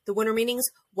during the winter meetings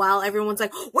while everyone's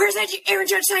like, where's that Aaron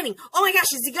Judge signing? Oh my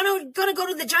gosh, is he going to go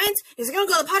to the Giants? Is he going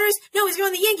to go to the Padres? No, he's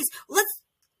going to the Yankees.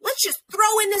 Let's just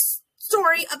throw in this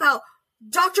story about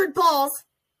doctored balls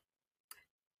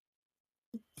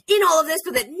in all of this,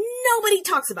 but that nobody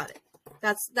talks about it.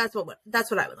 That's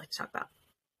what I would like to talk about.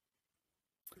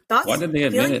 Thoughts? Why did they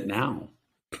admit it now?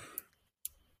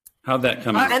 How'd that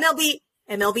come out?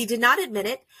 MLB did not admit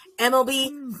it.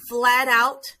 MLB flat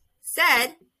out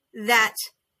said that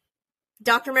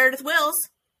Dr. Meredith Wills,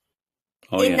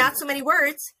 not so many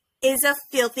words, is a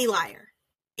filthy liar.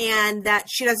 And that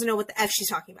she doesn't know what the F she's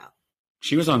talking about.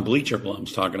 She was on Bleacher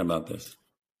Blums talking about this.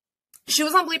 She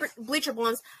was on Bleacher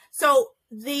Blums. So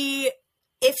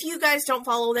if you guys don't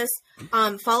follow this,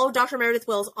 follow Dr. Meredith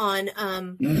Wills on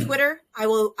Twitter. I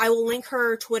will link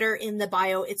her Twitter in the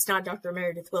bio. It's not Dr.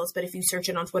 Meredith Wills, but if you search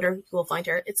it on Twitter, you will find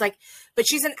her. It's like, but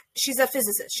she's a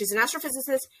physicist. She's an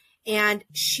astrophysicist, and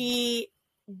she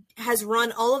has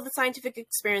run all of the scientific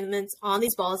experiments on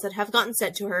these balls that have gotten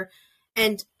sent to her.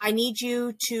 And I need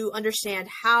you to understand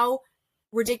how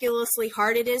ridiculously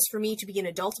hard it is for me to be an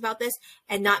adult about this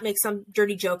and not make some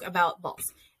dirty joke about balls.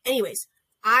 Anyways,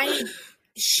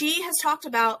 she has talked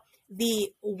about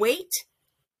the weight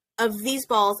of these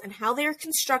balls and how they're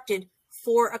constructed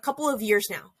for a couple of years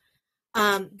now.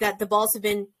 That the balls have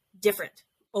been different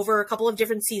over a couple of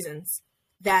different seasons.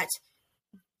 That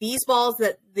these balls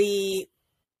that the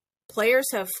players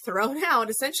have thrown out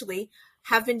essentially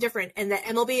have been different, and that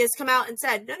MLB has come out and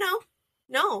said,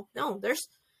 no.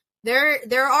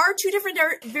 There are two different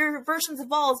versions of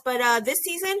balls, but this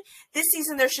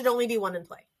season there should only be one in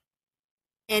play.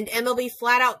 And MLB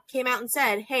flat out came out and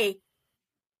said, hey,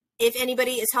 if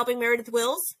anybody is helping Meredith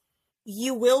Wills,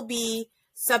 you will be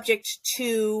subject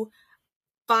to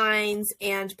fines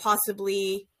and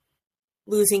possibly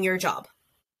losing your job.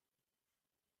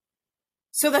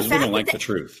 So the fact we don't like the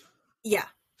truth. Yeah.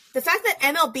 The fact that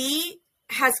MLB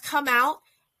has come out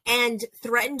and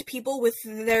threatened people with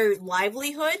their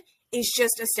livelihood is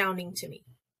just astounding to me.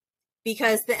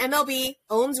 Because the MLB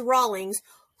owns Rawlings,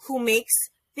 who makes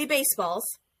the baseballs,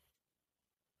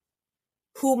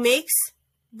 who makes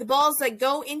the balls that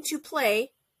go into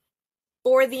play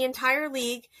for the entire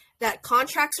league that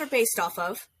contracts are based off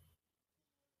of.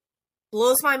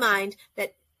 Blows my mind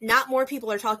that not more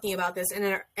people are talking about this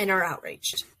and are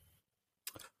outraged.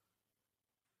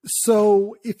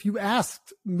 So if you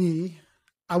asked me,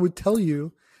 I would tell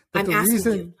you that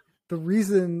the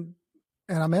reason,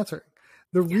 and I'm answering,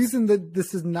 The reason that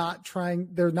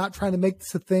they're not trying to make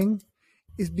this a thing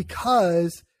is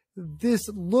because this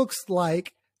looks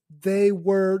like they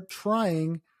were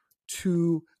trying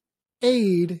to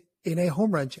aid in a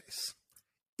home run chase.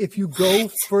 If you go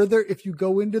further, if you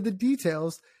go into the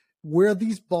details where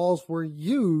these balls were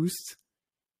used,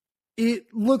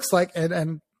 it looks like,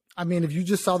 and I mean, if you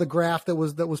just saw the graph that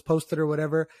was posted or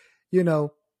whatever, you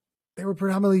know, they were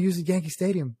predominantly used at Yankee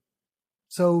Stadium.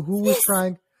 So who was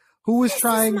trying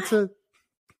to?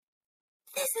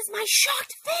 This is my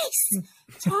shocked face,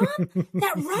 Tom,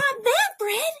 that Rob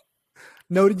Manfred,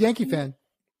 noted Yankee fan,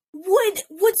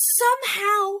 would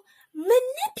somehow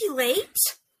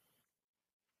manipulate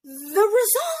the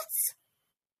results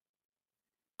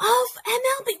of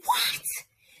MLB. What?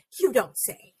 You don't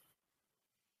say.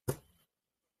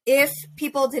 If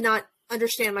people did not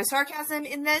understand my sarcasm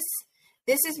in this,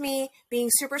 this is me being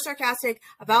super sarcastic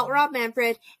about Rob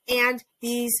Manfred and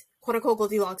these quote-unquote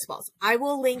Goldilocks balls. I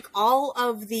will link all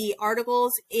of the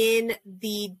articles in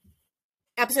the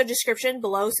episode description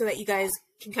below so that you guys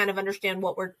can kind of understand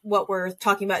what we're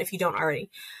talking about if you don't already.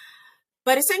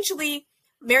 But essentially,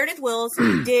 Meredith Wills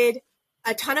did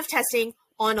a ton of testing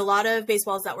on a lot of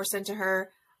baseballs that were sent to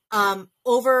her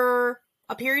over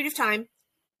a period of time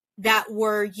that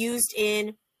were used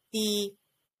in the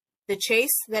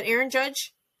chase that Aaron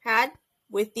Judge had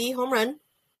with the home run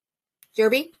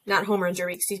derby, not home run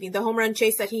derby, excuse me, the home run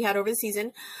chase that he had over the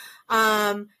season,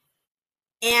 and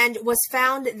was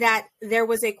found that there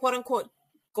was a quote-unquote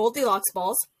Goldilocks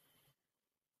balls,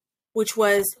 which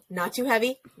was not too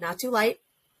heavy, not too light,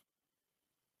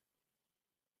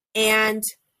 and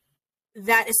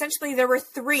that essentially there were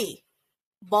 3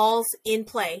 balls in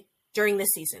play during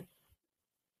this season.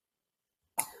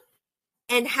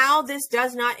 And how this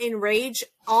does not enrage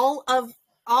all of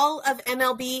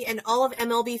MLB and all of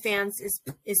MLB fans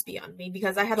is beyond me,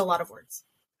 because I had a lot of words.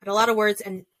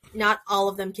 And not all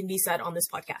of them can be said on this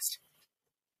podcast.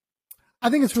 I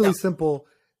think it's really simple.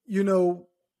 You know,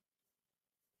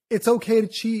 it's okay to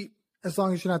cheat as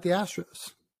long as you're not the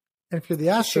Astros. And if you're the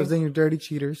Astros, then you're dirty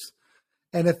cheaters.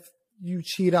 And if you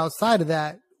cheat outside of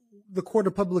that, the court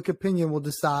of public opinion will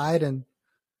decide. And,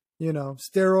 you know,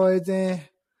 steroids,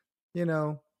 you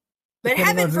know. But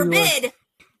heaven forbid.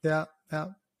 Yeah.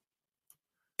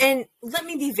 And let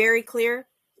me be very clear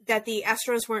that the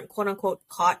Astros weren't quote unquote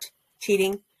caught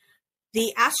cheating.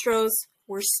 The Astros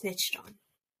were snitched on.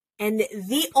 And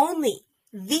the only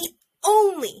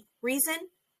reason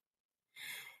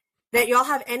that y'all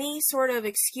have any sort of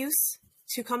excuse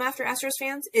to come after Astros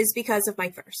fans is because of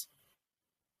Mike Fiers.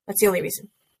 That's the only reason.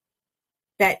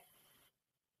 That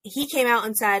he came out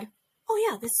and said, oh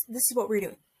yeah, this is what we're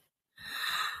doing.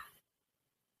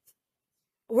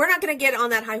 We're not going to get on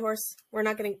that high horse. We're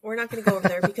not going to go over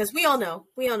there because we all know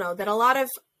that a lot of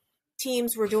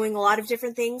teams were doing a lot of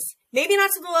different things. Maybe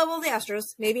not to the level of the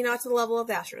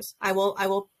Astros. I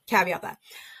will caveat that.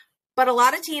 But a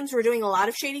lot of teams were doing a lot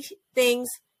of shady things,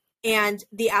 and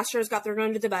the Astros got thrown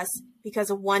under the bus because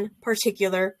of one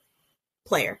particular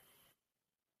player.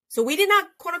 So we did not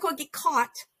quote unquote get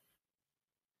caught.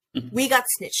 We got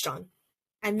snitched on.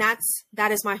 And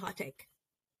that is my hot take.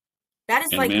 That is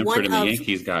and like Manfred one and the of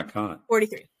Yankees got caught.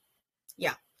 43.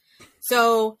 Yeah.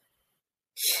 So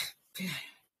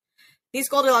these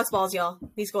Goldilocks balls, y'all.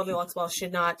 These Goldilocks balls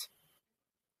should not.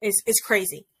 It's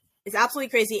crazy. It's absolutely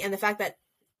crazy. And the fact that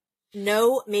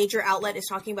no major outlet is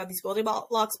talking about these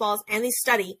Goldilocks balls and the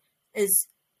study is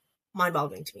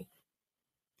mind-boggling to me.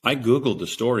 I Googled the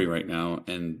story right now,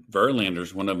 and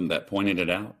Verlander's one of them that pointed it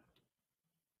out.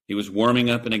 He was warming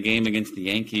up in a game against the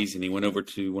Yankees, and he went over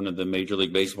to one of the Major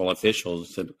League Baseball officials and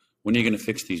said, when are you going to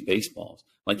fix these baseballs?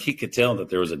 Like, he could tell that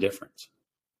there was a difference.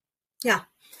 Yeah.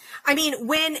 I mean,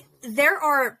 when there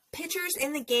are pitchers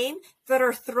in the game that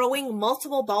are throwing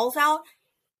multiple balls out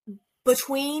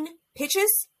between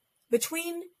pitches,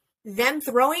 between them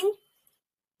throwing,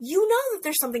 you know that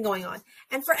there's something going on.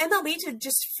 And for MLB to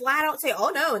just flat out say,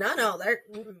 oh, no,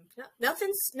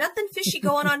 nothing fishy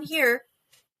going on here.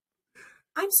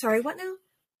 I'm sorry, what now?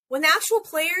 When the actual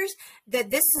players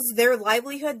that this is their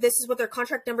livelihood, this is what their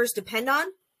contract numbers depend on,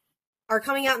 are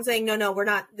coming out and saying, no, we're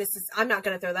not, I'm not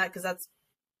going to throw that because that's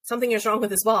something is wrong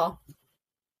with this ball.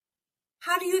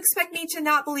 How do you expect me to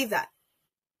not believe that?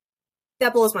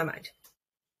 That blows my mind.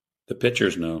 The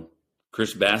pitchers know.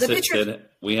 Chris Bassett said,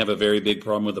 we have a very big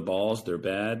problem with the balls. They're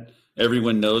bad.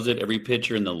 Everyone knows it. Every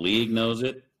pitcher in the league knows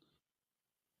it.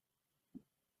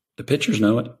 The pitchers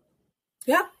know it.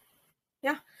 Yeah.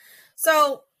 Yeah.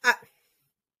 So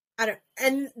I don't,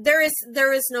 and there is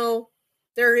no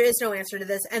answer to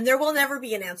this, and there will never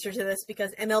be an answer to this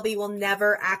because MLB will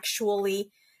never actually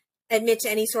admit to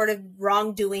any sort of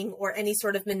wrongdoing or any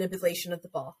sort of manipulation of the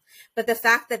ball. But the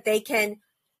fact that they can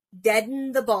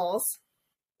deaden the balls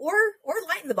or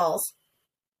lighten the balls,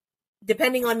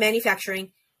 depending on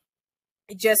manufacturing,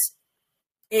 it just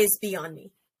is beyond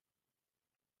me.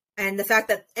 And the fact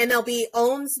that MLB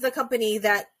owns the company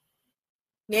that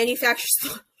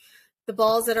manufactures the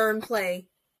balls that are in play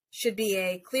should be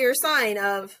a clear sign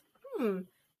of,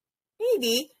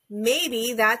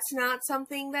 maybe that's not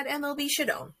something that MLB should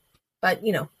own. But,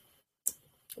 you know.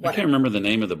 I can't remember the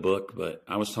name of the book, but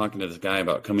I was talking to this guy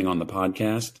about coming on the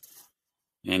podcast,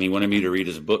 and he wanted me to read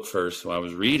his book first. So I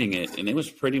was reading it, and it was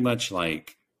pretty much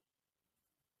like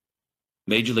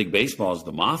Major League Baseball is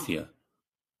the mafia.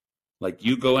 Like,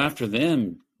 you go after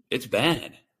them, it's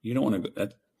bad. You don't want to go.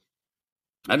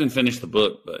 I didn't finish the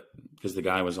book, but because the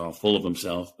guy was all full of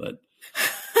himself, but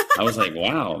I was like,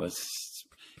 wow.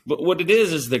 But what it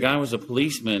is the guy was a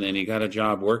policeman, and he got a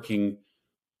job working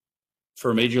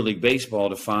for Major League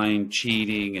Baseball to find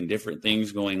cheating and different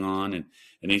things going on.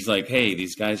 And he's like, hey,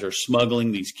 these guys are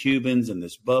smuggling these Cubans in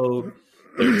this boat.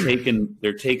 They're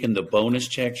taking the bonus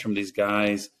checks from these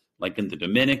guys, like in the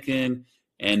Dominican.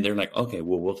 And they're like, okay,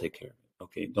 well, we'll take care of it.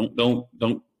 Okay. Don't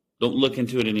look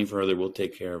into it any further. We'll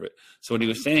take care of it. So what he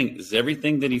was saying is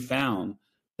everything that he found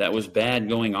that was bad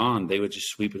going on, they would just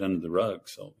sweep it under the rug.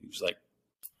 So he was like,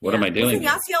 what am I doing?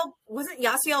 Wasn't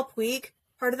Yasiel Puig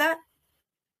part of that?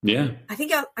 Yeah. I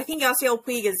think Yasiel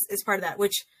Puig is part of that,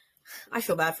 which I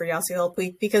feel bad for Yasiel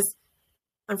Puig because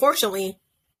unfortunately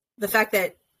the fact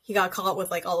that he got caught with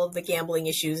like all of the gambling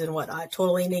issues and whatnot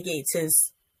totally negates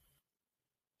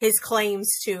his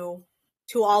claims to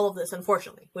all of this,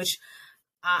 unfortunately, which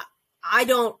I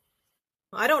don't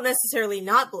necessarily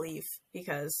not believe,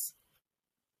 because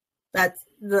that's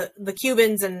the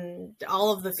Cubans and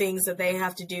all of the things that they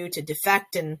have to do to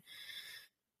defect and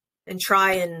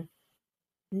try and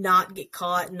not get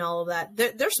caught and all of that.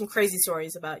 There's some crazy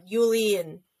stories about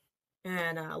Yuli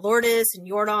and Lourdes and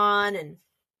Jordan and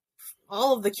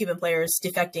all of the Cuban players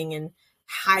defecting and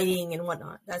hiding and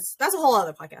whatnot. That's a whole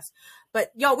other podcast.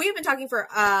 But y'all, we have been talking for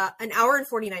an hour and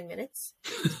 49 minutes.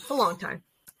 It's a long time.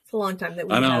 It's a long time that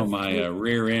we. I know my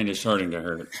rear end is starting to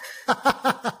hurt.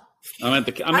 I'm at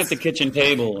the kitchen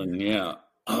table, and yeah.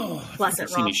 Oh, bless you it,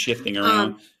 see Rob. me shifting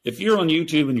around. If you're on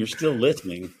YouTube and you're still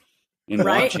listening and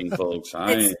watching, folks,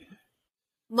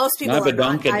 most people my are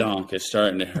not. badonkadonk is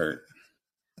starting to hurt.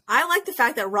 I like the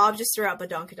fact that Rob just threw out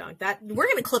badonkadonk. That we're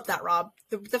gonna clip that, Rob.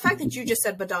 The fact that you just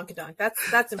said badonkadonk,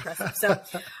 that's impressive. So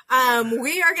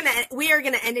we are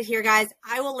gonna end it here, guys.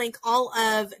 I will link all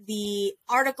of the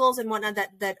articles and whatnot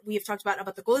that we have talked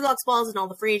about the Goldilocks balls and all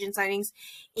the free agent signings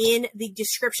in the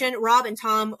description. Rob and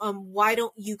Tom, why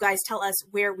don't you guys tell us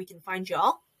where we can find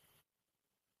y'all?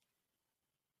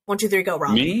 1, 2, 3, go,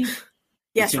 Rob. Me?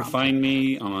 Yes, you can Rob. find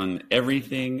me on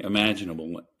everything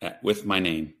imaginable with my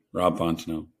name, Rob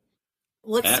Fontenot.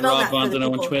 Let's at spell Rob that for the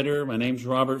Fontenot people. on Twitter. My name's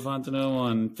Robert Fontenot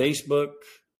on Facebook.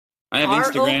 I have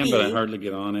Instagram, but I hardly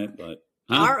get on it. But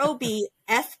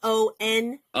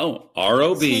ROBFON. Oh,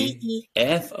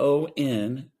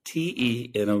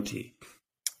 ROBFONTENOT.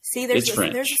 See, there's It's a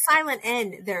French. silent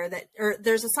N there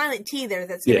there's a silent T there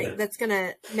that's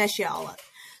gonna mess you all up.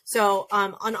 So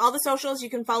on all the socials, you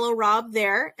can follow Rob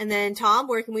there, and then Tom,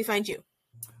 where can we find you?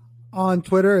 On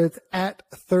Twitter, it's at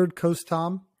Third Coast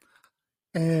Tom,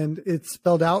 and it's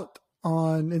spelled out.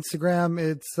 On Instagram,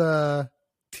 it's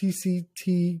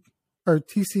TCT or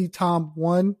TC Tom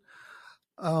 1.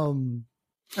 And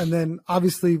then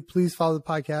obviously, please follow the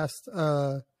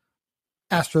podcast,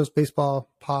 Astros Baseball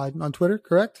Pod on Twitter.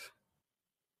 Correct,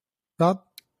 Rob?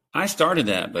 I started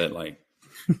that, but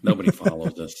nobody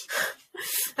follows us.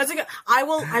 That's a good. I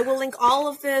will link all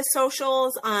of the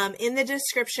socials in the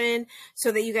description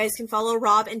so that you guys can follow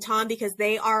Rob and Tom, because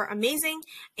they are amazing.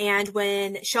 And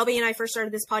when Shelby and I first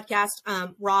started this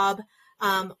podcast, Rob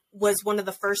was one of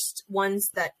the first ones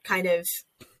that kind of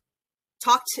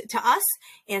talked to us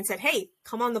and said, hey,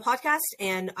 come on the podcast.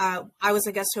 And I was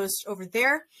a guest host over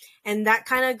there, and that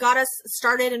kind of got us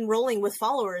started and rolling with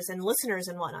followers and listeners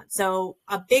and whatnot. So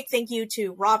a big thank you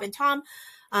to Rob and Tom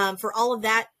for all of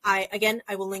that. I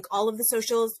will link all of the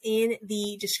socials in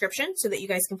the description so that you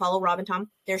guys can follow Rob and Tom.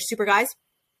 They're super guys.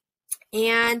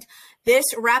 And this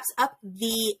wraps up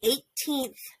the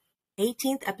 18th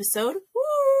episode.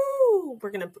 Woo!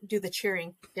 We're going to do the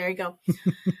cheering. There you go.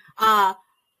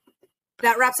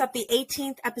 That wraps up the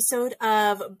 18th episode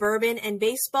of Bourbon and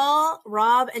Baseball.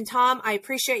 Rob and Tom, I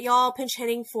appreciate y'all pinch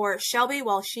hitting for Shelby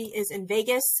while she is in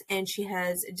Vegas, and she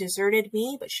has deserted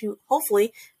me, but she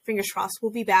hopefully, fingers crossed, will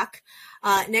be back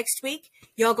next week.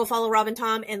 Y'all go follow Rob and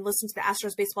Tom and listen to the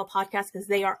Astros Baseball Podcast, because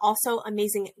they are also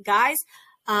amazing guys.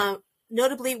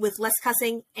 notably with less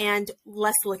cussing and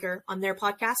less liquor on their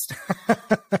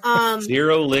podcast.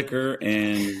 Zero liquor,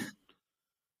 and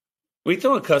we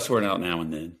throw a cuss word out now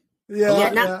and then.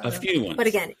 Yeah, A few ones. But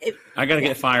again, I got to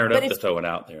get fired up to throw it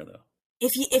out there, though.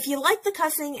 If you like the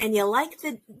cussing and you like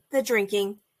the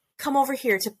drinking, come over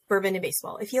here to Bourbon and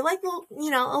Baseball. If you like,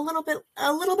 a little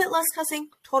bit less cussing,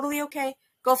 totally okay.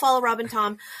 Go follow Rob and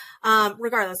Tom.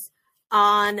 Regardless,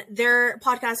 on their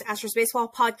podcast, Astros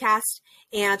Baseball Podcast,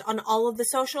 and on all of the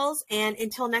socials. And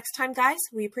until next time, guys,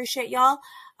 we appreciate y'all.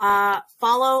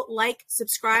 Follow, like,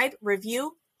 subscribe,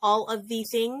 review, all of the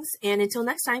things. And until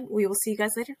next time, we will see you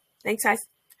guys later. Thanks, guys.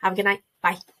 Have a good night.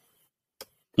 Bye.